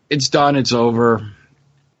 it's done. It's over.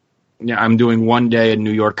 I'm doing one day at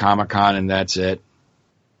New York Comic-Con, and that's it.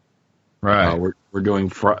 Right. We're doing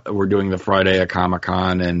the Friday at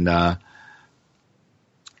Comic-Con, and,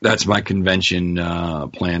 that's my convention,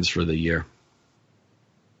 plans for the year.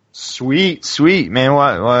 Sweet, man.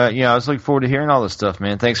 Well, I was looking forward to hearing all this stuff,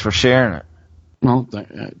 man. Thanks for sharing it. Well,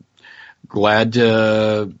 glad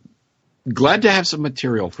to have some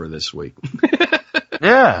material for this week.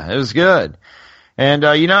 Yeah, it was good. And,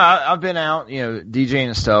 I've been out, DJing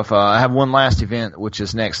and stuff. I have one last event, which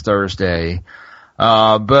is next Thursday.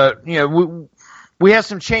 But, we have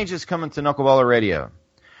some changes coming to Knuckleballer Radio.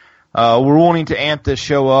 We're wanting to amp this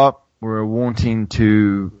show up. We're wanting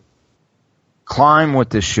to climb with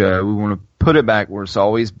this show. We want to put it back where it's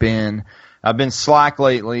always been. I've been slack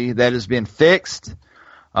lately. That has been fixed.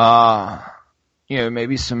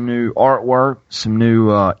 Maybe some new artwork, some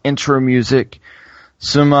new intro music,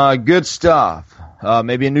 some good stuff.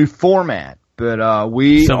 Maybe a new format. But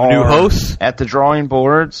we some are new hosts at the drawing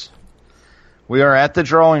boards. We are at the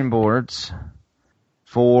drawing boards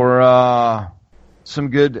for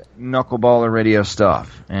some good Knuckleballer Radio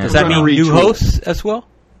stuff. And does that mean new hosts as well?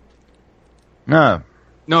 No,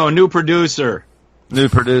 new producer. New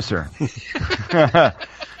producer.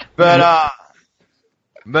 But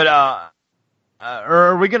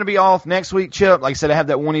are we going to be off next week, Chip? Like I said, I have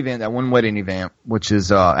that one wedding event, which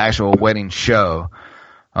is actual wedding show,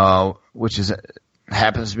 which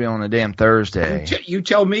happens to be on a damn Thursday. You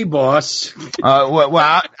tell me, boss.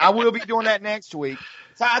 I will be doing that next week.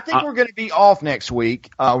 So I think we're going to be off next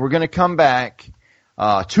week. We're going to come back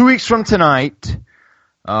 2 weeks from tonight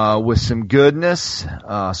with some goodness,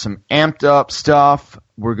 some amped up stuff.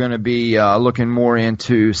 We're going to be looking more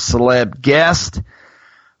into celeb guest,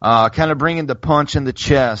 kind of bringing the punch in the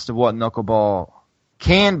chest of what Knuckleball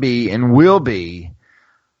can be and will be.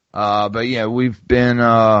 But yeah, we've been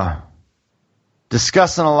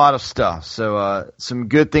discussing a lot of stuff. So some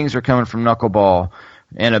good things are coming from Knuckleball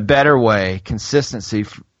in a better way. Consistency,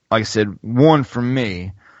 like I said, one from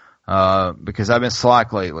me, because I've been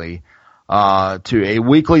slack lately, to a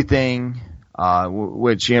weekly thing,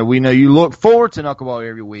 which, we know you look forward to Knuckleball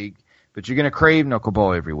every week, but you're going to crave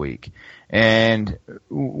Knuckleball every week. And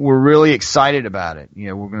we're really excited about it.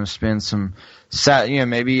 We're going to spend some,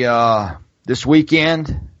 maybe, this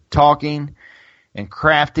weekend talking and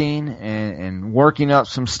crafting and working up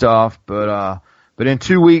some stuff. But in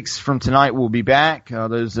 2 weeks from tonight, we'll be back.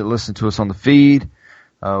 Those that listen to us on the feed,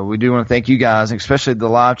 we do want to thank you guys, especially the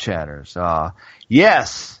live chatters.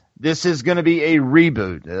 Yes, this is going to be a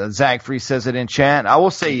reboot. Zach Free says it in chat. I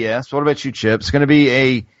will say yes. What about you, Chip? It's going to be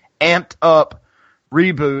a amped up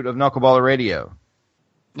reboot of Knuckleballer Radio.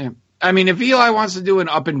 Yeah. I mean, if Eli wants to do an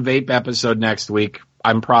Up and Vape episode next week,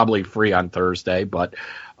 I'm probably free on Thursday, but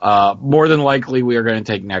more than likely we are going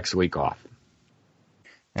to take next week off.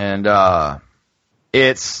 And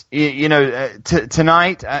it's,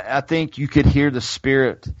 tonight I think you could hear the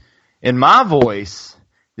spirit in my voice,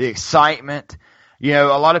 the excitement. A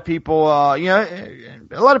lot of people, a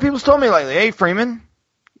lot of people's told me lately, hey, Freeman,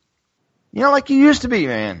 like you used to be,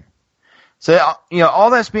 man. So, all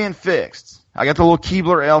that's being fixed. I got the little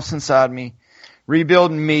Keebler elves inside me,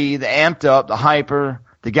 rebuilding me, the amped up, the hyper,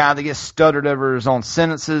 the guy that gets stuttered over his own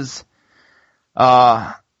sentences.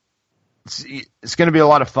 It's going to be a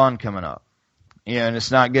lot of fun coming up. And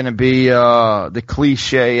it's not going to be the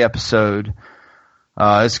cliche episode.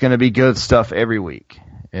 It's going to be good stuff every week.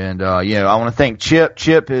 And, I want to thank Chip.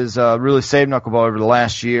 Chip has really saved Knuckleball over the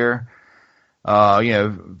last year.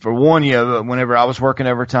 For one, whenever I was working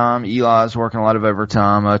overtime, Eli was working a lot of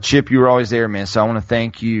overtime. Chip, you were always there, man. So I want to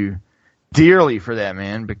thank you dearly for that,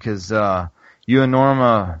 man, because you and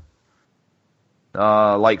Norma,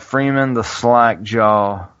 like Freeman, the slack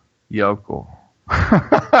jaw yokel.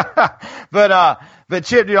 But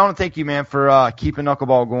Chip, dude, I want to thank you, man, for keeping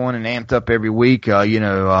Knuckleball going and amped up every week.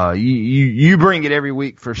 You bring it every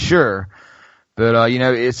week for sure. But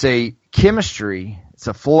it's a chemistry, it's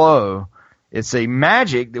a flow, it's a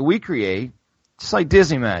magic that we create, just like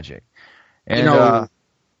Disney magic. And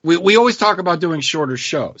we always talk about doing shorter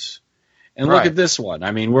shows. And look at this one.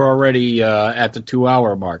 I mean, we're already at the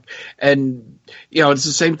 2-hour mark. And, it's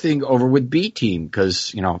the same thing over with B Team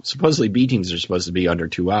because, supposedly B Teams are supposed to be under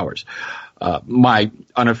 2 hours. My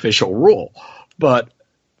unofficial rule. But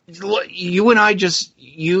you and I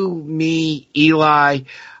you, me, Eli,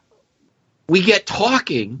 we get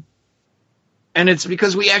talking, and it's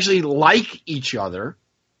because we actually like each other,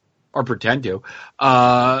 or pretend to,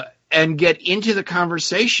 and get into the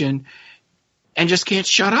conversation and just can't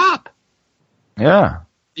shut up. Yeah.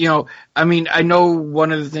 I know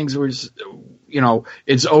one of the things was,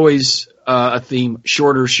 it's always a theme,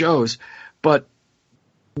 shorter shows, but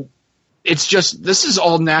it's just, this is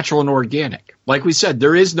all natural and organic. Like we said,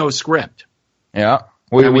 there is no script. Yeah.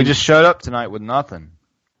 We just showed up tonight with nothing.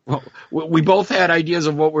 Well, we both had ideas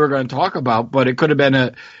of what we were going to talk about, but it could have been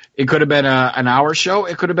an hour show.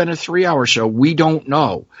 It could have been a 3-hour show. We don't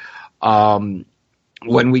know.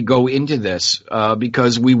 When we go into this,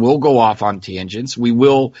 because we will go off on tangents. We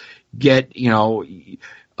will get, we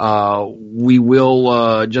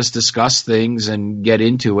will just discuss things and get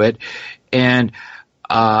into it. And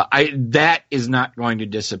that is not going to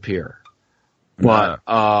disappear. But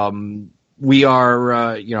we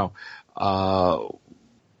are,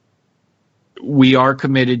 we are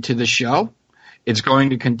committed to the show. It's going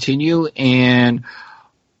to continue, and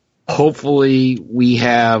hopefully we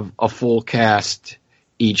have a full cast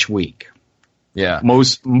each week. Yeah.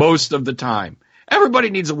 Most of the time. Everybody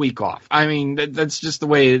needs a week off. I mean, that's just the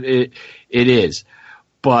way it is.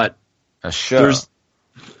 But a show.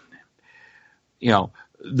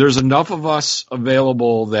 There's enough of us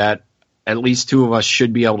available that at least 2 of us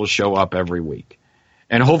should be able to show up every week.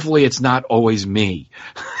 And hopefully it's not always me.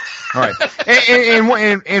 All right.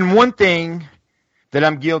 And one thing that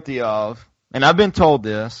I'm guilty of, and I've been told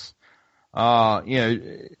this,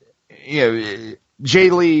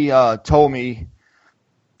 Jay Lee told me,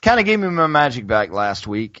 kind of gave me my magic back last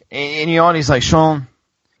week, and he's like, Sean,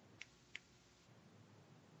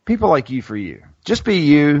 people like you for you. Just be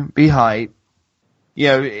you, be hype.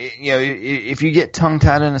 If you get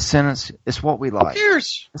tongue-tied in a sentence, it's what we like.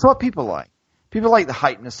 Cheers. It's what people like. People like the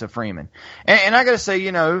hypeness of Freeman. And I got to say,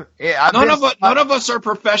 none of us are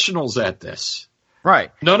professionals at this.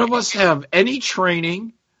 Right. None of us have any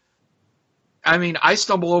training. I mean, I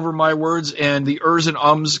stumble over my words, and the ers and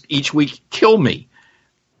ums each week kill me.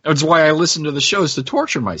 That's why I listen to the shows, to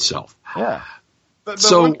torture myself. Yeah. But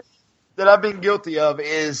one thing that I've been guilty of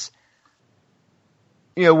is,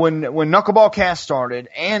 when Knuckleball Cast started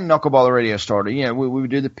and Knuckleballer Radio started, we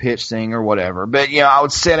would do the pitch thing or whatever. But, I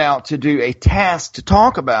would set out to do a task to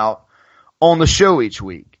talk about on the show each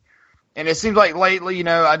week. And it seems like lately,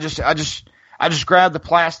 I just grabbed the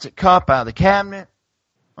plastic cup out of the cabinet,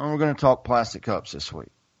 and we're going to talk plastic cups this week.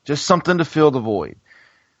 Just something to fill the void.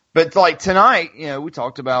 But like tonight, we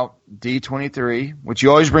talked about D23, which you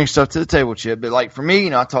always bring stuff to the table, Chip. But like for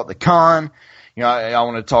me, I taught the con. I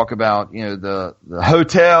want to talk about, the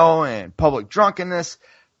hotel and public drunkenness.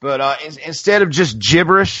 But instead of just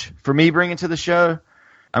gibberish for me bringing to the show,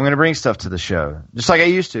 I'm going to bring stuff to the show, just like I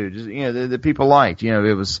used to. Just, the people liked.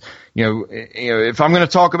 It was, if I'm going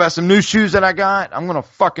to talk about some new shoes that I got, I'm going to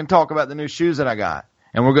fucking talk about the new shoes that I got,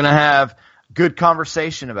 and we're going to have good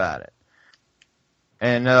conversation about it.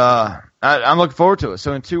 And I'm looking forward to it.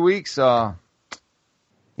 So in 2 weeks, it's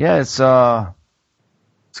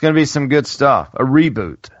going to be some good stuff. A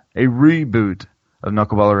reboot of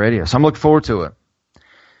Knuckleballer Radio. So I'm looking forward to it.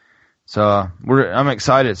 So I'm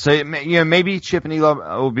excited. So maybe Chip and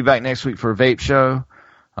Eli will be back next week for a vape show.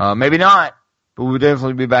 Maybe not, but we'll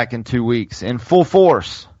definitely be back in 2 weeks in full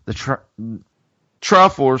force, the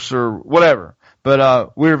Triforce or whatever.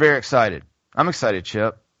 But we're very excited. I'm excited,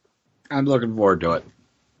 Chip. I'm looking forward to it.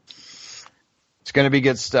 It's going to be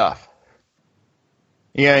good stuff.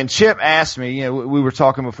 Yeah, and Chip asked me, we were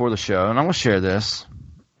talking before the show, and I'm going to share this.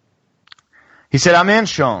 He said, I'm in,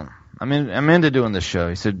 Sean. I'm into doing this show.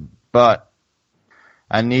 He said, but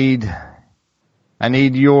I need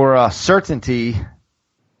your certainty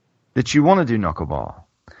that you want to do Knuckleball.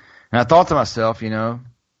 And I thought to myself, we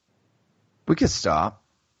could stop,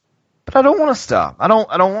 but I don't want to stop. I don't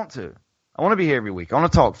want to. I want to be here every week. I want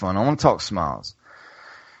to talk fun. I want to talk smiles.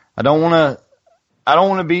 I don't want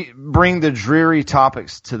to bring the dreary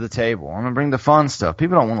topics to the table. I want to bring the fun stuff.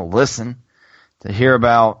 People don't want to listen to hear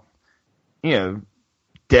about,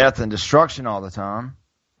 death and destruction all the time.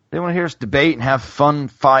 They want to hear us debate and have fun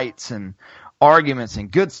fights and arguments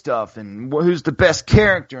and good stuff and who's the best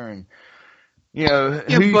character and,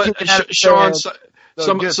 Sean,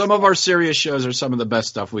 some of our serious shows are some of the best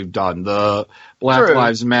stuff we've done. The Black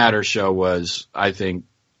Lives Matter show was, I think,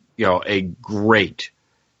 a great,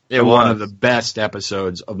 one of the best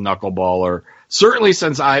episodes of Knuckleballer, certainly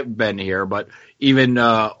since I've been here, but even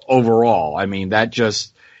overall. I mean, that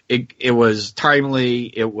just it was timely.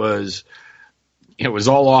 It was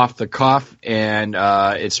all off the cuff, and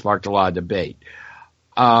it sparked a lot of debate.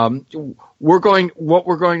 What we're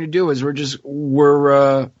going to do is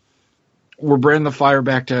we're bringing the fire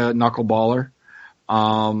back to Knuckleballer.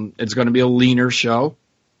 It's going to be a leaner show,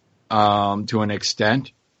 to an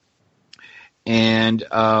extent. And,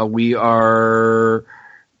 we are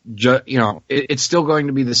it's still going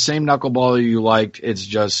to be the same Knuckleballer you liked. It's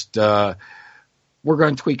just, we're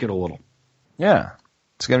going to tweak it a little. Yeah.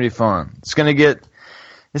 It's going to be fun. It's going to get,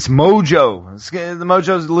 it's mojo. The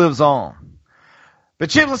mojo lives on.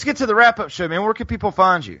 But Chip, let's get to the wrap-up show, man. Where can people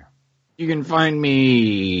find you? You can find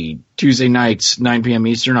me Tuesday nights, 9 p.m.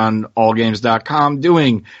 Eastern on allgames.com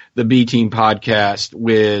doing the B-Team podcast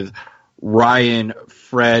with Ryan,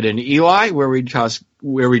 Fred, and Eli, where we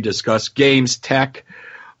discuss games, tech,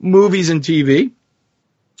 movies, and TV.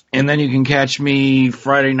 And then you can catch me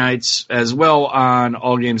Friday nights as well on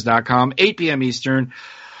allgames.com, 8 p.m. Eastern,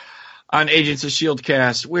 on Agents of S.H.I.E.L.D.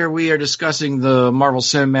 cast, where we are discussing the Marvel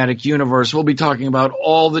Cinematic Universe. We'll be talking about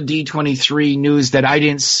all the D23 news that I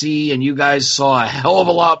didn't see, and you guys saw a hell of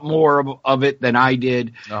a lot more of it than I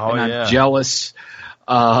did. Oh, and yeah. I'm jealous.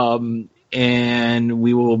 And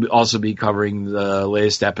we will also be covering the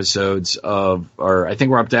latest episodes I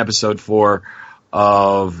think we're up to episode 4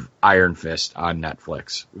 of Iron Fist on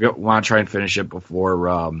Netflix. We want to try and finish it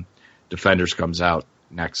before Defenders comes out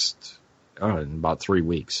in about 3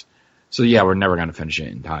 weeks. So yeah, we're never going to finish it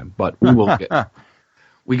in time, but we will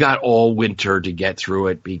we got all winter to get through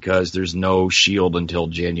it because there's no S.H.I.E.L.D. until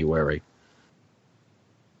January.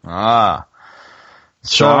 So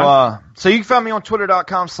you can find me on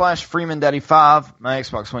twitter.com/FreemanDaddy5. My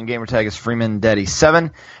Xbox One gamer tag is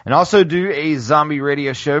FreemanDaddy7. And also do a zombie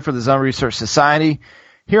radio show for the Zombie Research Society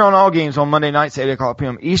here on All Games on Monday nights, 8 o'clock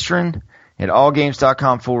p.m. Eastern at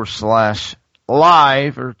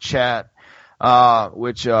allgames.com/live or chat.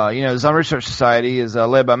 Which the Zombie Research Society is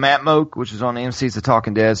led by Matt Moak, which is on the MC's The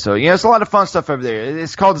Talking Dead. So, it's a lot of fun stuff over there.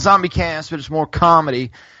 It's called the Zombie Cast, but it's more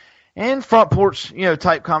comedy and front porch,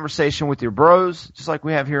 type conversation with your bros, just like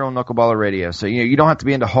we have here on Knuckleballer Radio. So, you don't have to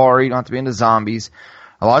be into horror, you don't have to be into zombies.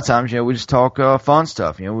 A lot of times, we just talk fun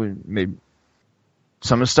stuff. Maybe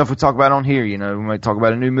some of the stuff we talk about on here, we might talk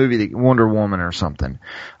about a new movie, Wonder Woman or something.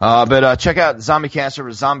 But check out the Zombie Cast over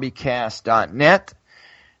at zombiecast.net.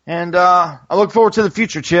 And I look forward to the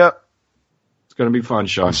future, Chip. It's going to be fun,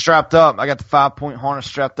 Sean. I'm strapped up. I got the 5-point harness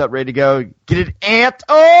strapped up, ready to go. Get it amped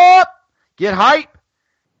up. Get hype.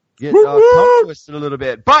 Get tongue twisted a little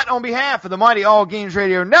bit. But on behalf of the mighty All Games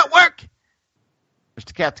Radio Network,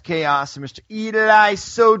 Mr. Captain Chaos and Mr. Eli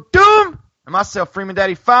So Doom, and myself, Freeman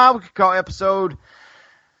Daddy 5, we could call episode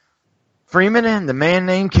Freeman and the Man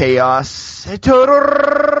Named Chaos a total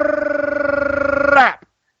wrap.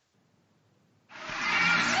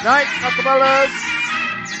 Night, Knuckleballers.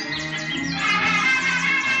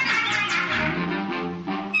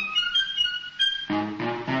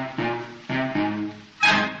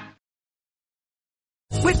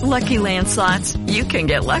 With Lucky Land Slots, you can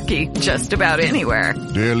get lucky just about anywhere.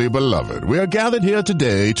 Dearly beloved, we are gathered here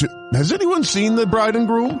today to... Has anyone seen the bride and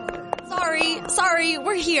groom? Sorry,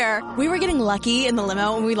 we're here. We were getting lucky in the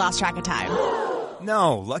limo and we lost track of time.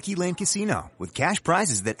 No, Lucky Land Casino, with cash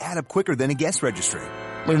prizes that add up quicker than a guest registry.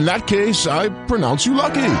 In that case, I pronounce you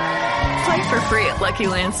lucky. Play for free at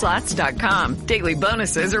LuckyLandSlots.com. Daily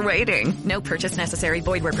bonuses are waiting. No purchase necessary.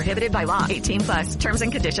 Void where prohibited by law. 18+. Terms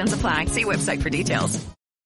and conditions apply. See website for details.